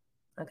on.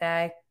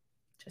 Okay?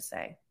 Just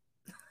say.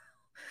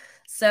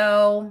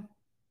 So,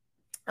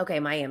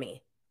 okay,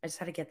 Miami. I just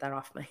had to get that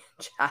off my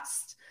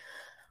chest.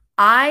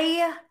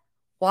 I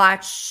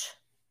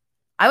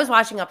was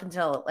watching up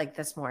until like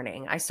this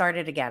morning. I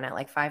started again at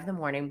like 5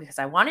 a.m. because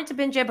I wanted to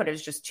binge it, but it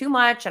was just too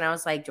much. And I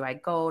was like, do I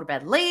go to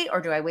bed late or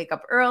do I wake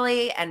up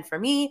early? And for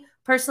me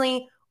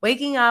personally,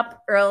 waking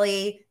up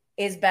early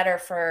is better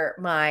for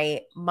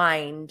my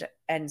mind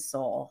and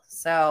soul.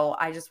 So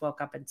I just woke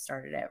up and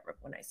started it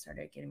when I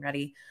started getting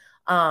ready.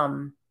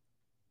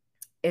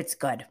 It's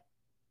good.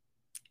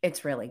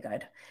 It's really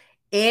good.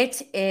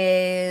 It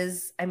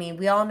is, I mean,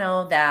 we all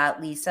know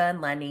that Lisa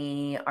and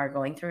Lenny are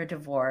going through a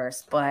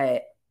divorce,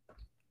 but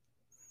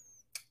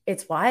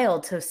it's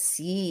wild to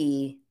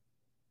see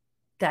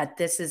that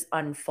this is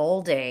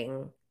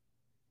unfolding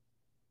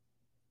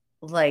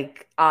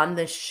like on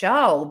the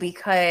show,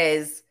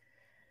 because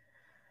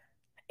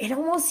it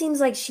almost seems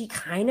like she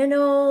kind of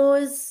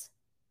knows,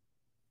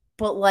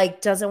 but like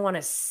doesn't want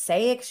to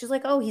say it. She's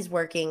like, oh, he's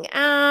working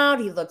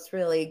out. He looks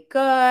really good.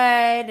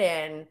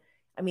 And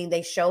I mean,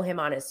 they show him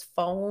on his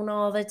phone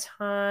all the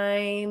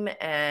time.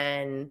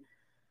 And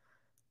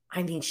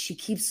I mean, she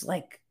keeps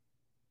like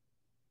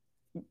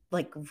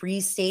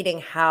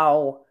restating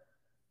how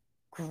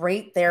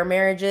great their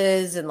marriage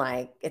is and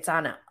like it's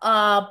on an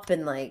up,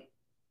 and like,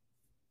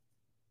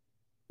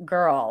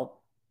 girl,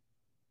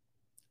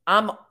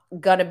 I'm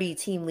gonna be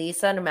team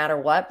Lisa no matter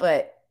what,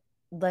 but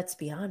let's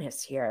be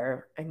honest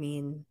here. I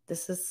mean,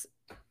 this is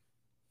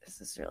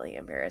This is really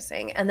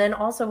embarrassing. And then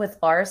also with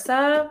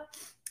Larsa,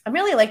 I'm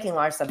really liking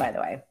Larsa, by the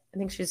way. I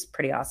think she's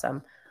pretty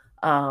awesome.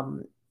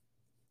 And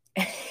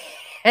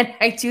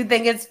I do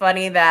think it's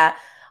funny that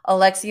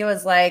Alexia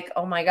was like,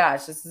 oh my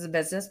gosh, this is a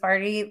business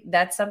party.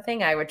 That's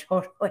something I would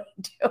totally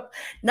do.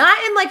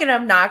 Not in like an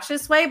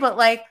obnoxious way, but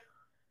like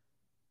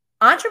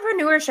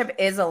entrepreneurship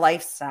is a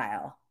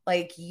lifestyle.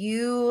 Like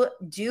you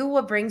do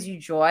what brings you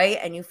joy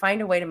and you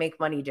find a way to make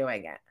money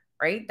doing it,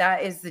 right?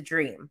 That is the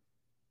dream.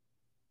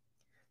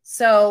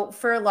 So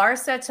for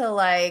Larsa to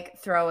like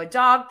throw a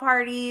dog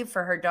party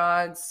for her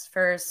dog's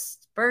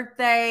first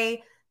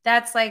birthday,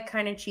 that's like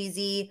kind of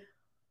cheesy.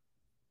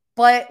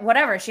 But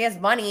whatever, she has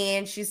money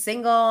and she's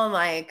single and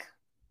like,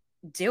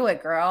 do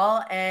it,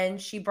 girl. And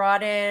she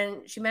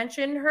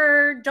mentioned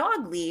her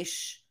dog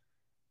leash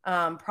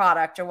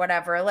product or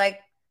whatever. Like,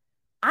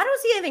 I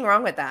don't see anything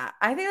wrong with that.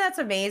 I think that's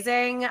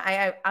amazing.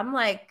 I'm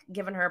like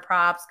giving her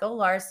props. Go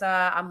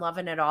Larsa. I'm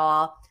loving it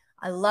all.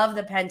 I love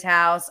the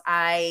penthouse.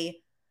 I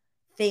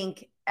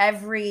think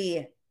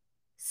every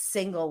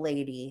single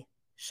lady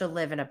should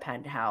live in a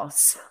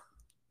penthouse.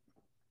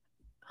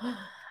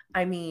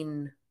 I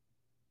mean,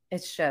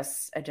 it's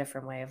just a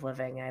different way of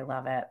living. I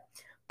love it.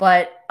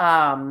 But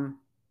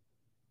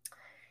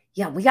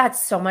yeah, we got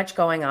so much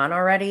going on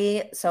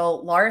already.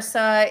 So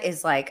Larsa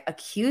is like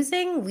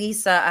accusing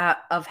Lisa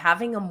of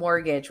having a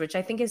mortgage, which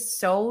I think is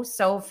so,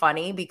 so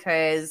funny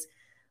because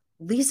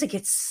Lisa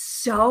gets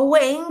so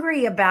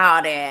angry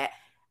about it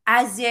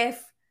as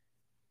if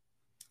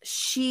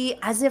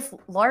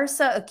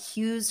Larsa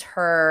accused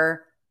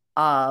her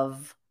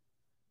of,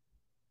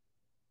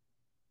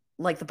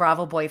 like the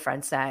Bravo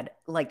boyfriend said,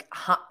 like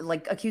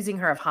accusing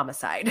her of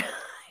homicide.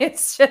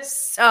 It's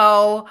just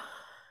so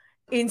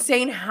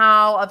insane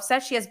how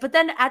upset she is. But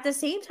then at the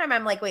same time,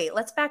 I'm like, wait,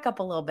 let's back up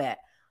a little bit.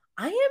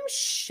 I am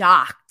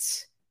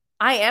shocked.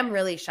 I am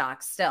really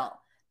shocked still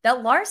that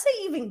Larsa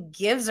even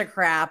gives a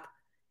crap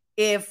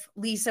if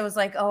Lisa was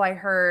like, oh, I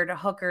heard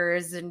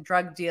hookers and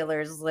drug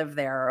dealers live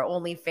there or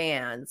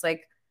OnlyFans.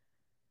 Like,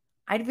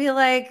 I'd be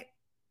like,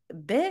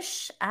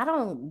 bish, I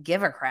don't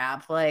give a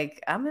crap.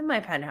 Like, I'm in my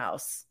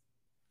penthouse.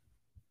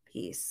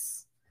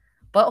 Peace.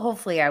 But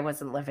hopefully I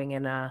wasn't living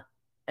in a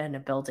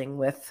building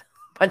with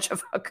a bunch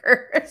of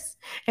hookers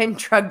and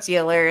drug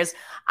dealers.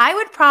 I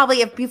would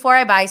probably, if before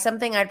I buy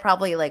something, I'd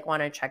probably like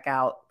want to check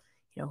out,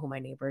 you know, who my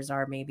neighbors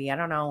are maybe. I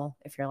don't know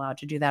if you're allowed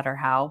to do that or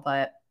how,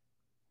 but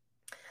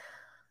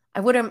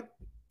I wouldn't,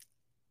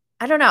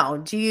 I don't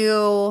know.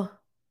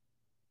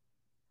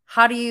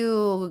 How do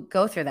you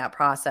go through that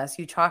process?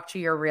 You talk to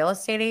your real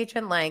estate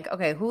agent, like,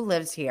 okay, who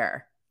lives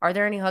here? Are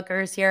there any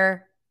hookers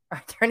here?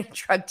 Are there any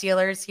drug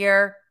dealers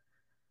here?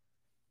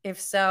 If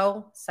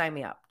so, sign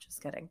me up. Just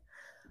kidding.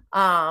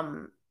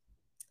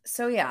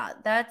 So yeah,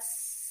 that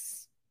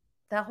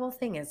whole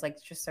thing is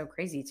like just so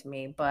crazy to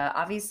me. But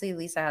obviously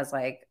Lisa has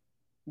like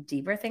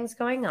deeper things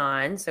going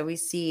on. So we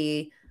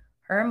see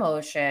her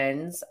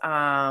emotions.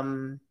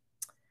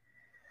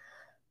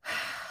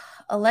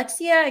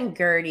 Alexia and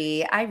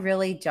Gertie, I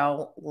really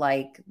don't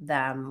like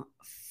them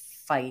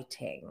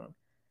fighting.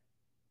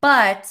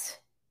 But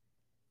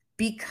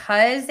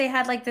because they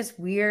had like this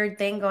weird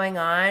thing going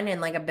on in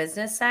like a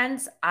business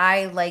sense,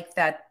 I like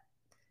that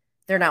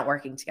they're not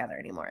working together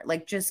anymore.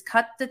 Like just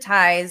cut the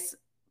ties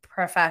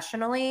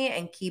professionally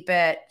and keep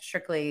it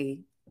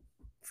strictly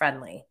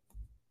friendly.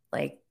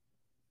 Like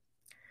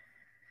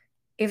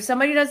if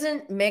somebody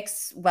doesn't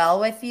mix well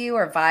with you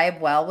or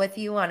vibe well with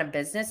you on a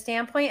business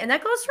standpoint, and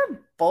that goes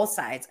for both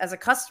sides as a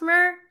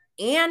customer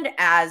and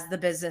as the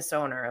business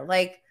owner,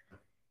 like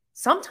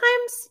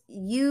sometimes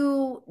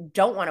you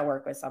don't want to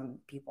work with some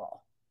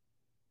people.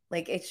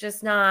 Like it's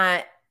just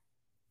not,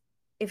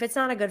 if it's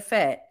not a good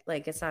fit,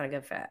 like it's not a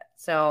good fit.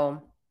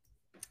 So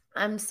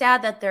I'm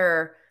sad that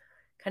they're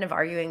kind of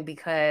arguing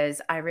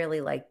because I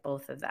really like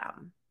both of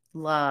them.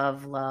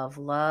 Love, love,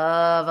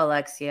 love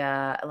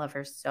Alexia. I love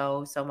her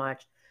so, so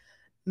much.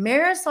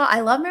 Marisol,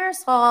 I love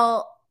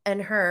Marisol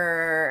and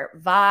her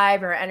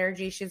vibe, her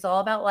energy. She's all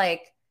about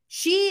like,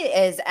 she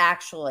is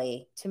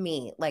actually to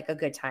me like a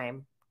good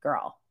time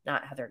girl,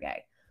 not Heather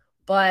Gay.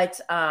 But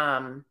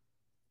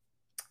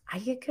I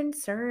get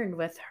concerned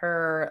with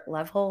her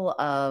level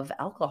of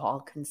alcohol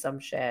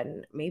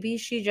consumption. Maybe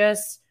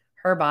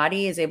her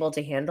body is able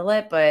to handle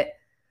it, but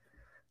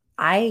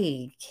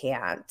I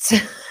can't.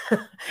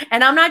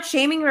 And I'm not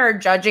shaming her or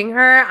judging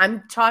her.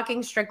 I'm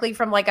talking strictly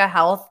from like a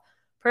health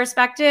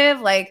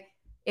perspective. Like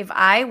if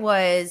I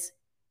was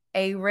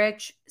a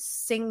rich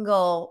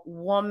single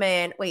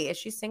woman, wait, is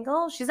she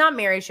single? She's not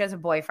married. She has a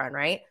boyfriend,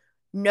 right?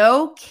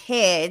 No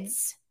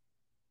kids,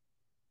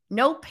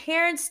 no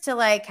parents to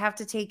like have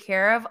to take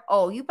care of.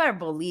 Oh, you better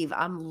believe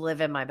I'm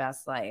living my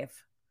best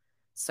life.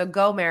 So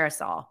go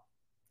Marisol.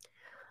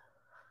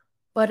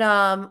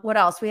 But what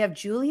else? We have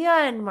Julia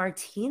and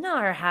Martina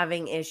are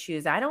having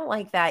issues. I don't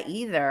like that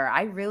either.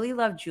 I really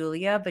love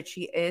Julia, but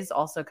she is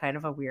also kind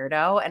of a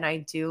weirdo. And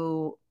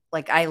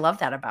I love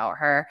that about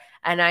her.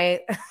 And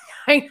I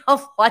I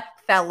don't like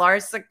that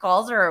Larsa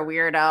calls her a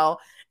weirdo.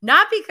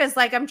 Not because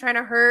like I'm trying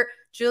to hurt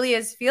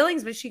Julia's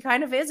feelings, but she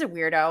kind of is a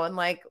weirdo. And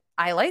like,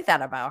 I like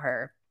that about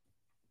her.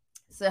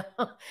 So,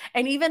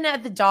 and even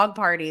at the dog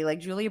party, like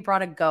Julia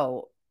brought a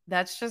goat.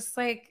 That's just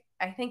like,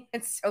 I think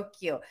it's so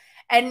cute.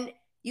 And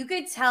you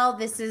could tell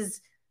this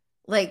is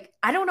like,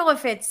 I don't know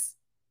if it's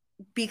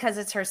because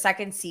it's her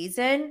second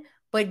season,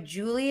 but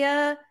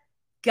Julia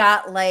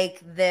got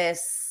like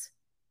this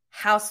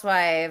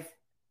housewife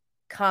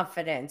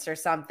confidence or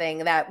something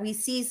that we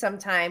see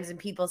sometimes in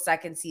people's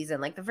second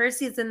season. Like the first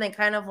season, they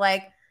kind of,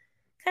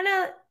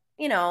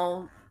 you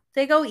know,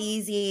 they go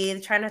easy. They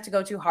try not to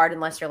go too hard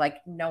unless you're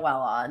like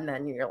Noella, and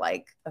then you're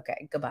like,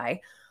 okay,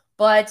 goodbye.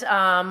 But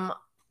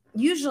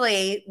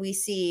usually we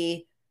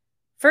see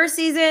first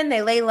season,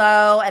 they lay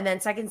low, and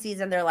then second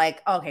season, they're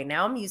like, okay,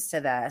 now I'm used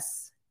to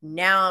this.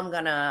 Now I'm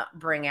going to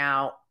bring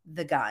out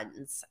the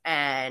guns.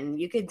 And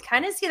you could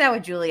kind of see that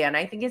with Julia. And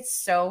I think it's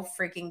so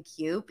freaking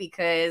cute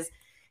because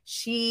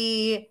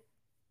she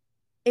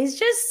is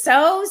just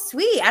so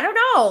sweet. I don't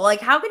know. Like,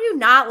 how could you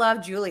not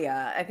love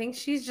Julia? I think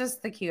she's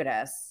just the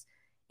cutest.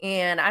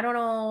 And I don't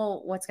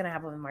know what's going to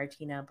happen with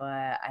Martina, but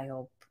I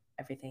hope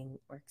everything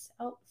works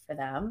out for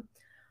them.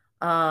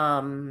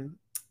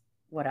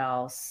 What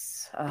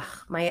else?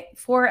 My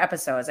 4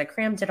 episodes, I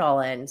crammed it all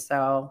in.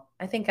 So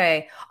I think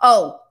I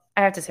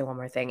have to say one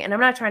more thing. And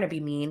I'm not trying to be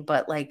mean,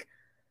 but like,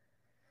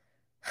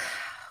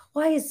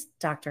 why is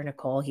Dr.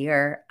 Nicole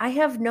here? I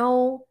have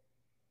no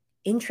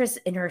interest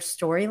in her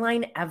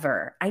storyline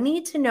ever. I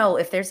need to know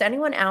if there's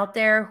anyone out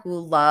there who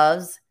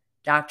loves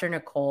Dr.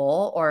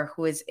 Nicole or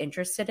who is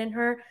interested in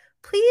her.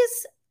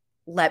 Please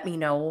let me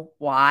know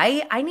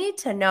why. I need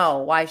to know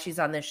why she's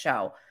on this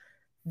show.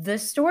 The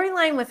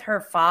storyline with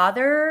her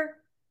father,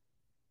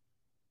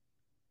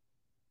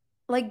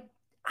 like,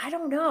 I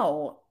don't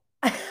know.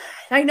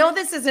 I know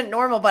this isn't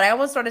normal, but I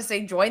almost want to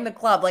say join the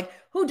club. Like,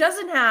 who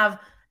doesn't have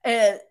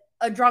a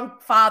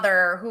drunk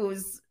father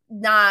who's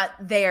not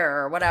there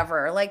or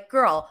whatever? Like,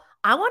 girl,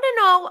 I want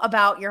to know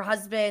about your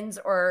husband's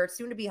or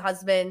soon to be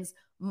husband's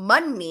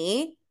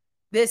money.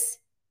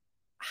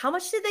 How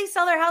much did they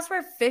sell their house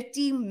for?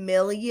 $50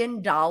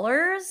 million?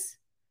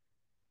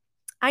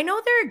 I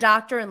know they're a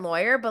doctor and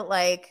lawyer, but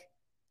like,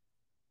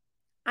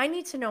 I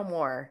need to know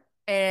more.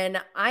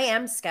 And I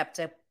am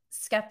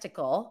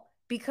skeptical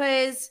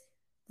because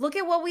look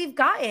at what we've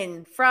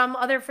gotten from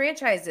other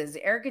franchises.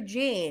 Erica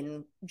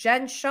Jane,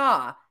 Jen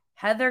Shaw,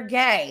 Heather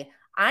Gay.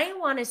 I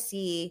want to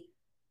see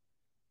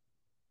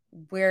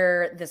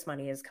where this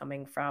money is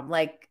coming from.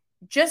 Like,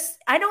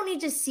 I don't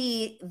need to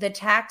see the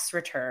tax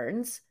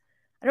returns.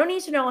 I don't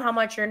need to know how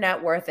much your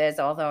net worth is,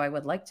 although I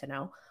would like to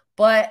know.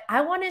 But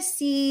I want to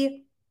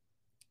see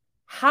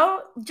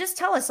just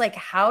tell us, like,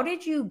 how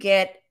did you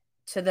get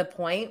to the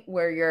point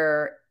where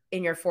you're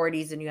in your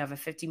 40s and you have a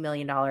 $50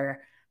 million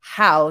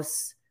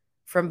house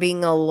from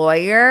being a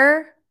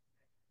lawyer?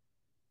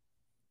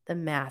 The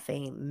math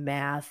ain't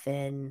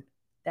mathin'.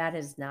 That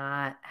is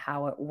not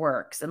how it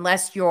works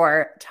unless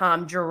you're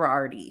Tom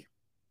Girardi,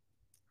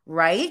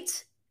 right?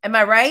 Am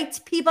I right,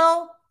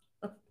 people?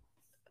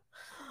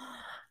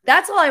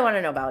 That's all I want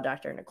to know about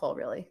Dr. Nicole,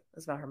 really,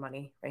 is about her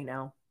money right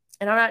now.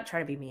 And I'm not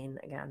trying to be mean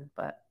again,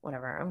 but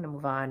whatever. I'm going to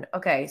move on.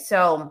 Okay,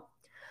 so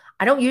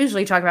I don't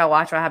usually talk about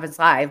Watch What Happens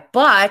Live,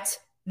 but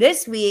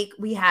this week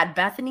we had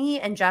Bethany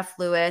and Jeff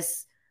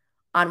Lewis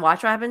on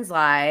Watch What Happens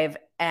Live.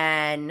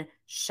 And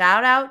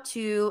shout out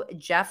to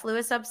Jeff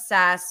Lewis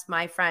Obsessed,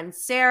 my friend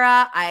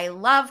Sarah. I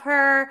love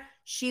her.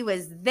 She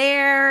was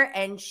there,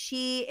 and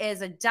she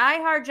is a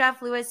diehard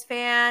Jeff Lewis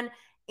fan.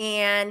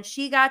 And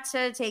she got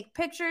to take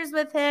pictures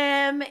with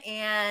him.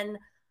 And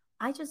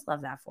I just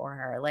love that for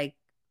her. Like,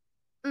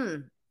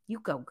 you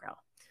go, girl.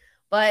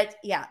 But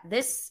yeah,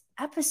 this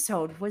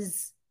episode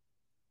was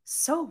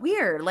so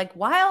weird, like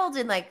wild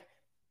and like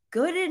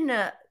good in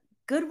a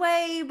good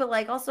way, but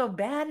like also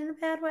bad in a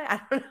bad way. I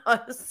don't know.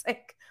 I was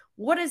like,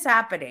 what is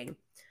happening?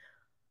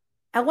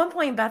 At one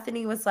point,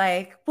 Bethany was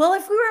like, well,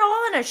 if we were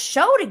all on a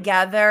show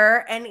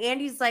together, and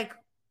Andy's like,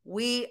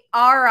 we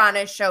are on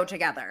a show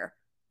together.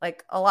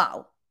 Like,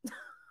 hello.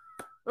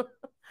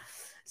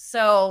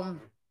 So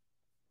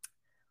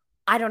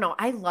I don't know.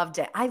 I loved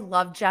it. I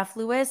love Jeff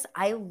Lewis.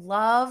 I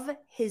love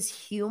his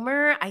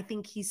humor. I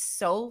think he's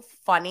so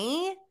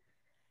funny.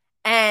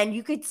 And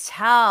you could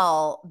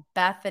tell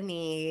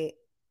Bethany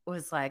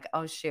was like,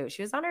 oh, shoot.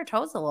 She was on her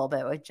toes a little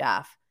bit with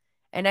Jeff.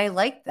 And I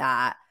liked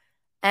that.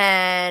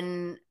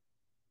 And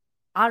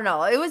I don't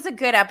know. It was a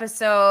good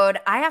episode.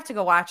 I have to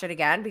go watch it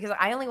again because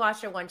I only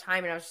watched it one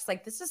time. And I was just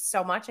like, this is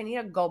so much. I need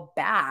to go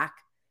back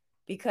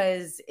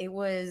because it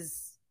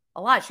was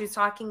a lot. She was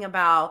talking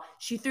about,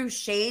 she threw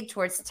shade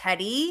towards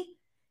Teddy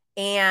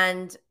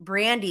and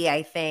Brandy,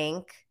 I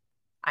think.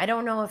 I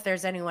don't know if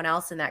there's anyone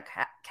else in that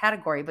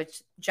category, but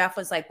Jeff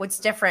was like, what's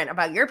different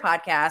about your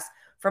podcast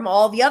from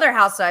all the other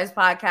Housewives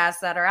podcasts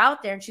that are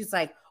out there? And she's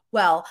like,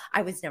 well,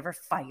 I was never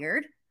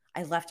fired.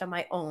 I left on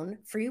my own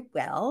free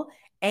will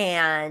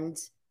and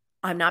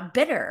I'm not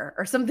bitter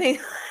or something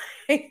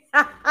like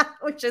that,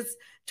 which is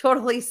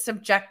totally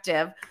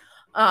subjective.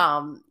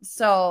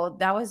 So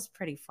that was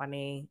pretty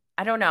funny.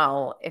 I don't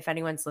know if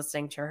anyone's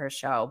listening to her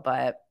show,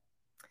 but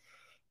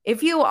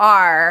If you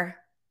are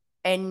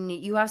and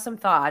you have some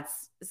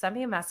thoughts, send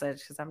me a message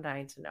because I'm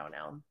dying to know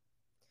now.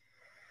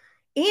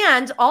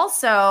 And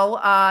also,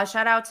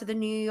 shout out to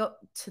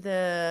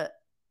the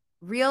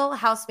Real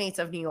Housemates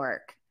of New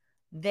York.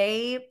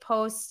 They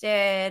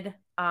posted,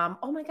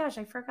 oh my gosh,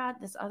 I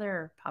forgot this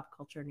other pop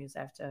culture news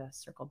I have to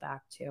circle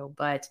back to.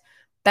 But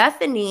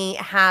Bethany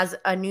has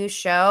a new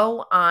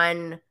show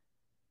on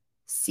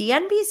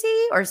CNBC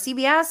or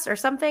CBS or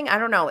something. I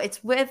don't know.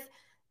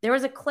 There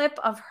was a clip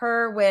of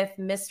her with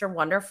Mr.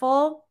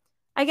 Wonderful,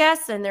 I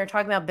guess, and they're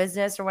talking about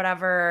business or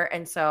whatever.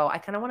 And so I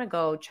kind of want to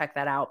go check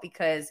that out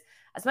because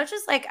as much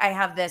as like I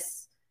have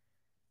this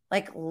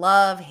like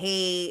love,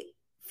 hate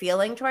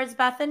feeling towards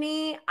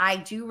Bethany, I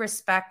do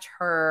respect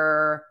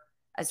her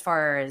as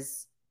far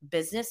as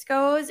business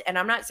goes. And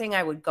I'm not saying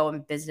I would go in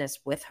business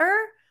with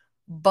her,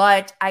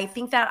 but I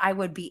think that I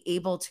would be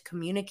able to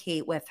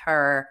communicate with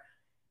her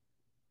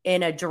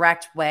in a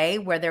direct way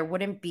where there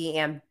wouldn't be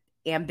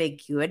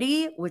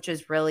ambiguity, which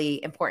is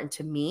really important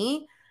to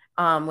me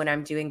when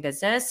I'm doing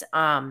business.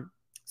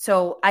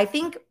 So I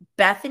think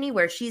Bethany,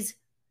 where she's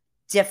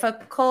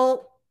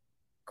difficult,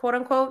 quote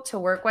unquote, to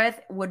work with,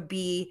 would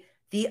be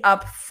the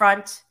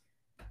upfront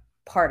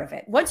part of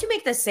it. Once you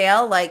make the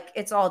sale, like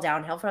it's all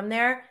downhill from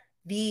there.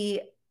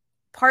 The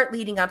part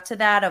leading up to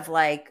that of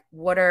like,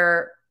 what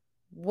are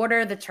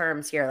the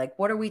terms here? Like,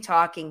 what are we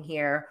talking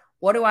here?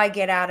 What do I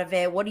get out of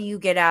it? What do you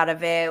get out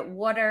of it?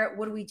 What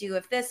do we do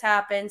if this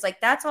happens? Like,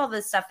 that's all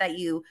the stuff that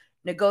you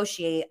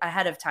negotiate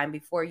ahead of time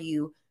before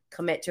you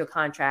commit to a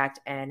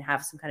contract and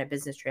have some kind of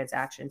business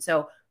transaction.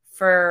 So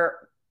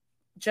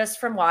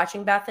just from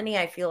watching Bethany,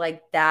 I feel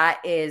like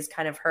that is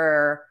kind of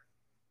her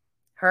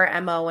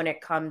MO when it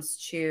comes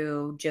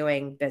to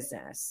doing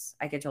business.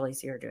 I could totally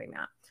see her doing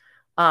that.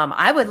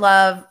 I would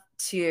love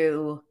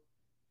to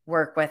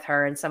work with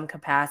her in some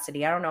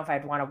capacity. I don't know if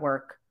I'd want to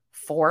work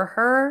for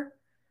her.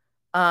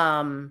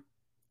 Or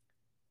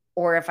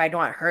if I'd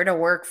want her to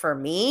work for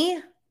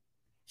me.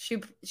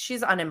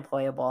 She's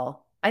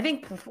unemployable. I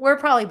think we're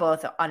probably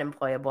both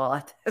unemployable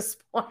at this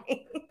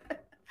point.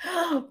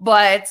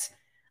 But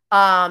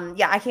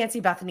yeah, I can't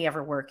see Bethany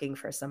ever working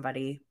for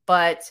somebody.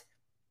 But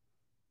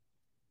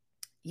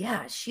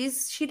yeah, she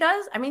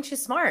does. I mean,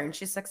 she's smart and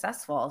she's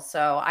successful.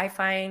 So I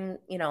find,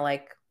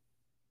 like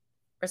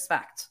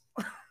respect.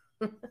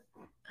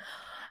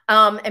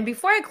 And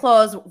before I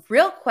close,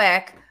 real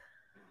quick,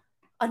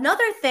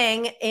 another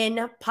thing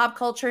in pop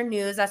culture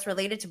news that's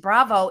related to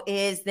Bravo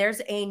is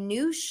there's a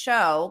new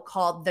show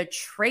called The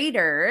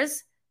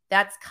Traitors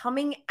that's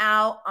coming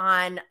out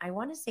on, I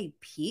want to say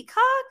Peacock.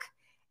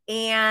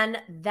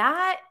 And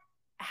that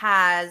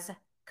has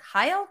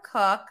Kyle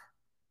Cook,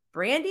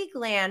 Brandi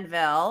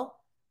Glanville,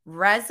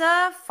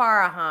 Reza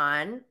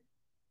Farahan.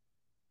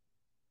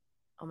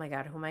 Oh my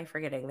God, who am I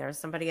forgetting? There's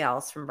somebody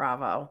else from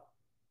Bravo.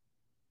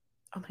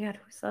 Oh my God,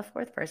 who's the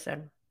fourth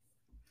person?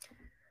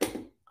 Oh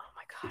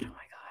my God.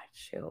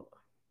 Shoot.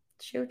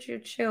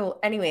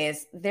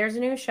 Anyways, there's a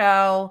new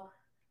show.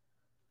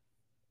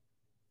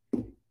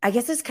 I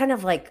guess it's kind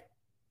of like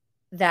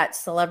that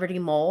Celebrity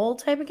Mole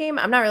type of game.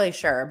 I'm not really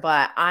sure,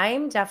 but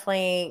I'm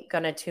definitely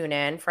going to tune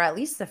in for at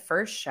least the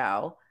first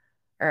show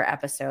or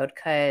episode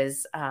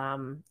because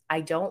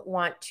I don't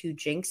want to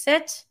jinx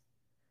it.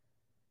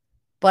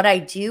 But I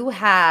do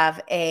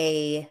have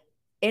a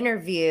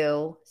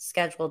interview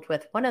scheduled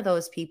with one of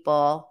those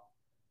people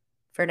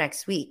for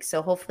next week.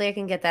 So hopefully I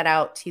can get that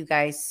out to you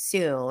guys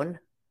soon.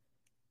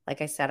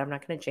 Like I said, I'm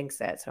not going to jinx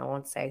it, so I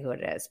won't say who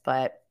it is,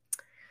 but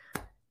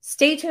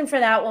stay tuned for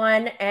that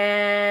one.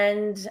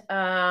 And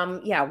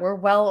yeah, we're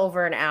well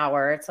over an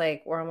hour. It's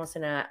like we're almost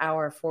in an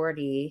hour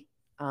 40.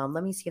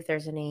 Let me see if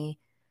there's any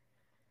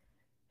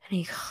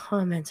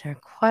comments or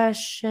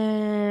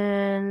questions.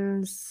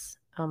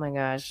 Oh my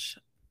gosh.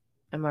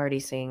 I'm already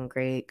seeing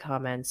great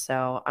comments.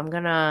 So I'm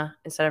going to,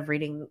 instead of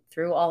reading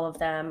through all of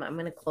them, I'm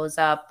going to close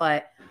up.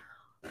 But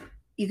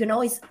you can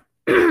always,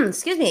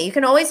 excuse me, you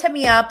can always hit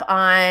me up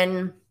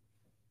on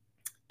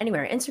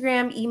anywhere,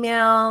 Instagram,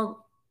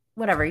 email,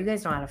 whatever. You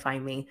guys know how to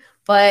find me.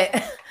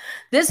 But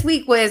this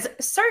week was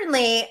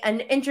certainly an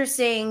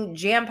interesting,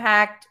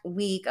 jam-packed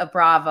week of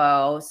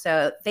Bravo.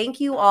 So thank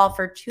you all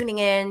for tuning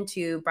in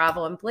to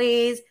Bravo and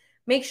Blaze.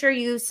 Make sure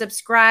you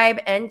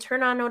subscribe and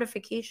turn on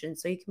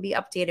notifications so you can be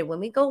updated when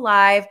we go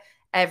live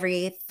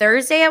every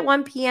Thursday at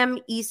 1 p.m.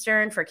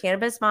 Eastern for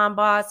Cannabis Mom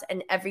Boss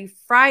and every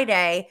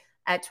Friday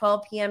at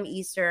 12 p.m.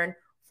 Eastern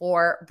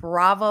for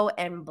Bravo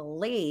and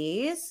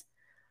Blaze.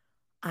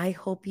 I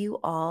hope you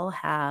all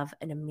have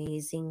an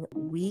amazing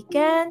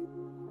weekend.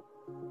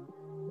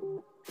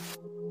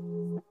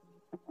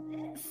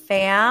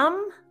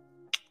 Fam.